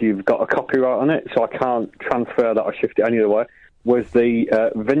 because you've got a copyright on it, so I can't transfer that or shift it any other way, was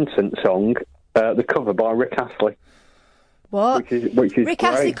the Vincent song, the cover by Rick Astley. What? Which is Rick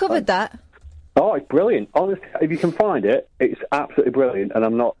Astley covered that? Oh, it's brilliant. Honestly, if you can find it, it's absolutely brilliant, and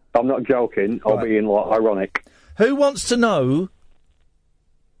I'm not joking or being ironic. Who wants to know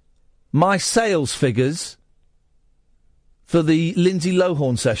my sales figures for the Lindsay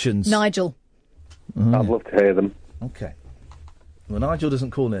Lohan sessions? Nigel. I'd love to hear them. Okay. Well, Nigel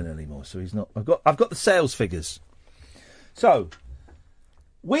doesn't call in anymore, so he's not. I've got the sales figures. So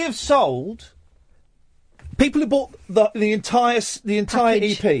we have sold. People who bought the entire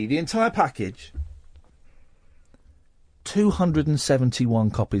package. EP, the entire package.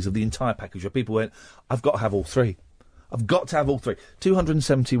 271 copies of the entire package. Where people went, I've got to have all three.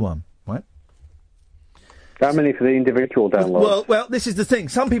 271, right? How many for the individual downloads? Well, this is the thing.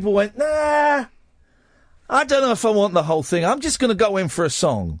 Some people went, nah. I don't know if I want the whole thing. I'm just going to go in for a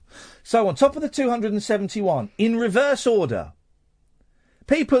song. So on top of the 271, in reverse order,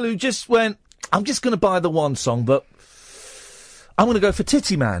 People who just went, I'm just going to buy the one song, but I'm going to go for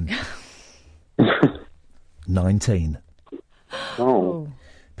Titty Man. 19. Oh.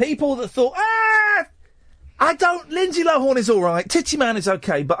 People that thought, Lindsay Lohan is all right, Titty Man is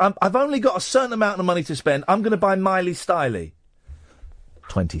okay, but I've only got a certain amount of money to spend. I'm going to buy Miley Styley.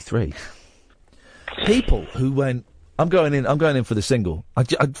 23. People who went, I'm going in for the single. I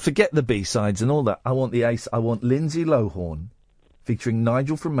forget the B-sides and all that. I want the ace. I want Lindsay Lohan featuring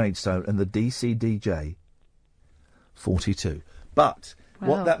Nigel from Maidstone and the DC DJ. 42. But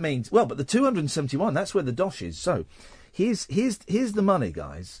what that means, but the 271, that's where the dosh is. So here's the money,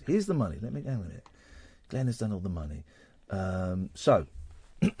 guys. Here's the money. Let me hang on a minute. Glenn has done all the money. So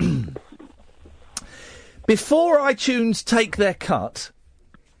before iTunes take their cut,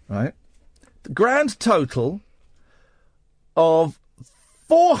 right? The grand total of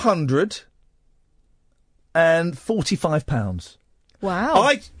 £445.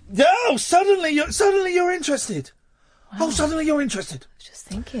 Wow. Suddenly you're interested. Wow. Oh, suddenly you're interested. I was just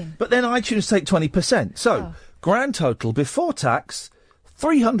thinking. But then iTunes take 20%. So, grand total before tax,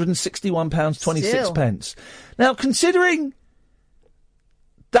 £361.26. Now, considering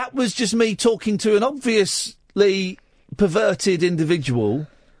that was just me talking to an obviously perverted individual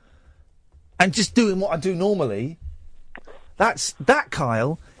and just doing what I do normally, that,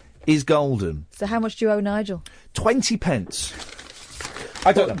 Kyle, is golden. So how much do you owe Nigel? 20 pence.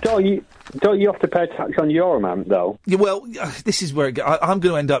 I don't know. Don't you have to pay tax on your amount, though? Yeah, well, this is where I'm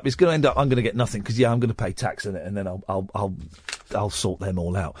going to end up. I'm going to get nothing because I'm going to pay tax on it, and then I'll sort them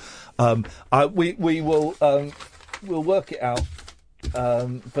all out. We will we'll work it out.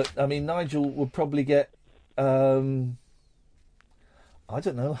 But I mean, Nigel would probably get I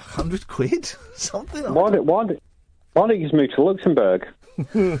don't know, 100 quid, something. Why don't you just move to Luxembourg?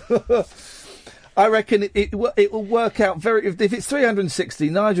 I reckon it will work out very. If it's 360,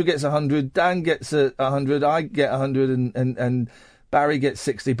 Nigel gets 100, Dan gets 100, I get 100, and Barry gets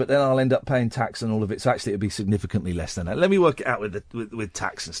 60. But then I'll end up paying tax and all of it. So actually, it'll be significantly less than that. Let me work it out with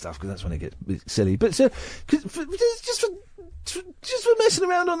tax and stuff because that's when it gets a bit silly. But just for messing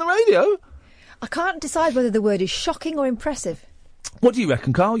around on the radio, I can't decide whether the word is shocking or impressive. What do you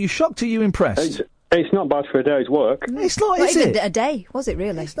reckon, Carl? You shocked or you impressed? It's not bad for a day's work. It's not, Not is even it? a day, was it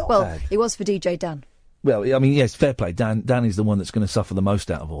really? It's not bad. It was for DJ Dan. Well, I mean, yes, fair play. Dan is the one that's going to suffer the most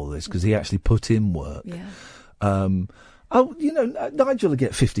out of all this because he actually put in work. Yeah. Nigel will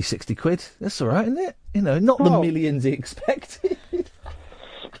get 50, 60 quid. That's all right, isn't it? Not the millions he expected.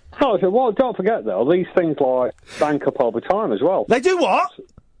 Well, don't forget, though, these things like bank up all the time as well. They do what?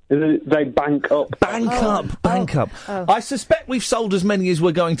 They bank up. Bank up. Oh. I suspect we've sold as many as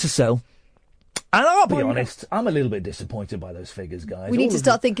we're going to sell. And I'll be honest, I'm a little bit disappointed by those figures, guys. We need to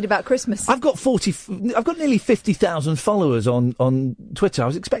start thinking about Christmas. I've got nearly 50,000 followers on Twitter. I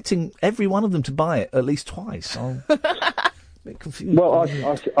was expecting every one of them to buy it at least twice. I'm a bit confused. Well,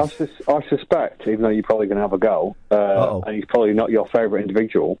 I suspect, even though you're probably going to have a go, and he's probably not your favourite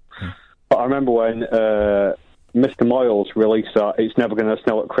individual, but I remember when Mr. Moyles released that It's Never Going to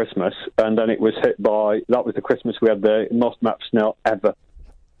Snow at Christmas, and then it was hit by, that was the Christmas we had the most map snow ever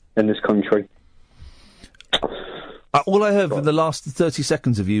in this country. All I heard for the last 30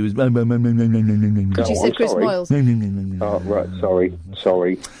 seconds of you is... Did you say Chris Moyles? Oh, right,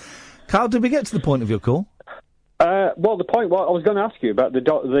 sorry. Carl, did we get to the point of your call? Well, the point I was going to ask you about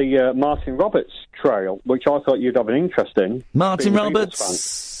the Martin Roberts trail, which I thought you'd have an interest in. Martin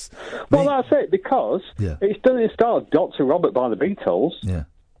Roberts. Well, that's it, because it's done in the style of Dr. Robert by the Beatles,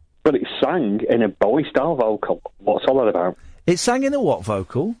 but it's sang in a Bowie-style vocal. What's all that about? It's sang in a what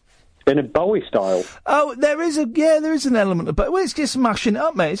vocal? In a Bowie style. Oh, there is an element of Bowie. Well, it's just mashing it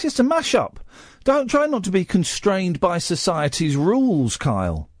up, mate. It's just a mash-up. Don't try not to be constrained by society's rules,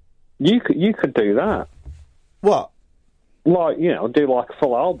 Kyle. You could do that. What? Like, do like a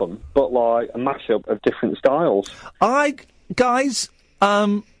full album, but like a mash-up of different styles. I'm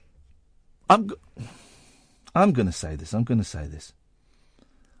going to say this.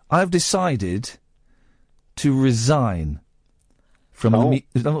 I've decided to resign from I'm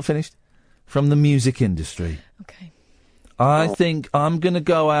not finished. From the music industry. Okay. I think I'm going to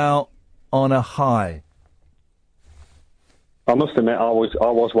go out on a high. I must admit, I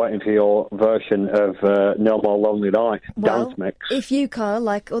was waiting for your version of No More Lonely Night dance mix. If you, Carl,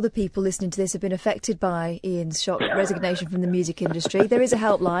 like other people listening to this, have been affected by Ian's shock resignation from the music industry, there is a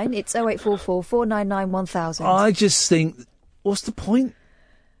helpline. It's 0844 499 1000. I just think, what's the point?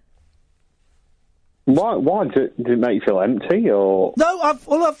 Why did it make you feel empty, or no?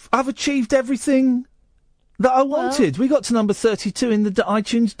 I've achieved everything that I wanted. We got to number 32 in the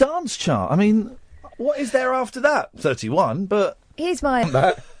iTunes dance chart. I mean, what is there after that? 31, but Here's my...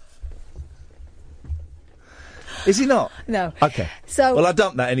 That. Is he not? No. Okay. So... Well, I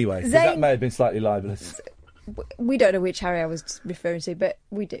dumped that anyway, 'cause that may have been slightly libelous. We don't know which Harry I was referring to, but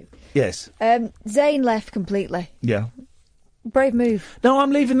we do. Yes. Zayn left completely. Yeah. Brave move. No,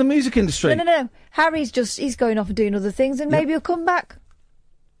 I'm leaving the music industry. No. Harry's he's going off and doing other things, and maybe he'll come back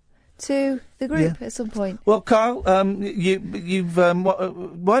to the group at some point. Well, Carl, you've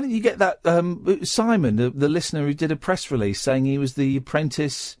why didn't you get that Simon, the listener who did a press release saying he was the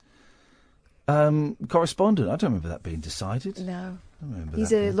Apprentice correspondent? I don't remember that being decided. No. I don't remember He's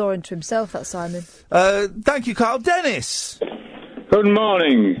that. a law unto himself, that Simon. Thank you, Carl. Dennis. Good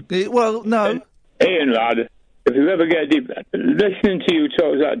morning. Well, no. Iain, lad, if you ever get listening to you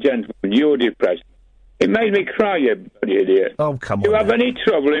talk to that gentleman, you're depressed. It made me cry, you bloody idiot. Oh, come on. If you have any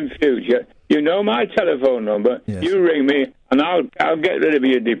trouble in future, you know my telephone number. Yes. You ring me, and I'll get rid of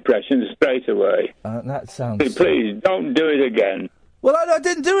your depression straight away. That sounds... Please, don't do it again. Well, I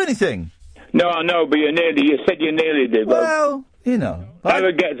didn't do anything. No, I know, but you said you nearly did. Well, you know.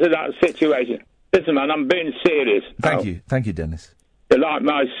 Never get to that situation. Listen, man, I'm being serious. Thank you. Thank you, Dennis. You're like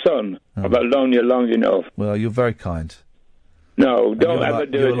my son. I've known you long enough. Well, you're very kind. No, don't ever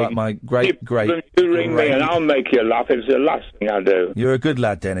do it. You're like my great... You ring me and I'll make you laugh. It's the last thing I do. You're a good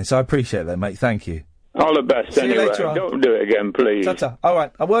lad, Dennis. I appreciate that, mate. Thank you. All the best, See anyway. you later on. Don't do it again, please. Ta-ta. All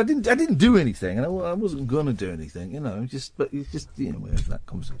right. Well, I didn't do anything, and I wasn't going to do anything, but we have that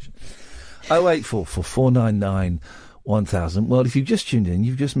conversation. 0844 499 1000. Well, if you've just tuned in,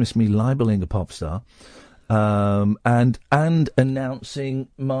 you've just missed me libelling a pop star, and announcing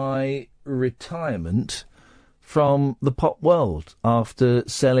my retirement from the pop world after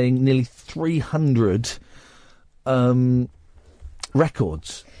selling nearly 300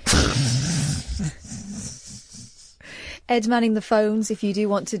 records. Ed manning the phones if you do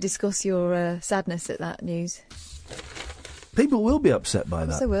want to discuss your sadness at that news. People will be upset by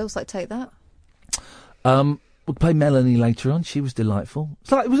that. So will, so take that. We'll play Melanie later on. She was delightful.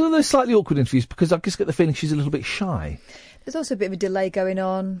 It was one of those slightly awkward interviews because I just get the feeling she's a little bit shy. There's also a bit of a delay going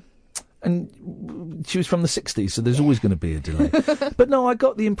on. And she was from the 60s, so there's always going to be a delay. But no, I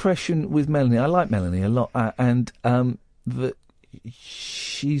got the impression with Melanie, I like Melanie a lot, and that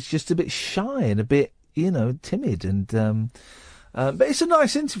she's just a bit shy and a bit, timid. And but it's a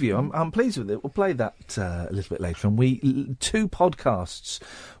nice interview. I'm pleased with it. We'll play that a little bit later on. 2 podcasts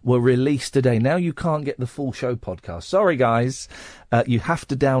were released today. Now you can't get the full show podcast. Sorry, guys. You have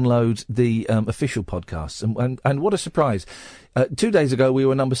to download the official podcasts. And what a surprise. 2 days ago, we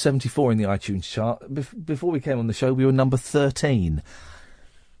were number 74 in the iTunes chart. Before we came on the show, we were number 13.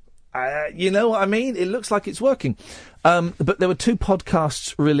 You know what I mean? It looks like it's working. But there were 2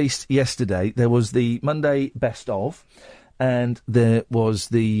 podcasts released yesterday. There was the Monday Best Of, and there was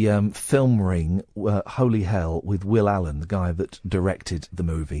the Film Ring, Holy Hell, with Will Allen, the guy that directed the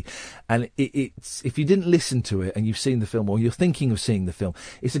movie. And it's if you didn't listen to it and you've seen the film, or you're thinking of seeing the film,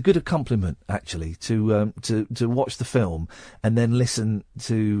 it's a good accompaniment, actually, to watch the film and then listen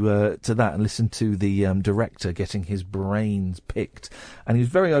to that and listen to the director getting his brains picked. And he was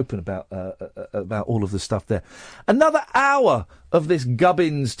very open about all of the stuff there. Another hour of this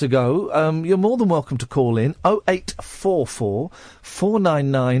gubbins to go. You're more than welcome to call in 0844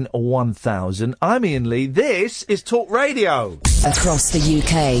 499 1000. I'm Iain Lee. This is Talk Radio. Across the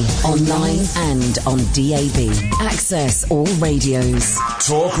UK, online and on DAB. Access all radios.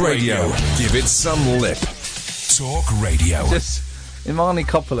 Talk Radio. Give it some lip. Talk Radio. Imani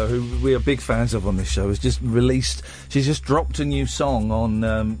Coppola, who we are big fans of on this show, has just released... She's just dropped a new song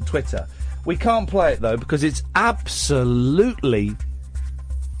on Twitter. We can't play it, though, because it's absolutely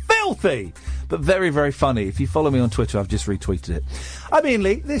filthy, but very, very funny. If you follow me on Twitter, I've just retweeted it. I'm Iain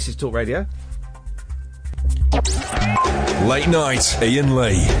Lee. This is Talk Radio. Late night, Iain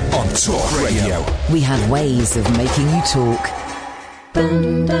Lee on Talk Radio. We have ways of making you talk.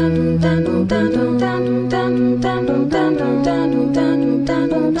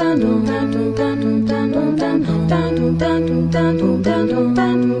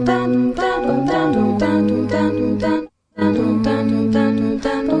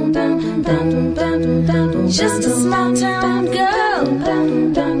 Just a small town girl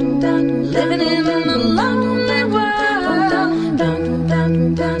living in a lonely world.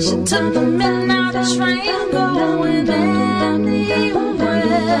 She took the midnight train going anywhere.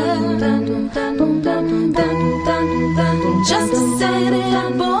 Just a city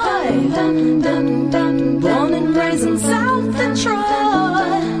boy, born and raised in South Detroit.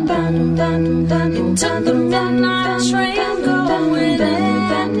 He took the midnight train going anywhere.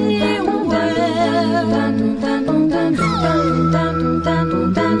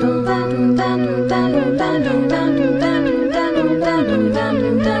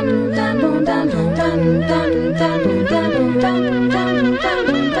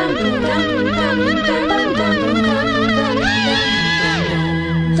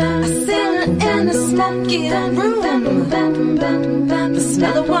 give room. The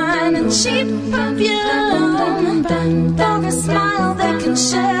smell of wine and cheap perfume. For a smile that can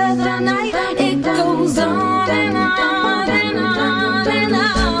share the night. It goes on and on and on and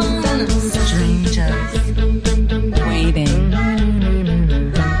on. Strangers waiting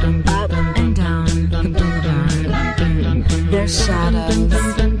up and down the boulevard. Their shadows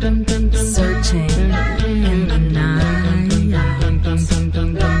searching in the night.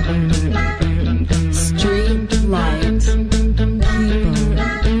 Street light people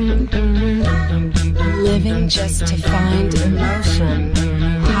living just to find emotion,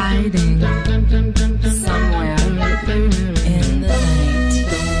 hiding somewhere in the night.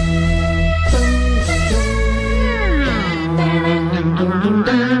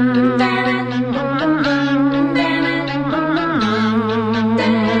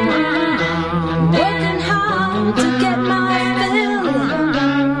 Working hard to get my fill.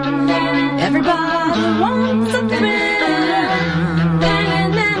 Everybody wants a thrill.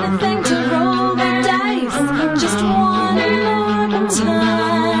 Paying anything to roll the dice. Just one more time.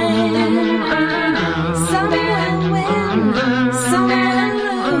 Some will win, some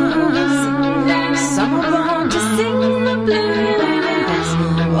will lose. Some are born to sing the blues.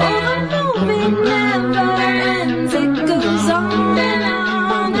 Oh, the movie never ends. It goes on and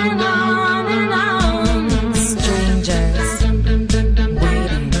on and on and on. Strangers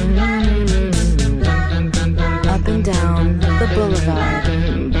waiting up and down the boulevard.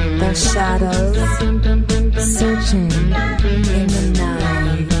 Their shadows searching in the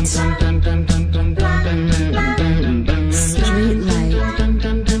night. Streetlight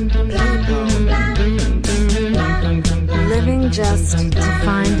people living just to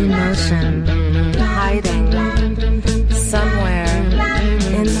find emotion, hiding somewhere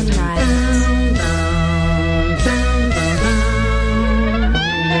in the night.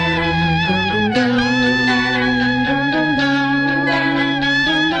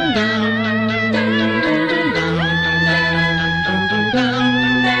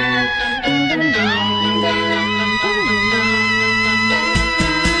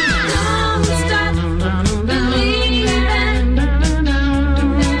 Don't stop believing.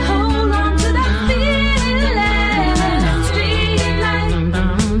 Hold on to that feeling. Streetlight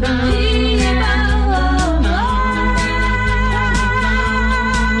people.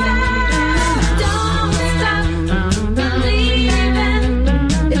 Don't stop believing.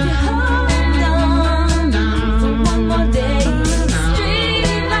 If you hold on for one more day.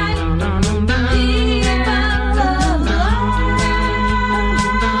 Streetlight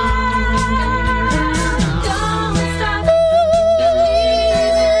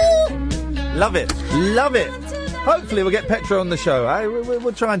Love it. Love it. Hopefully we'll get Petra on the show.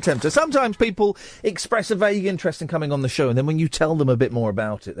 We'll try and tempt her. Sometimes people express a vague interest in coming on the show, and then when you tell them a bit more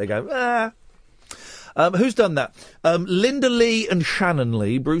about it, they go, ah. Who's done that? Linda Lee and Shannon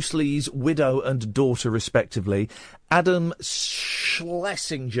Lee, Bruce Lee's widow and daughter, respectively. Adam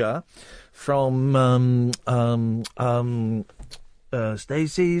Schlesinger from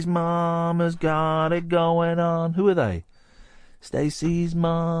Stacey's Mom has got it going on. Who are they? Stacey's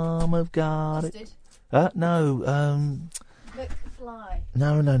Mom have got it. No. McFly.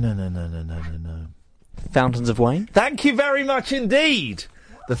 No. Fountains of Wayne? Thank you very much indeed.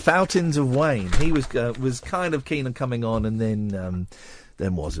 The Fountains of Wayne. He was kind of keen on coming on and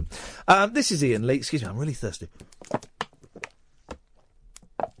then wasn't. This is Iain Lee. Excuse me, I'm really thirsty.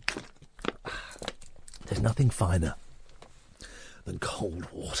 There's nothing finer than cold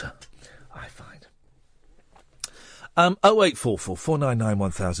water, I find. 0844 499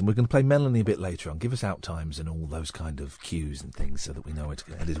 1000. We're going to play Melanie a bit later on. Give us out times and all those kind of cues and things so that we know it.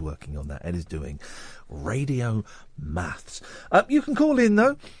 Ed is working on that. Ed is doing radio maths. You can call in,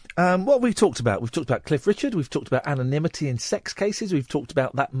 though. What have we talked about? We've talked about Cliff Richard. We've talked about anonymity in sex cases. We've talked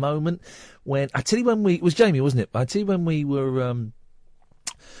about that moment when... I tell you when we... It was Jamie, wasn't it? I tell you when we were...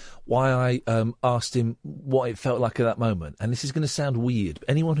 why I asked him what it felt like at that moment. And this is going to sound weird, but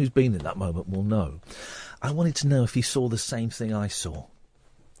anyone who's been in that moment will know. I wanted to know if he saw the same thing I saw.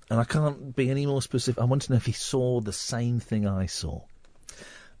 And I can't be any more specific. I wanted to know if he saw the same thing I saw.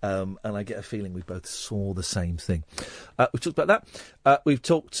 And I get a feeling we both saw the same thing. We've talked about that. We've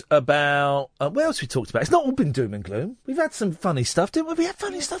talked about... what else have we talked about? It's not all been doom and gloom. We've had some funny stuff, didn't we? We had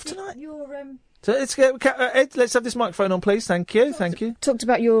funny stuff tonight. So let's get Ed. Let's have this microphone on, please. Thank you. Talked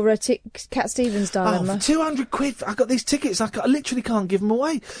about your Cat Stevens dilemma. Oh, for £200, I got these tickets. I literally can't give them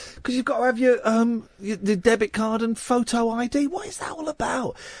away because you've got to have your the debit card and photo ID. What is that all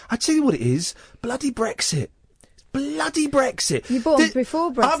about? I tell you what it is. Bloody Brexit. You bought them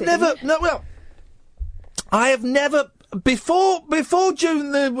before Brexit. I have never before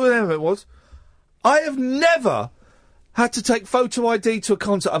June whatever it was. I have never had to take photo ID to a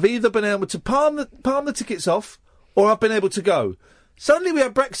concert. I've either been able to palm the tickets off, or I've been able to go. Suddenly we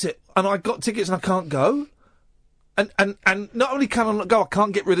have Brexit, and I got tickets and I can't go. And not only can I not go, I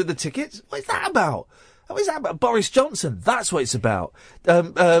can't get rid of the tickets. What is that about? What is that about? Boris Johnson. That's what it's about.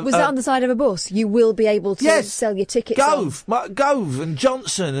 Was that on the side of a bus? You will be able to sell your tickets. Gove and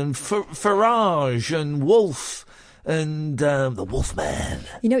Johnson and Farage and Wolf and the Wolfman.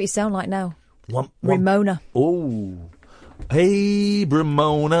 You know what you sound like now? Ramona. Oh. Hey,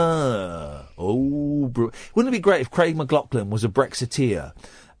 Ramona. Oh, wouldn't it be great if Craig McLachlan was a Brexiteer?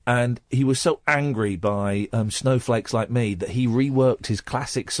 And he was so angry by snowflakes like me that he reworked his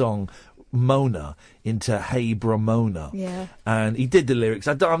classic song Mona into Hey Bramona. Yeah. And he did the lyrics.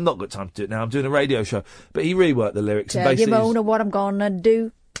 I've not got time to do it now. I'm doing a radio show. But he reworked the lyrics. Tell and basically you, Mona, what I'm gonna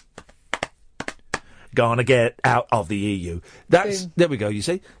do. Gonna get out of the EU. There we go, you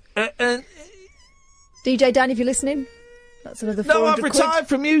see. DJ Dan, if you're listening, that's another 400 No, I've retired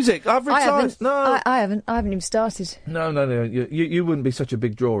from music. I've retired. I haven't even started. No. You wouldn't be such a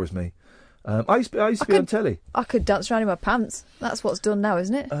big draw as me. I used to be on telly. I could dance around in my pants. That's what's done now,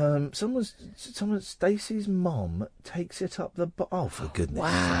 isn't it? Stacey's mom takes it up the... Oh, for goodness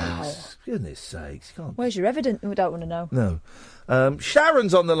sakes. Goodness sakes. You can't... Where's your evidence? We don't want to know. No.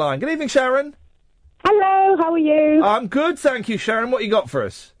 Sharon's on the line. Good evening, Sharon. Hello, how are you? I'm good, thank you, Sharon. What you got for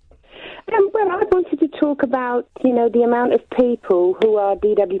us? Well, I wanted to talk about, the amount of people who are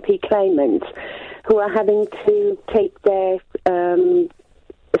DWP claimants who are having to take their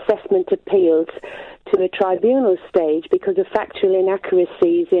assessment appeals to a tribunal stage because of factual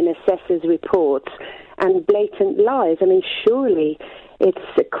inaccuracies in assessors' reports and blatant lies. I mean, surely it's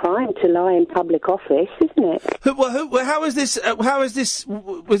a crime to lie in public office, isn't it? How is this?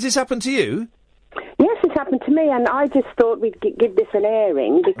 Was this happened to you? Yes, it's happened to me, and I just thought we'd give this an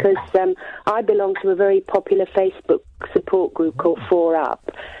airing because I belong to a very popular Facebook support group called 4Up,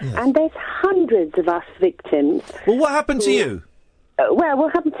 and there's hundreds of us victims. Well, what happened to you? Well,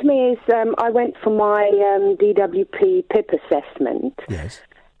 what happened to me is I went for my DWP PIP assessment. Yes.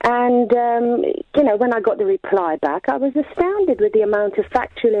 And, when I got the reply back, I was astounded with the amount of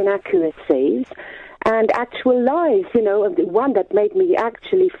factual inaccuracies and actual lies. The one that made me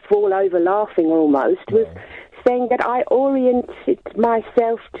actually fall over laughing almost was saying that I oriented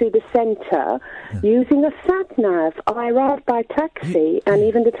myself to the centre using a sat-nav. I arrived by taxi, and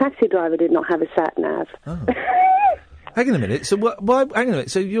even the taxi driver did not have a sat-nav. Oh. Hang on a minute. So why? Hang on a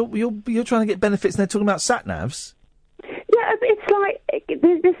minute. So you're trying to get benefits, and they're talking about sat-navs? Yeah, it's like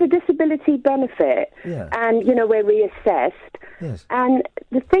there's a disability benefit, and we're reassessed. Yes. And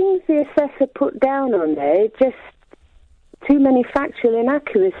the things the assessor put down on there, just too many factual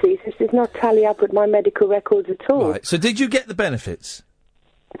inaccuracies. This does not tally up with my medical records at all. Right. So did you get the benefits?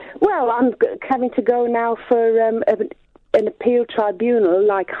 Well, I'm having to go now for an appeal tribunal,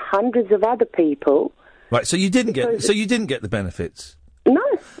 like hundreds of other people. Right. So you didn't get the benefits. No.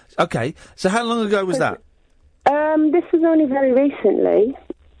 Okay. So how long ago was that? This was only very recently.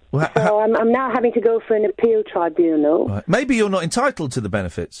 Well, so I'm now having to go for an appeal tribunal. Right. Maybe you're not entitled to the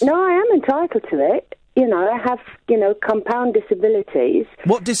benefits. No, I am entitled to it. I have, compound disabilities.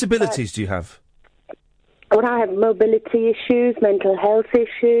 What disabilities do you have? Well, I have mobility issues, mental health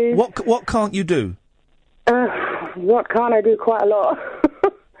issues. What can't you do? What can't I do? Quite a lot.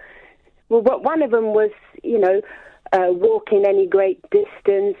 Well, one of them was, walking any great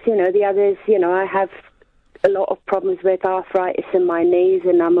distance. The others, I have a lot of problems with arthritis in my knees,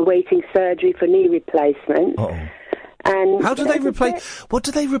 and I'm awaiting surgery for knee replacement. Uh-oh. And how do they replace? What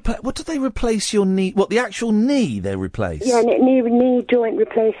do they replace your knee? What, the actual knee they replace? Yeah, knee joint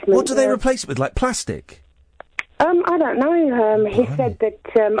replacement. What do they replace it with? Like plastic? I don't know. He said that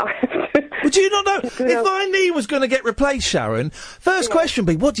I have to... Would you not know? If my knee was going to get replaced, Sharon, first question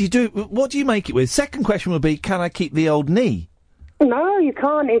would be, what do you do? What do you make it with? Second question would be, can I keep the old knee? No, you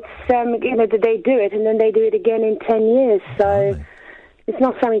can't. It's, they do it and then they do it again in 10 years. So it's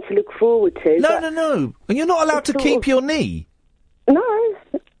not something to look forward to. No. And you're not allowed to keep your knee? No.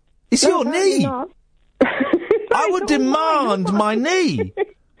 It's your knee. I would don't demand my knee.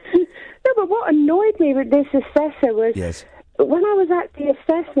 No, but what annoyed me with this assessor was... Yes. When I was at the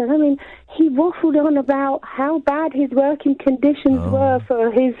assessment, he waffled on about how bad his working conditions were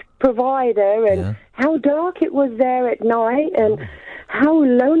for his provider and how dark it was there at night and how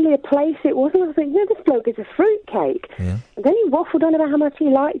lonely a place it was. And I was like, this bloke is a fruitcake. Yeah. And then he waffled on about how much he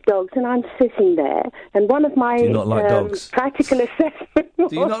liked dogs, and I'm sitting there. And one of my Do you not like dogs? practical assessments... Do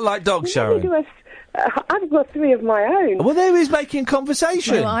you not like dogs, Sharon? Do a I've got 3 of my own. Well, there he was making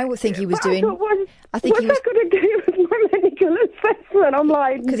conversation. Well, I would think he was doing. I think what's that got to do with my medical assessment? I'm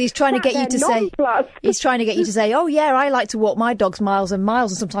like, because he's trying to get you to say. He's trying to get you to say, "Oh yeah, I like to walk my dogs miles and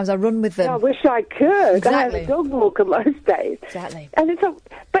miles, and sometimes I run with them." I wish I could. Exactly. I have a dog walker most days. Exactly. And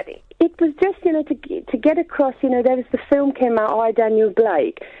but it was just, to get across. There was the film came out, I, Daniel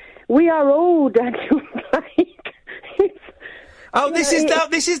Blake. We are all Daniel Blake.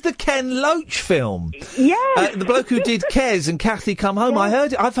 This is the Ken Loach film. Yeah. The bloke who did Kes and Kathy Come Home. Yeah.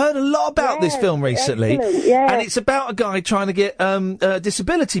 I've heard a lot about this film recently. Yeah. And it's about a guy trying to get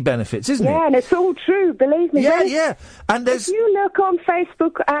disability benefits, isn't it? Yeah, and it's all true, believe me. Yeah. And if you look on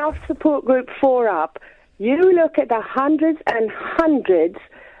Facebook, our support group 4UP, you look at the hundreds and hundreds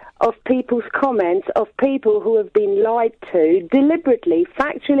of people's comments of people who have been lied to deliberately,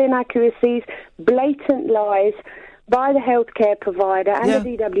 factual inaccuracies, blatant lies by the healthcare provider and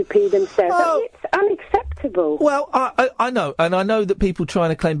the DWP themselves. It's unacceptable. Well, I know, and I know that people trying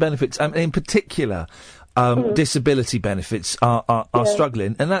to claim benefits, in particular, disability benefits are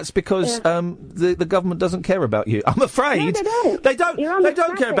struggling, and that's because the government doesn't care about you. I'm afraid they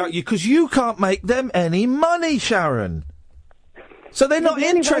don't care about you because you can't make them any money, Sharon. So they're not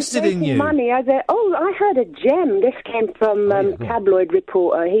interested in you. Money. I heard a gem. This came from Tabloid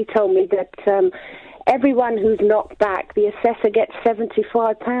Reporter. He told me that everyone who's knocked back, the assessor gets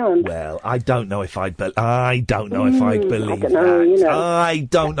 £75. Well, I don't know if I'd believe that. I don't know if I'd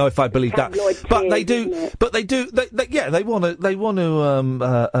believe that. But they do. But they do. They want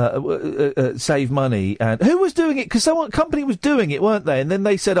to save money. And who was doing it? Because some company was doing it, weren't they? And then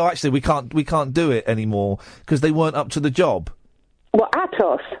they said, "Oh, actually, we can't do it anymore because they weren't up to the job." Well,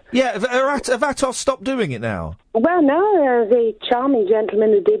 Atos. Yeah, have Atos stopped doing it now? Well, no, the charming gentleman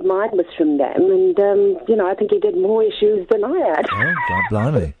who did mine was from them, and, I think he did more issues than I had. Oh, God,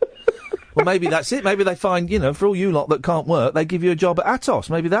 blimey. Well, maybe that's it. Maybe they find, for all you lot that can't work, they give you a job at Atos.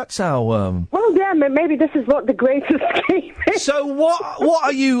 Maybe that's how... Well, yeah, maybe this is what the greatest scheme is. So what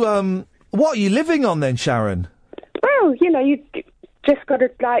are you living on then, Sharon? Well, you just got to,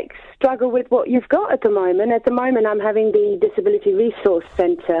 struggle with what you've got at the moment. At the moment, I'm having the Disability Resource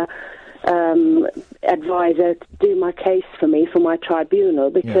Centre advisor do my case for me for my tribunal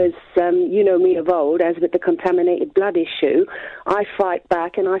because, you know me of old, as with the contaminated blood issue, I fight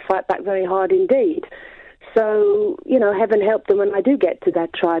back, and I fight back very hard indeed. So, heaven help them when I do get to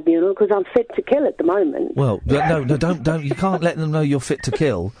that tribunal, because I'm fit to kill at the moment. Well, no, don't. You can't let them know you're fit to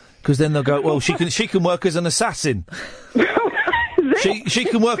kill, because then they'll go, well, she can work as an assassin. She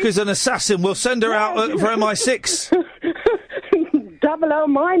can work as an assassin. We'll send her out for MI6. 00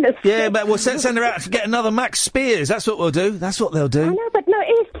 minus. Yeah, but we'll send her out to get another Max Spears. That's what we'll do. That's what they'll do. I know, but no,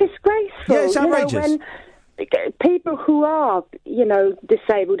 it's disgraceful. Yeah, it's outrageous. When people who are,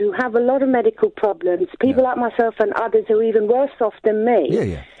 disabled, who have a lot of medical problems, people like myself and others who are even worse off than me.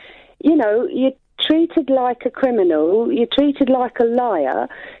 Yeah. You're treated like a criminal, you're treated like a liar,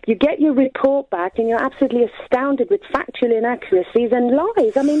 you get your report back and you're absolutely astounded with factual inaccuracies and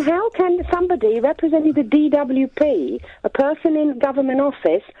lies. I mean, how can somebody representing the DWP, a person in government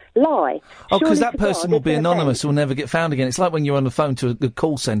office, lie? Oh, because that person will be anonymous, will never get found again. It's like when you're on the phone to a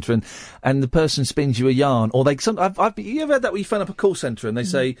call centre and the person spins you a yarn, or you ever had that where you phone up a call centre and they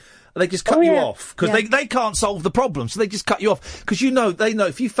say, they just cut you off because they can't solve the problem, so they just cut you off because they know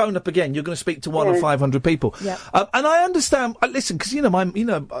if you phone up again, you're going to speak to one of 500 people. Yeah. And I understand. Listen, because you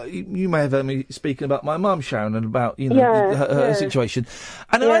may have heard me speaking about my mum, Sharon, and about her situation,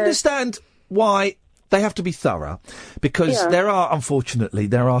 and I understand why they have to be thorough because there are some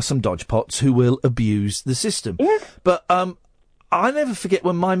dodgepots who will abuse the system. Yeah. But I never forget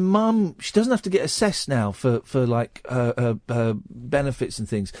when my mum, she doesn't have to get assessed now for benefits and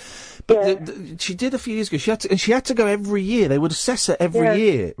things. But she did a few years ago. She had to go every year. They would assess her every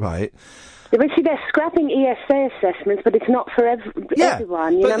year, right? But see, they're scrapping ESA assessments, but it's not for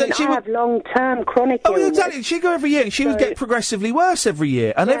everyone. I have long-term chronic illness. Oh, exactly. She'd go every year, and she would get progressively worse every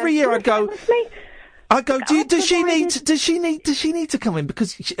year. And every year I'd go... Does she need to come in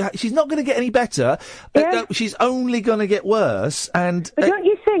because she's not going to get any better? She's only going to get worse. And but don't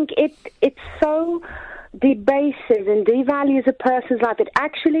you think it's so debases and devalues a person's life? It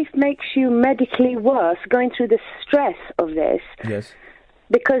actually makes you medically worse going through the stress of this. Yes.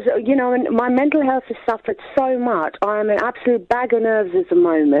 Because, my mental health has suffered so much. I'm an absolute bag of nerves at the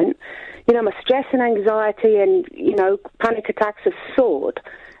moment. My stress and anxiety and, panic attacks have soared.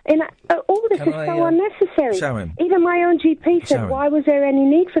 And all this is so unnecessary. Sharon. Even my own GP said, why was there any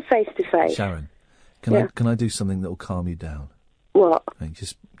need for face-to-face? Sharon, can I do something that will calm you down? What?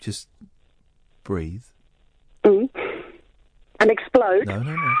 Just breathe. Mm. and explode. No.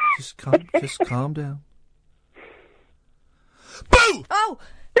 Just calm down. Boo! Oh!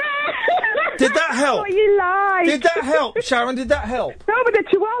 Did that help? What you like? Did that help, Sharon? Did that help? No, but the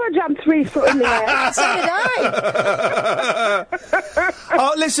chihuahua jumped 3 foot in the air. So did I.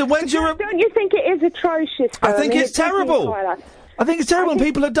 Oh, listen, when's your... Don't you think it is atrocious, though? I think it's terrible. I think it's terrible, and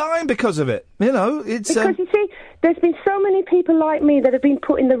people are dying because of it. You know, it's... Because, you see, there's been so many people like me that have been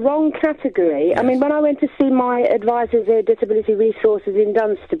put in the wrong category. Yes. I mean, when I went to see my advisors at Disability Resources in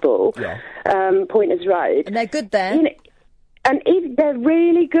Dunstable, Pointers Road... And they're good there. You know, and they're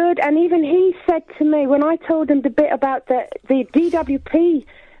really good. And even he said to me, when I told him the bit about the DWP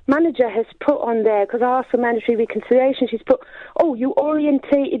manager has put on there, because I asked for mandatory reconciliation, she's put, oh, you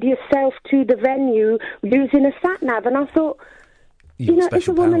orientated yourself to the venue using a sat-nav. And I thought... You know, is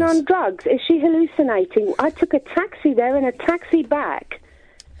a woman on drugs? Is she hallucinating? I took a taxi there and a taxi back.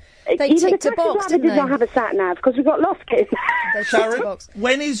 They Even ticked the a box, taxi driver did not have a sat nav because we got lost. Sharon,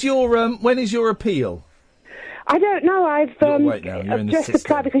 when is your appeal? I don't know. I've just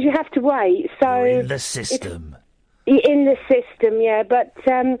applied because you have to wait. So you're in the system. In the system, yeah, but.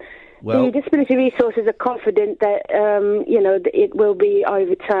 The Disability Resources are confident that, it will be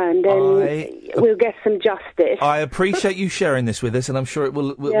overturned and we'll get some justice. I appreciate you sharing this with us, and I'm sure it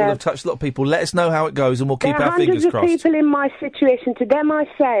will have touched a lot of people. Let us know how it goes, and we'll keep our fingers crossed. There are hundreds of people in my situation. To them, I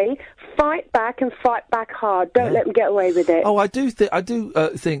say, fight back and fight back hard. Don't let them get away with it. Oh, I do think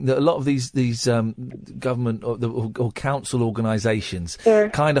that a lot of these government or council organisations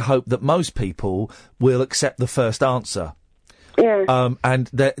kind of hope that most people will accept the first answer. Yeah. And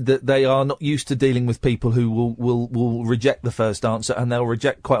they are not used to dealing with people who will reject the first answer, and they'll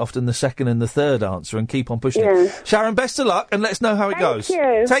reject quite often the second and the third answer and keep on pushing it. Sharon, best of luck, and let us know how it goes.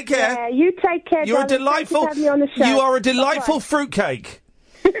 You. Take care. Yeah, you take care. You're darling. a delightful. Thank you to have you on the show. You are a delightful Bye-bye. fruitcake.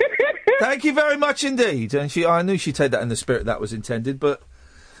 Thank you very much indeed. And I knew she'd take that in the spirit that was intended, but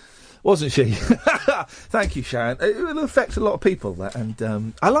wasn't she? Thank you, Sharon. It will affect a lot of people. That,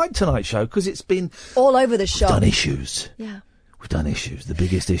 and I like tonight's show because it's been all over the shop. Done issues. Yeah. We've done issues. The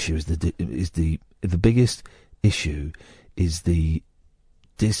biggest issue is the biggest issue is the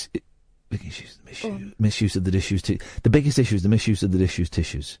misuse of the dishes. The biggest issue is the misuse of the dishes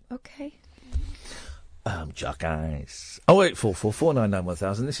tissues. Okay. Chuck eyes. 0844 499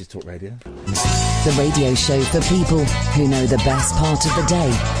 1000. This is Talk Radio. The radio show for people who know the best part of the day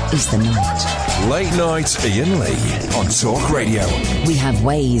is the night. Late night Iain Lee on Talk Radio. We have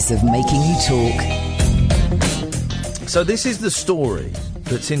ways of making you talk. So this is the story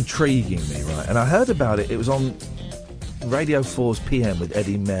that's intriguing me, right? And I heard about it. It was on Radio 4's PM with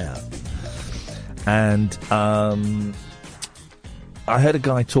Eddie Mayer. And I heard a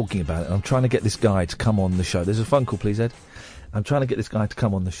guy talking about it. And I'm trying to get this guy to come on the show. There's a phone call, please, Ed. I'm trying to get this guy to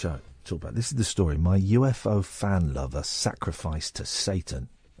come on the show. Talk about it. This is the story. My UFO fan lover sacrificed to Satan.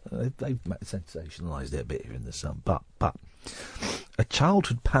 They've sensationalised it a bit here in the Sun. But a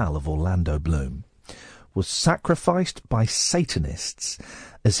childhood pal of Orlando Bloom was sacrificed by Satanists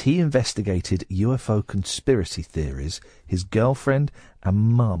as he investigated UFO conspiracy theories his girlfriend and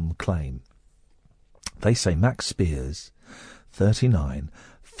mum claim. They say Max Spears, 39,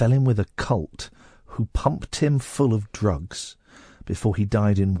 fell in with a cult who pumped him full of drugs before he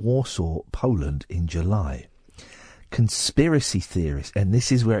died in Warsaw, Poland in July. Conspiracy theorists, and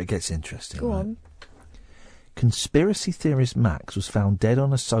this is where it gets interesting. Go on. Conspiracy theorist Max was found dead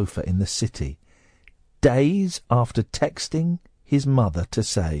on a sofa in the city days after texting his mother to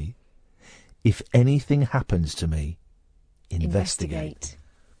say, if anything happens to me, investigate.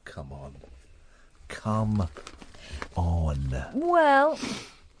 Come on. Well,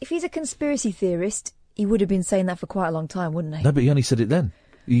 if he's a conspiracy theorist, he would have been saying that for quite a long time, wouldn't he? No, but he only said it then.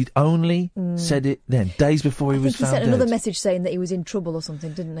 He'd only said it then, days before he was found dead. He sent another message saying that he was in trouble or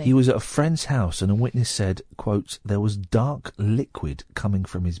something, didn't he? He was at a friend's house and a witness said, quote, there was dark liquid coming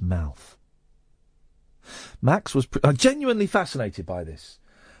from his mouth. Max was genuinely fascinated by this.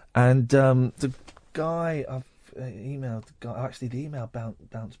 And the guy, I've emailed the guy, actually the email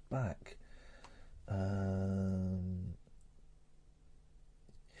bounced back. The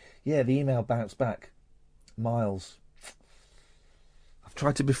email bounced back. Miles. I've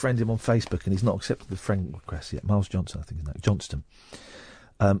tried to befriend him on Facebook and he's not accepted the friend request yet. Miles Johnson, I think his name. Johnston.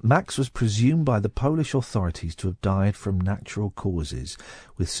 Max was presumed by the Polish authorities to have died from natural causes,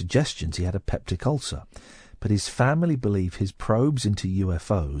 with suggestions he had a peptic ulcer. But his family believe his probes into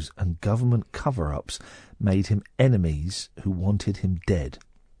UFOs and government cover-ups made him enemies who wanted him dead.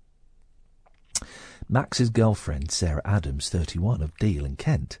 Max's girlfriend, Sarah Adams, 31, of Deal in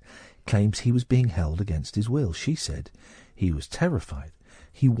Kent, claims he was being held against his will. She said he was terrified.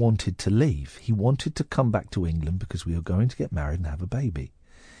 he wanted to leave. He wanted to come back to England because we were going to get married and have a baby.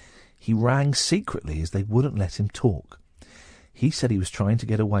 He rang secretly as they wouldn't let him talk. He said he was trying to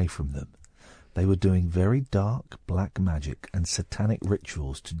get away from them. They were doing very dark black magic and satanic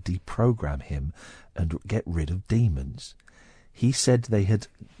rituals to deprogram him and get rid of demons. He said they had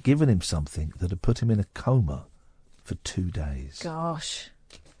given him something that had put him in a coma for 2 days. Gosh.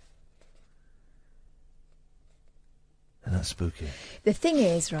 And that's spooky. The thing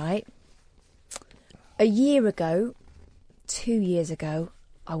is, right, a year ago, 2 years ago,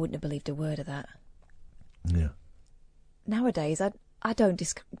 I wouldn't have believed a word of that. Yeah. Nowadays, I don't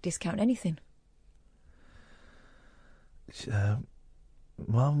discount anything.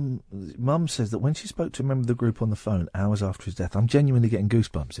 Mum says that when she spoke to a member of the group on the phone hours after his death, I'm genuinely getting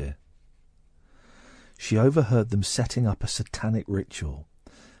goosebumps here. She overheard them setting up a satanic ritual.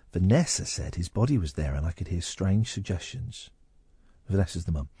 Vanessa said his body was there and I could hear strange suggestions. Vanessa's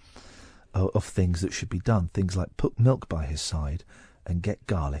the mum. Of things that should be done. Things like put milk by his side and get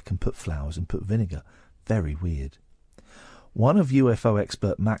garlic and put flowers and put vinegar. Very weird. One of UFO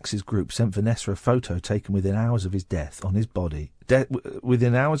expert Max's group sent Vanessa a photo taken within hours of his death on his body.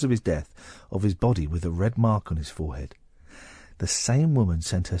 Within hours of his death, of his body with a red mark on his forehead. The same woman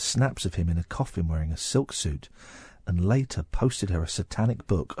sent her snaps of him in a coffin wearing a silk suit and later posted her a satanic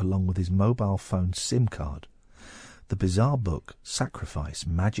book along with his mobile phone SIM card. The bizarre book, Sacrifice,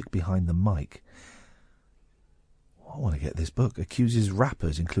 Magic Behind the Mic, I want to get this book, accuses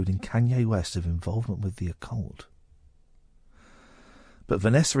rappers, including Kanye West, of involvement with the occult. But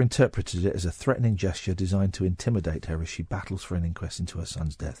Vanessa interpreted it as a threatening gesture designed to intimidate her as she battles for an inquest into her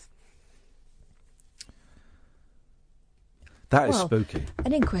son's death. That is spooky.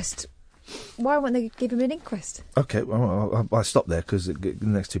 An inquest. Why won't they give him an inquest? OK, well, I'll stop there because the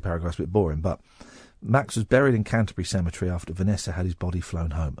next two paragraphs are a bit boring. But Max was buried in Canterbury Cemetery after Vanessa had his body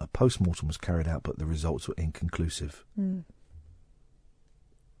flown home. A post-mortem was carried out, but the results were inconclusive.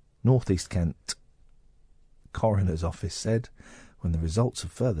 North East Kent Coroner's Office said, when the results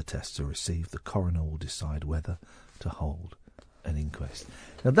of further tests are received, the coroner will decide whether to hold an inquest.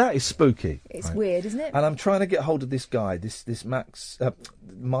 Now, that is spooky. It's right? weird, isn't it? And I'm trying to get hold of this guy, this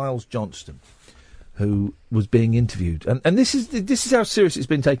Miles Johnston, who was being interviewed. And this is how serious it's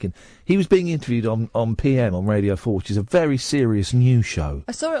been taken. He was being interviewed on PM, on Radio 4, which is a very serious news show.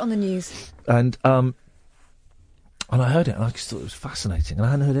 I saw it on the news. And I heard it, and I just thought it was fascinating. And I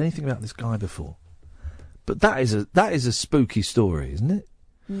hadn't heard anything about this guy before. But that is a spooky story, isn't it?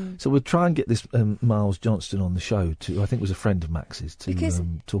 So we'll try and get this Miles Johnston on the show to, I think was a friend of Max's, to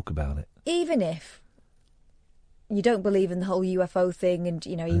talk about it. Even if you don't believe in the whole UFO thing, and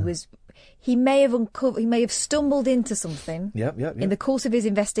he may have stumbled into something in the course of his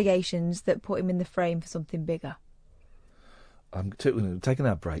investigations that put him in the frame for something bigger. I'm taking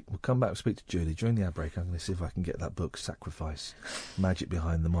our break. We'll come back and speak to Julie. During the ad break, I'm going to see if I can get that book, Sacrifice, Magic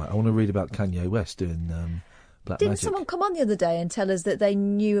Behind the Mic. I want to read about Kanye West doing black Didn't magic. someone come on the other day and tell us that they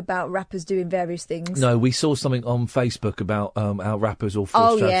knew about rappers doing various things? No, we saw something on Facebook about how rappers all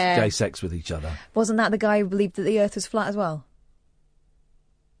forced to have gay sex with each other. Wasn't that the guy who believed that the Earth was flat as well?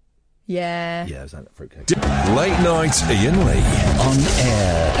 Yeah. Yeah, it was that fruitcake. Late night Iain Lee. On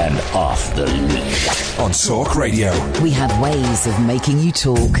air and off the leash. On Talk Radio. We have ways of making you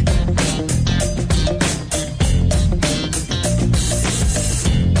talk.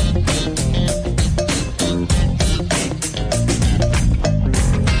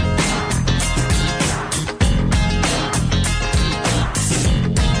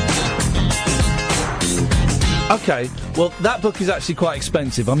 OK, well, that book is actually quite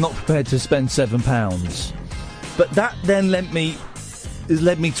expensive. I'm not prepared to spend £7. But that then led me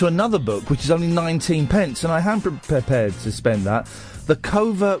to another book, which is only 19 pence, and I am prepared to spend that. The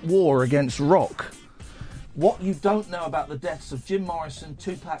Covert War Against Rock. What you don't know about the deaths of Jim Morrison,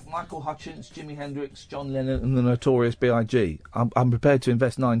 Tupac, Michael Hutchence, Jimi Hendrix, John Lennon and the Notorious B.I.G. I'm prepared to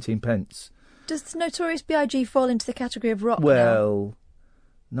invest 19 pence. Does the Notorious B.I.G. fall into the category of rock now?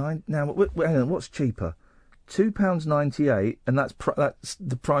 Hang on, what's cheaper? £2.98, and that's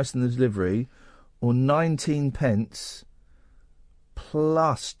the price and the delivery, or 19 pence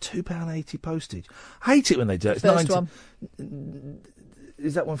plus £2.80 postage. I hate it when they do it. It's First one.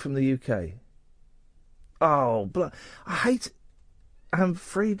 Is that one from the UK? Oh, I hate it. I'm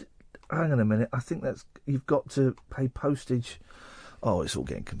afraid. Hang on a minute. I think you've got to pay postage. Oh, it's all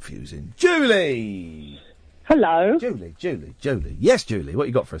getting confusing. Julie! Hello. Julie. Yes, Julie, what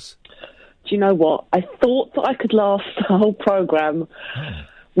you got for us? Do you know what? I thought that I could last the whole programme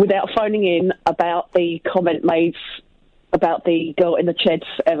without phoning in about the comment made about the girl in the Cheds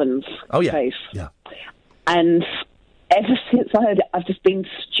Evans case. Yeah. And ever since I heard it, I've just been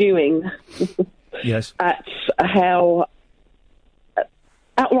stewing Yes. at how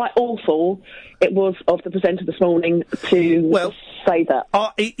outright awful it was of the presenter this morning to say that.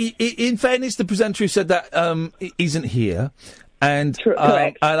 In fairness, the presenter who said that isn't here, and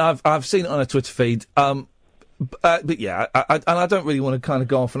correct. And I've seen it on her Twitter feed. But yeah, I don't really want to kind of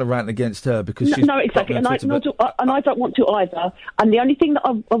go off on a rant against her because she's no, exactly, and I don't want to either. And the only thing that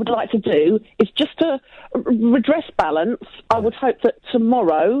I would like to do is just to redress balance. I would hope that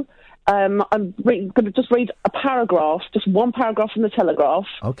tomorrow. I'm going to just read a paragraph, just one paragraph from the Telegraph.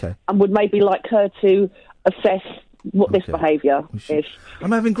 Okay. And would maybe like her to assess what this behaviour is.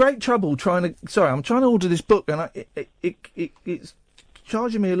 I'm having great trouble trying to order this book, and it's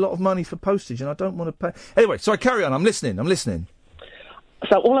charging me a lot of money for postage, and I don't want to pay. Anyway, sorry, carry on. I'm listening.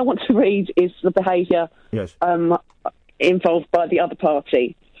 So all I want to read is the behaviour involved by the other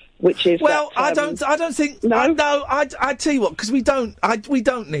party. Which is I don't think. No, I tell you what, because we don't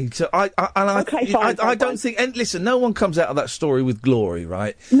need to. I don't think. And listen, no one comes out of that story with glory,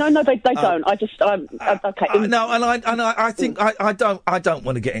 right? No, they don't. I just, okay. I think I don't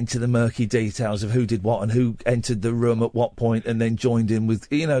want to get into the murky details of who did what and who entered the room at what point and then joined in with,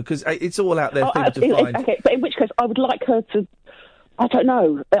 because it's all out there for people to find. Okay, but in which case, I would like her to. I don't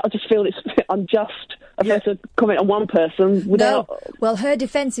know. I just feel it's unjust of her to comment on one person without. No. Well, her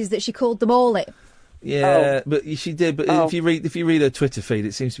defence is that she called them all it. Yeah, but she did. But if you read her Twitter feed,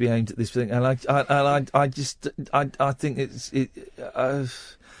 it seems to be aimed at this thing, and I think it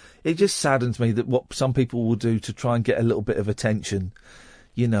just saddens me that what some people will do to try and get a little bit of attention.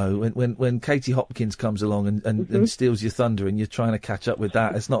 You know, when Katie Hopkins comes along and steals your thunder, and you're trying to catch up with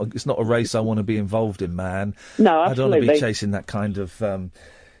that, it's not a race I want to be involved in, man. No, absolutely. I don't want to be chasing that kind of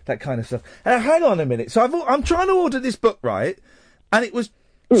stuff. Hang on a minute. So I'm trying to order this book, right? And it was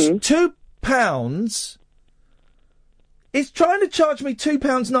 £2. It's trying to charge me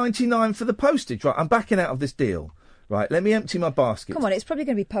 £2.99 for the postage, right? I'm backing out of this deal. Right, let me empty my basket. Come on, it's probably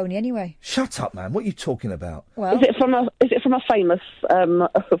going to be Pony anyway. Shut up, man. What are you talking about? Well, is it from a famous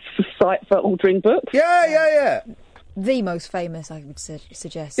site for ordering books? Yeah. The most famous, I would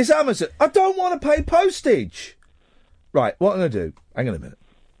suggest. It's Amazon. I don't want to pay postage. Right, what I'm going to do... Hang on a minute.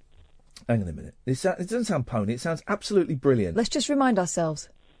 It doesn't sound Pony. It sounds absolutely brilliant. Let's just remind ourselves.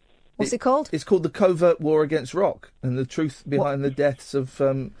 What's it called? It's called The Covert War Against Rock, and the truth behind the deaths of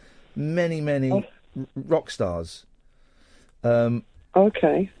many rock stars.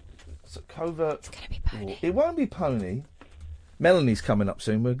 Okay. So Covert. It's going to be Pony. It won't be Pony. Melanie's coming up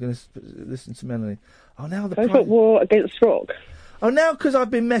soon. We're going to listen to Melanie. Oh, now the Covert War Against Rock. Oh, now because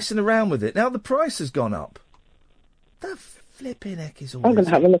I've been messing around with it. Now the price has gone up. The flipping heck is all. I'm going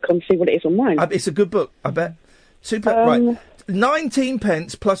to have a look and see what it is on mine. It's a good book, I bet. Right, 19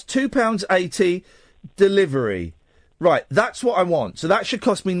 pence plus £2.80 delivery. Right, that's what I want. So that should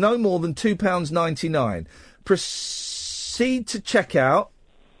cost me no more than £2.99. Proceed to checkout.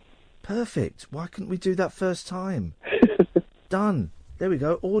 Perfect. Why couldn't we do that first time? Done. There we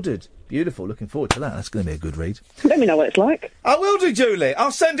go. Ordered. Beautiful. Looking forward to that. That's going to be a good read. Let me know what it's like. I will do, Julie.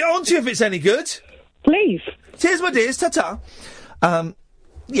 I'll send it on to you if it's any good. Please. Cheers, my dears. Ta-ta.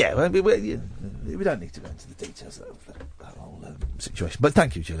 Yeah, we don't need to go into the details of that whole situation. But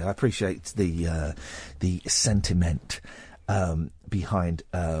thank you, Julie. I appreciate the sentiment behind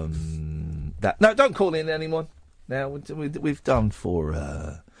that. No, don't call in anyone. Now we've done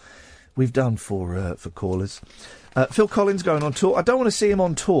for callers. Phil Collins going on tour. I don't want to see him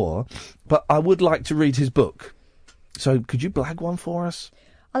on tour, but I would like to read his book. So could you blag one for us?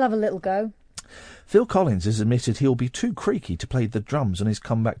 I'll have a little go. Phil Collins has admitted he'll be too creaky to play the drums on his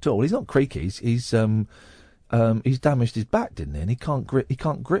comeback tour. Well, he's not creaky. He's damaged his back, didn't he? And he can't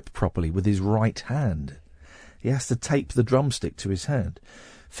grip properly with his right hand. He has to tape the drumstick to his hand.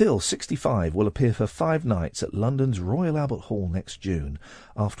 Phil, 65, will appear for 5 nights at London's Royal Albert Hall next June,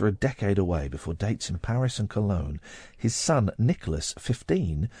 after a decade away before dates in Paris and Cologne. His son, Nicholas,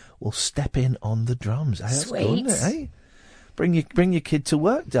 15, will step in on the drums. Hey, that's Sweet. good, isn't it, eh? Bring your kid to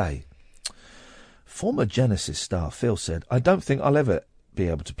work day. Former Genesis star Phil said, I don't think I'll ever be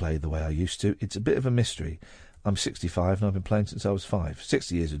able to play the way I used to. It's a bit of a mystery. I'm 65 and I've been playing since I was 5.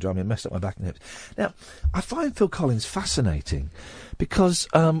 60 years of drumming, messed up my back and hips. Now, I find Phil Collins fascinating because,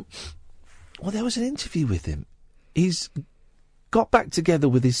 there was an interview with him. He's got back together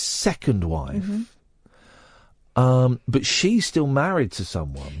with his second wife, but she's still married to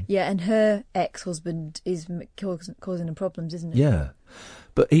someone. Yeah, and her ex-husband is causing him problems, isn't it? Yeah.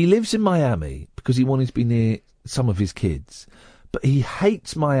 But he lives in Miami because he wanted to be near some of his kids. But he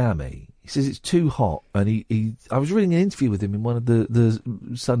hates Miami. He says it's too hot. And I was reading an interview with him in one of the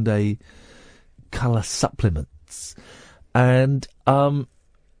Sunday colour supplements. and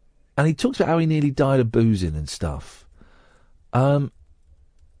he talks about how he nearly died of boozing and stuff. And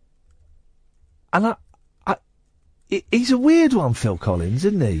he's a weird one, Phil Collins,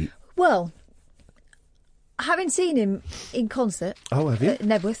 isn't he? Well, having seen him in concert... Oh, have you? At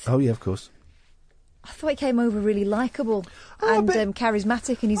Nebworth. Oh, yeah, of course. I thought he came over really likeable and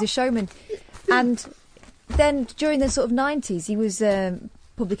charismatic, and he's a showman. And then during the sort of 90s, he was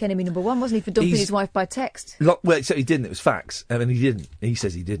Public Enemy #1, wasn't he, for dumping his wife by text? Well, except he didn't. It was facts. I mean, he didn't. He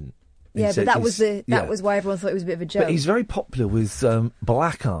says he didn't. Yeah, but that was why everyone thought it was a bit of a joke. But he's very popular with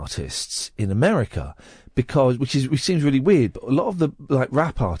black artists in America, which seems really weird. But a lot of the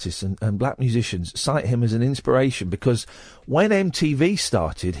rap artists and black musicians cite him as an inspiration because when MTV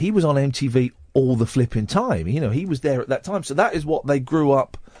started, he was on MTV all the flipping time. You know, he was there at that time, so that is what they grew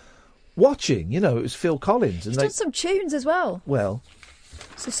up watching. You know, it was Phil Collins, and he's done some tunes as well. Well.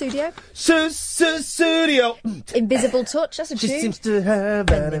 Studio. Studio. Invisible Touch, that's a tune. She seems to have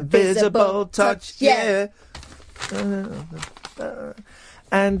an invisible touch, yeah.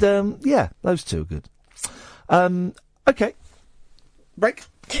 And, those two are good. Okay. Break.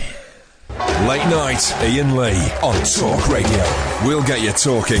 Late night, Iain Lee on Talk Radio. We'll get you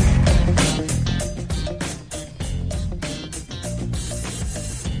talking.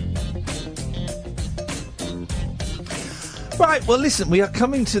 Right, well, listen, we are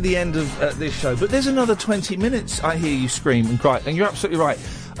coming to the end of this show, but there's another 20 minutes, I hear you scream and cry, and you're absolutely right.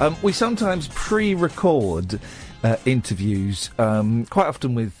 We sometimes pre-record interviews, quite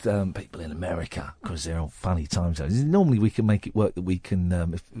often with people in America, because they're all funny time zones. Normally we can make it work that we can,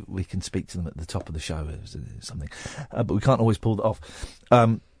 if we can speak to them at the top of the show or something, but we can't always pull that off.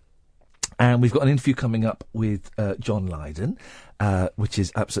 And we've got an interview coming up with John Lydon, which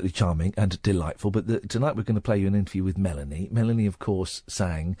is absolutely charming and delightful. But tonight we're going to play you an interview with Melanie. Melanie, of course,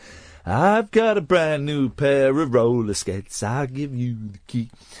 sang, "I've got a brand new pair of roller skates, I'll give you the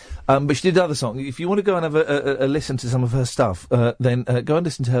key." But she did other songs. If you want to go and have a listen to some of her stuff, then go and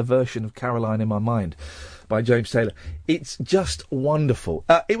listen to her version of "Caroline in My Mind" by James Taylor. It's just wonderful.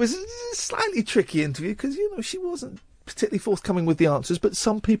 It was a slightly tricky interview because, you know, she wasn't particularly forthcoming with the answers, but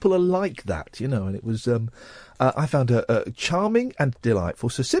some people are like that, you know, and it was, I found her charming and delightful.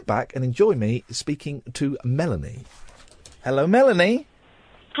 So sit back and enjoy me speaking to Melanie. Hello, Melanie.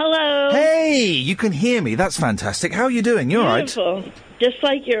 Hello. Hey, you can hear me. That's fantastic. How are you doing? You all right? Beautiful. Just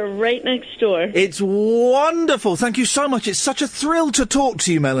like you're right next door. It's wonderful. Thank you so much. It's such a thrill to talk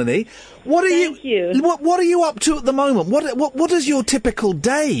to you, Melanie. Thank you. What are you up to at the moment? What does your typical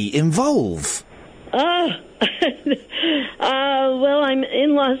day involve? Well, I'm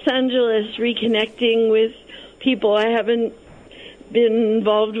in Los Angeles reconnecting with people I haven't been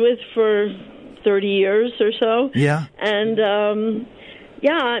involved with for 30 years or so. Yeah. And, I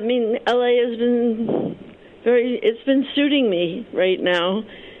mean, LA has been it's been suiting me right now.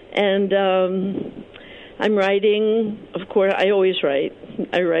 And I'm writing, of course, I always write.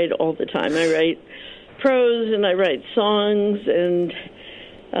 I write all the time. I write prose and I write songs, and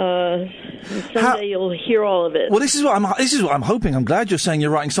someday you'll hear all of it. Well, this is what I'm hoping. I'm glad you're saying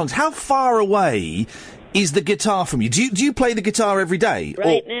you're writing songs. How far away is the guitar from you? Do you play the guitar every day?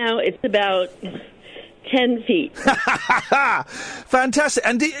 Right now, it's about 10 feet. Fantastic.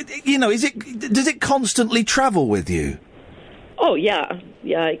 And does it constantly travel with you? Oh yeah.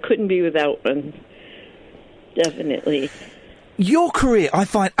 I couldn't be without one. Definitely. Your career I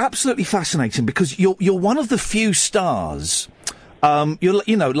find absolutely fascinating because you're one of the few stars. You're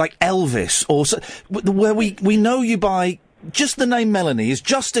like Elvis, where we know you by just the name Melanie is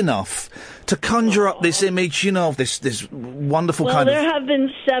just enough to conjure up this image, of this wonderful kind of. Well, there have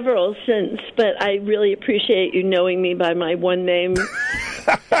been several since, but I really appreciate you knowing me by my one name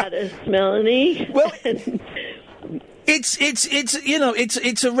status, Melanie. Well.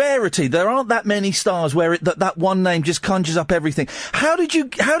 It's a rarity. There aren't that many stars where that one name just conjures up everything. How did you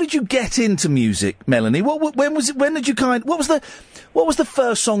get into music, Melanie? What was the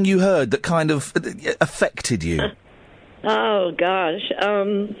first song you heard that kind of affected you? Oh gosh,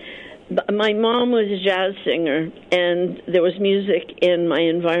 my mom was a jazz singer, and there was music in my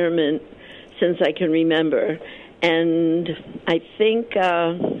environment since I can remember, and I think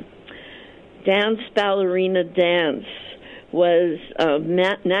Dance Ballerina Dance was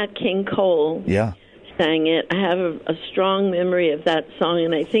Nat King Cole. Yeah. Sang it. I have a strong memory of that song,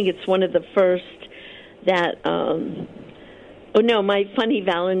 and I think it's one of the first that. My Funny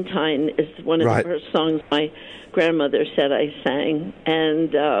Valentine is one of the first songs my grandmother said I sang,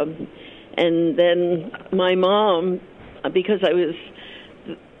 and then my mom, because I was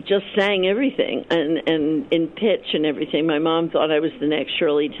just sang everything and in pitch and everything. My mom thought I was the next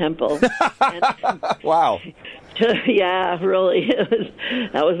Shirley Temple. Wow. Yeah, really.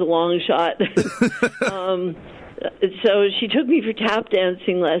 That was a long shot. So she took me for tap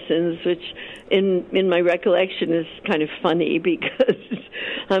dancing lessons, which in my recollection is kind of funny because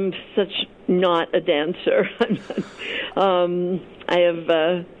I'm such not a dancer.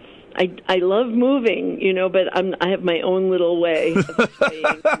 I love moving, you know, but I have my own little way of swaying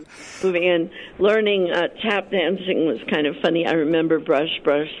and moving. And learning tap dancing was kind of funny. I remember brush,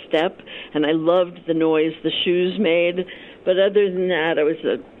 step, and I loved the noise the shoes made. But other than that, I was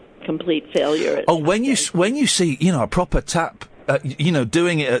a complete failure. When you see, you know, a proper tap, you know,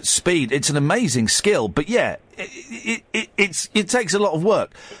 doing it at speed, it's an amazing skill. But yeah, it takes a lot of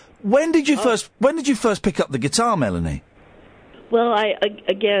work. When did you first pick up the guitar, Melanie? Well, the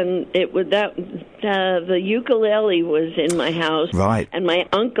ukulele was in my house, right? And my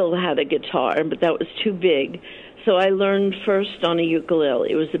uncle had a guitar, but that was too big, so I learned first on a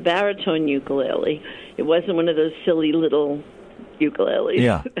ukulele. It was a baritone ukulele. It wasn't one of those silly little ukuleles.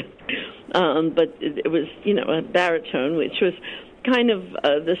 Yeah. But it was, you know, a baritone, which was kind of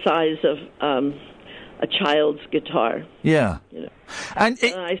the size of a child's guitar. Yeah. You know. And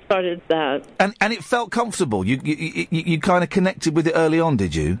I started that. And it felt comfortable. You kind of connected with it early on,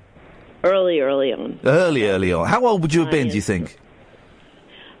 did you? Early on. Early on. How old would you have been, do you think?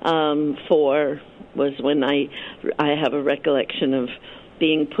 4 was when I have a recollection of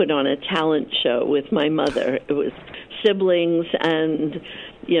being put on a talent show with my mother. It was siblings and,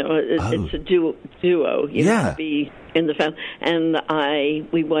 you know, it's a duo, you know, to be in the family. And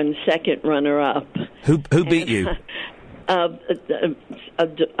we won second runner-up. Who beat you?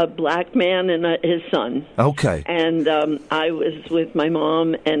 A black man and his son. Okay. And I was with my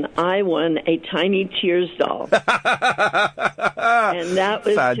mom, and I won a tiny Tears doll. And that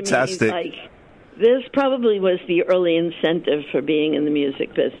was fantastic. To me like, this probably was the early incentive for being in the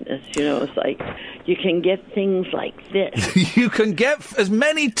music business. You know, it's like you can get things like this. You can get as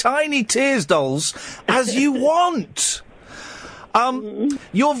many tiny Tears dolls as you want.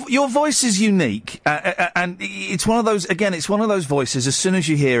 Your voice is unique, and it's one of those. Again, it's one of those voices. As soon as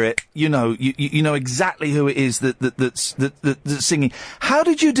you hear it, you know exactly who it is that's singing. How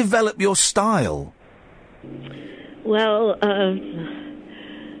did you develop your style? Well,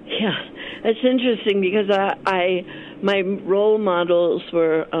 yeah, it's interesting because my role models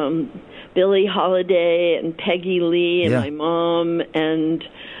were Billie Holiday and Peggy Lee and my mom and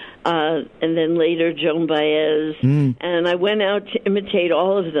then later Joan Baez. And I went out to imitate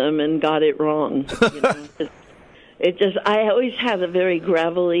all of them and got it wrong. You know? I always had a very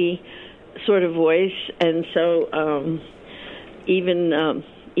gravelly sort of voice, and so even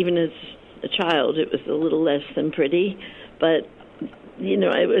as a child, it was a little less than pretty. But you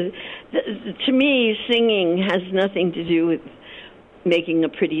know, to me, singing has nothing to do with making a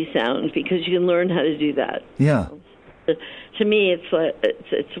pretty sound because you can learn how to do that. Yeah. To me,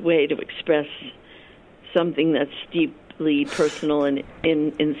 it's a way to express something that's deeply personal and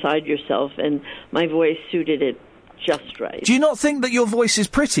inside yourself, and my voice suited it just right. Do you not think that your voice is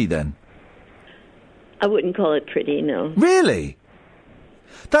pretty, then? I wouldn't call it pretty, no. Really?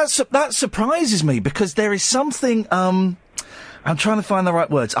 That surprises me, because there is something... I'm trying to find the right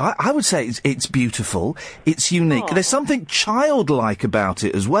words. I would say it's beautiful, it's unique. There's something childlike about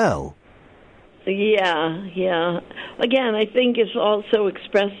it as well. Yeah. Again, I think it's also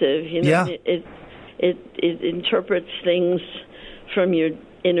expressive. You know, it interprets things from your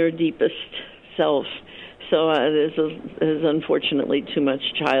inner deepest self. So there's unfortunately too much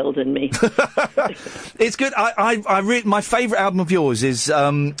child in me. It's good. My favourite album of yours is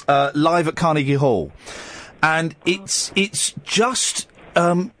Live at Carnegie Hall, and it's just.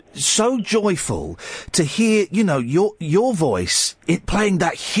 So joyful to hear, you know, your voice playing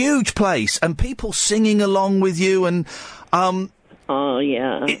that huge place and people singing along with you, and oh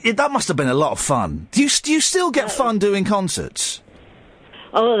yeah, that must have been a lot of fun. Do you still get fun doing concerts?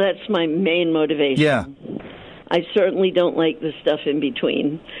 Oh, that's my main motivation. Yeah, I certainly don't like the stuff in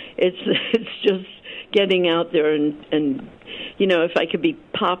between. It's just getting out there and you know, if I could be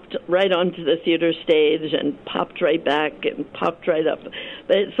popped right onto the theater stage and popped right back and popped right up.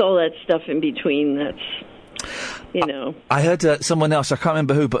 But it's all that stuff in between that's, you know. I heard someone else, I can't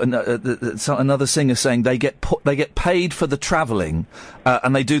remember who, but another singer saying they get paid for the travelling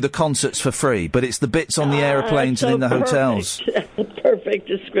and they do the concerts for free, but it's the bits on the aeroplanes and in the hotels. That's a perfect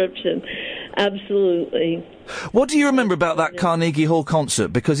description. Absolutely. What do you remember about that Carnegie Hall concert?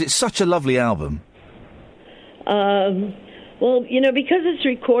 Because it's such a lovely album. Well, you know, because it's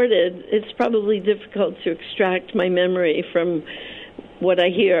recorded, it's probably difficult to extract my memory from what I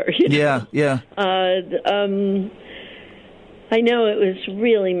hear. You know? Yeah. I know it was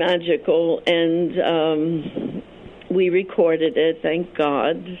really magical, and we recorded it, thank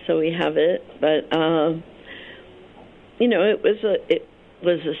God, so we have it. But it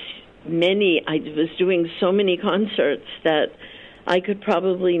was many. I was doing so many concerts that I could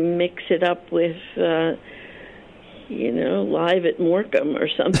probably mix it up with, live at Morecambe or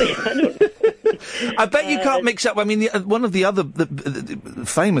something. I don't know. I bet you can't mix up. I mean, one of the other the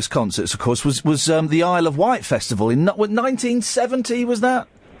famous concerts, of course, was the Isle of Wight Festival in 1970. Was that?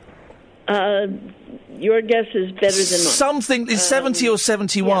 Your guess is better than mine. Something is 70 or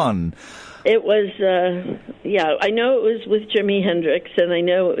 71. Yeah. It was. I know it was with Jimi Hendrix, and I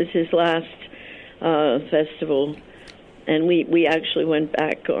know it was his last festival. And we actually went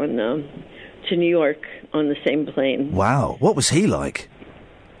back on to New York on the same plane. Wow, what was he like?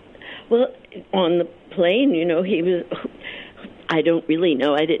 Well, on the plane, he was. I don't really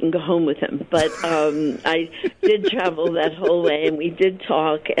know. I didn't go home with him, but I did travel that whole way, and we did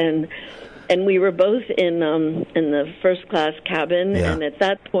talk, and we were both in the first class cabin, and at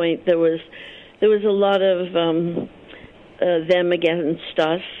that point there was a lot of them against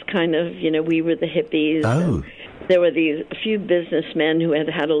us, kind of. We were the hippies. Oh. There were a few businessmen who had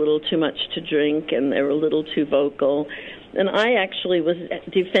had a little too much to drink, and they were a little too vocal. And I actually was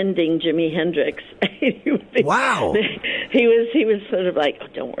defending Jimi Hendrix. Wow! He was sort of like, "Oh,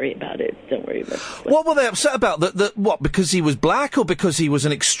 don't worry about it. Don't worry about it." What were they upset about? What? Because he was black, or because he was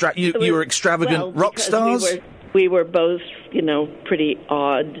an you were extravagant rock stars? We were both, pretty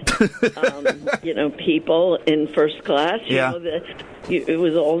odd, people in first class. It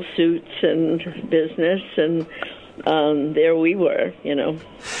was all suits and business, and there we were,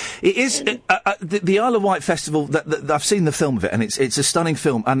 It is the Isle of Wight Festival. That I've seen the film of it, and it's a stunning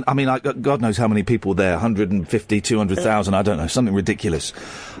film. And I mean, God knows how many people there, 150, 200,000, I don't know, something ridiculous.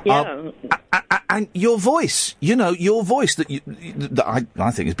 Yeah. And your voice, your voice that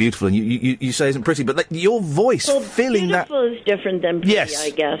I think is beautiful, and you say isn't pretty, but your voice filling that. Beautiful is different than pretty, yes. I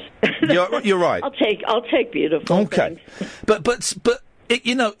guess. You're right. I'll take beautiful. Okay, thanks. but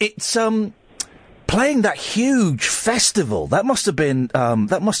it's playing that huge festival. That must have been. I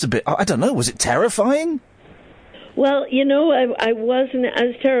don't know. Was it terrifying? Well, I wasn't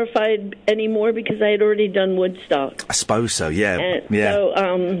as terrified anymore because I had already done Woodstock. I suppose so. Yeah.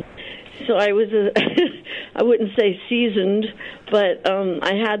 So I was I wouldn't say seasoned, but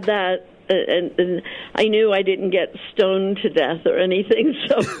I had that, and I knew I didn't get stoned to death or anything.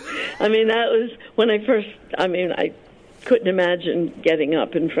 So, I mean, that was when I first. I mean, I couldn't imagine getting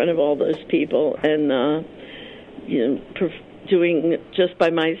up in front of all those people and doing just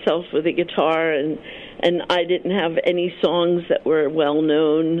by myself with a guitar, and I didn't have any songs that were well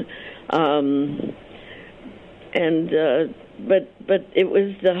known, but it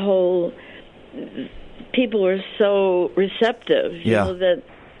was the whole. People were so receptive, you know, that,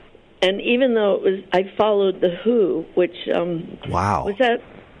 and even though it was, I followed the Who, which wow, was that?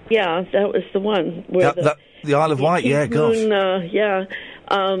 Yeah, that was the one where the Isle of Wight. Yeah, gosh.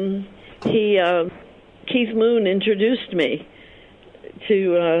 Keith Moon introduced me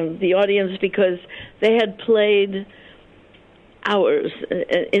to the audience because they had played hours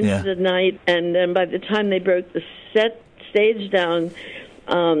into the night, and then by the time they broke the stage down,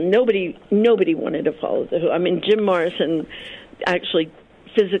 nobody wanted to follow the Who. I mean, Jim Morrison actually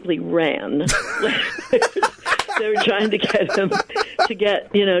physically ran. They were trying to get him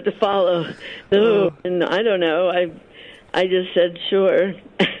to follow the Who, and I don't know. I just said sure,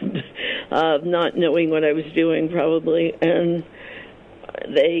 not knowing what I was doing probably, and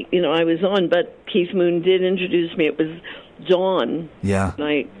they, I was on. But Keith Moon did introduce me. It was dawn. Yeah.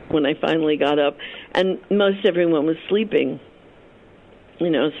 When I finally got up, and most everyone was sleeping.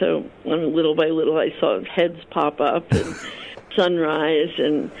 So little by little, I saw heads pop up and sunrise,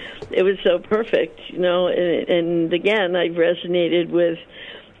 and it was so perfect, And again, I resonated with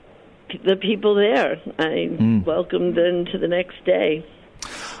the people there. I welcomed them to the next day.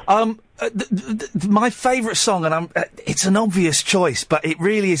 My favourite song, and it's an obvious choice, but it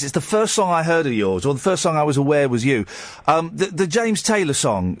really is. It's the first song I heard of yours, or the first song I was aware was you. The James Taylor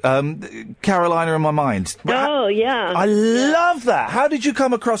song, Carolina in My Mind. Oh, yeah. I love that. How did you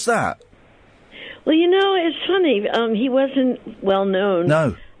come across that? Well, it's funny. He wasn't well known.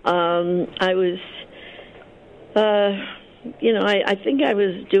 No. I was, I think I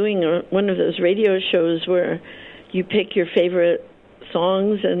was doing one of those radio shows where you pick your favorite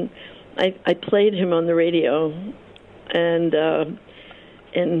songs, and I played him on the radio, and I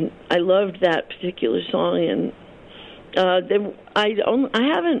loved that particular song, and I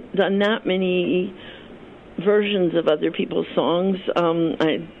haven't done that many versions of other people's songs.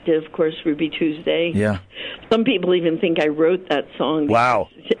 I did, of course, Ruby Tuesday. Yeah. Some people even think I wrote that song. Wow.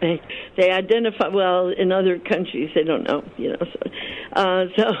 They identify, well, in other countries, they don't know, you know.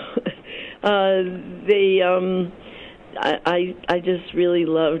 I just really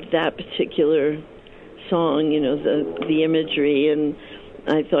loved that particular song, you know, the imagery, and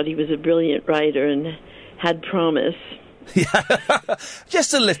I thought he was a brilliant writer and had promise. Yeah,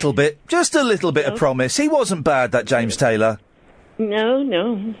 just a little bit of promise. He wasn't bad, that James Taylor.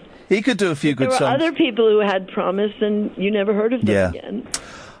 No. He could do a few good songs. There were other people who had promise, and you never heard of them again.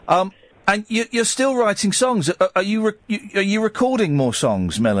 And you're still writing songs. Are you recording more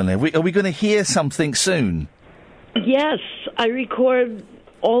songs, Melanie? Are we going to hear something soon? Yes, I record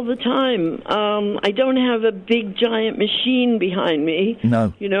all the time. I don't have a big giant machine behind me.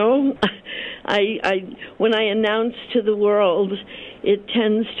 No. You know, I when I announce to the world, it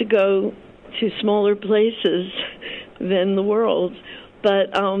tends to go to smaller places than the world.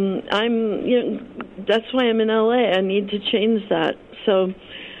 But that's why I'm in LA. I need to change that. So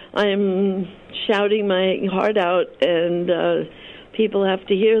I'm shouting my heart out, and people have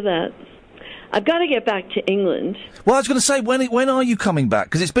to hear that. I've got to get back to England. Well, I was going to say, when are you coming back?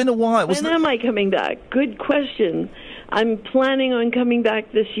 Because it's been a while. When am I coming back? Good question. I'm planning on coming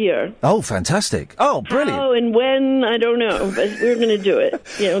back this year. Oh, fantastic. Oh, brilliant. How and when, I don't know, but we're going to do it.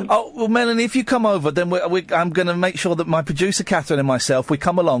 You know. Oh, well, Melanie, if you come over, then I'm going to make sure that my producer, Catherine, and myself, we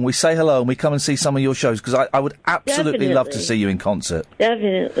come along, we say hello, and we come and see some of your shows, because I would absolutely love to see you in concert.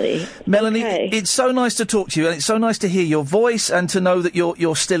 Definitely. Melanie, it's so nice to talk to you, and it's so nice to hear your voice and to know that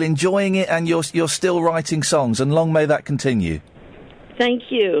you're still enjoying it and you're still writing songs, and long may that continue. Thank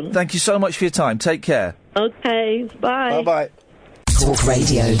you. Thank you so much for your time. Take care. Okay, bye. Bye-bye. Talk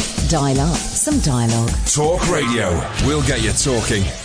Radio. Dial up some dialogue. Talk Radio. We'll get you talking.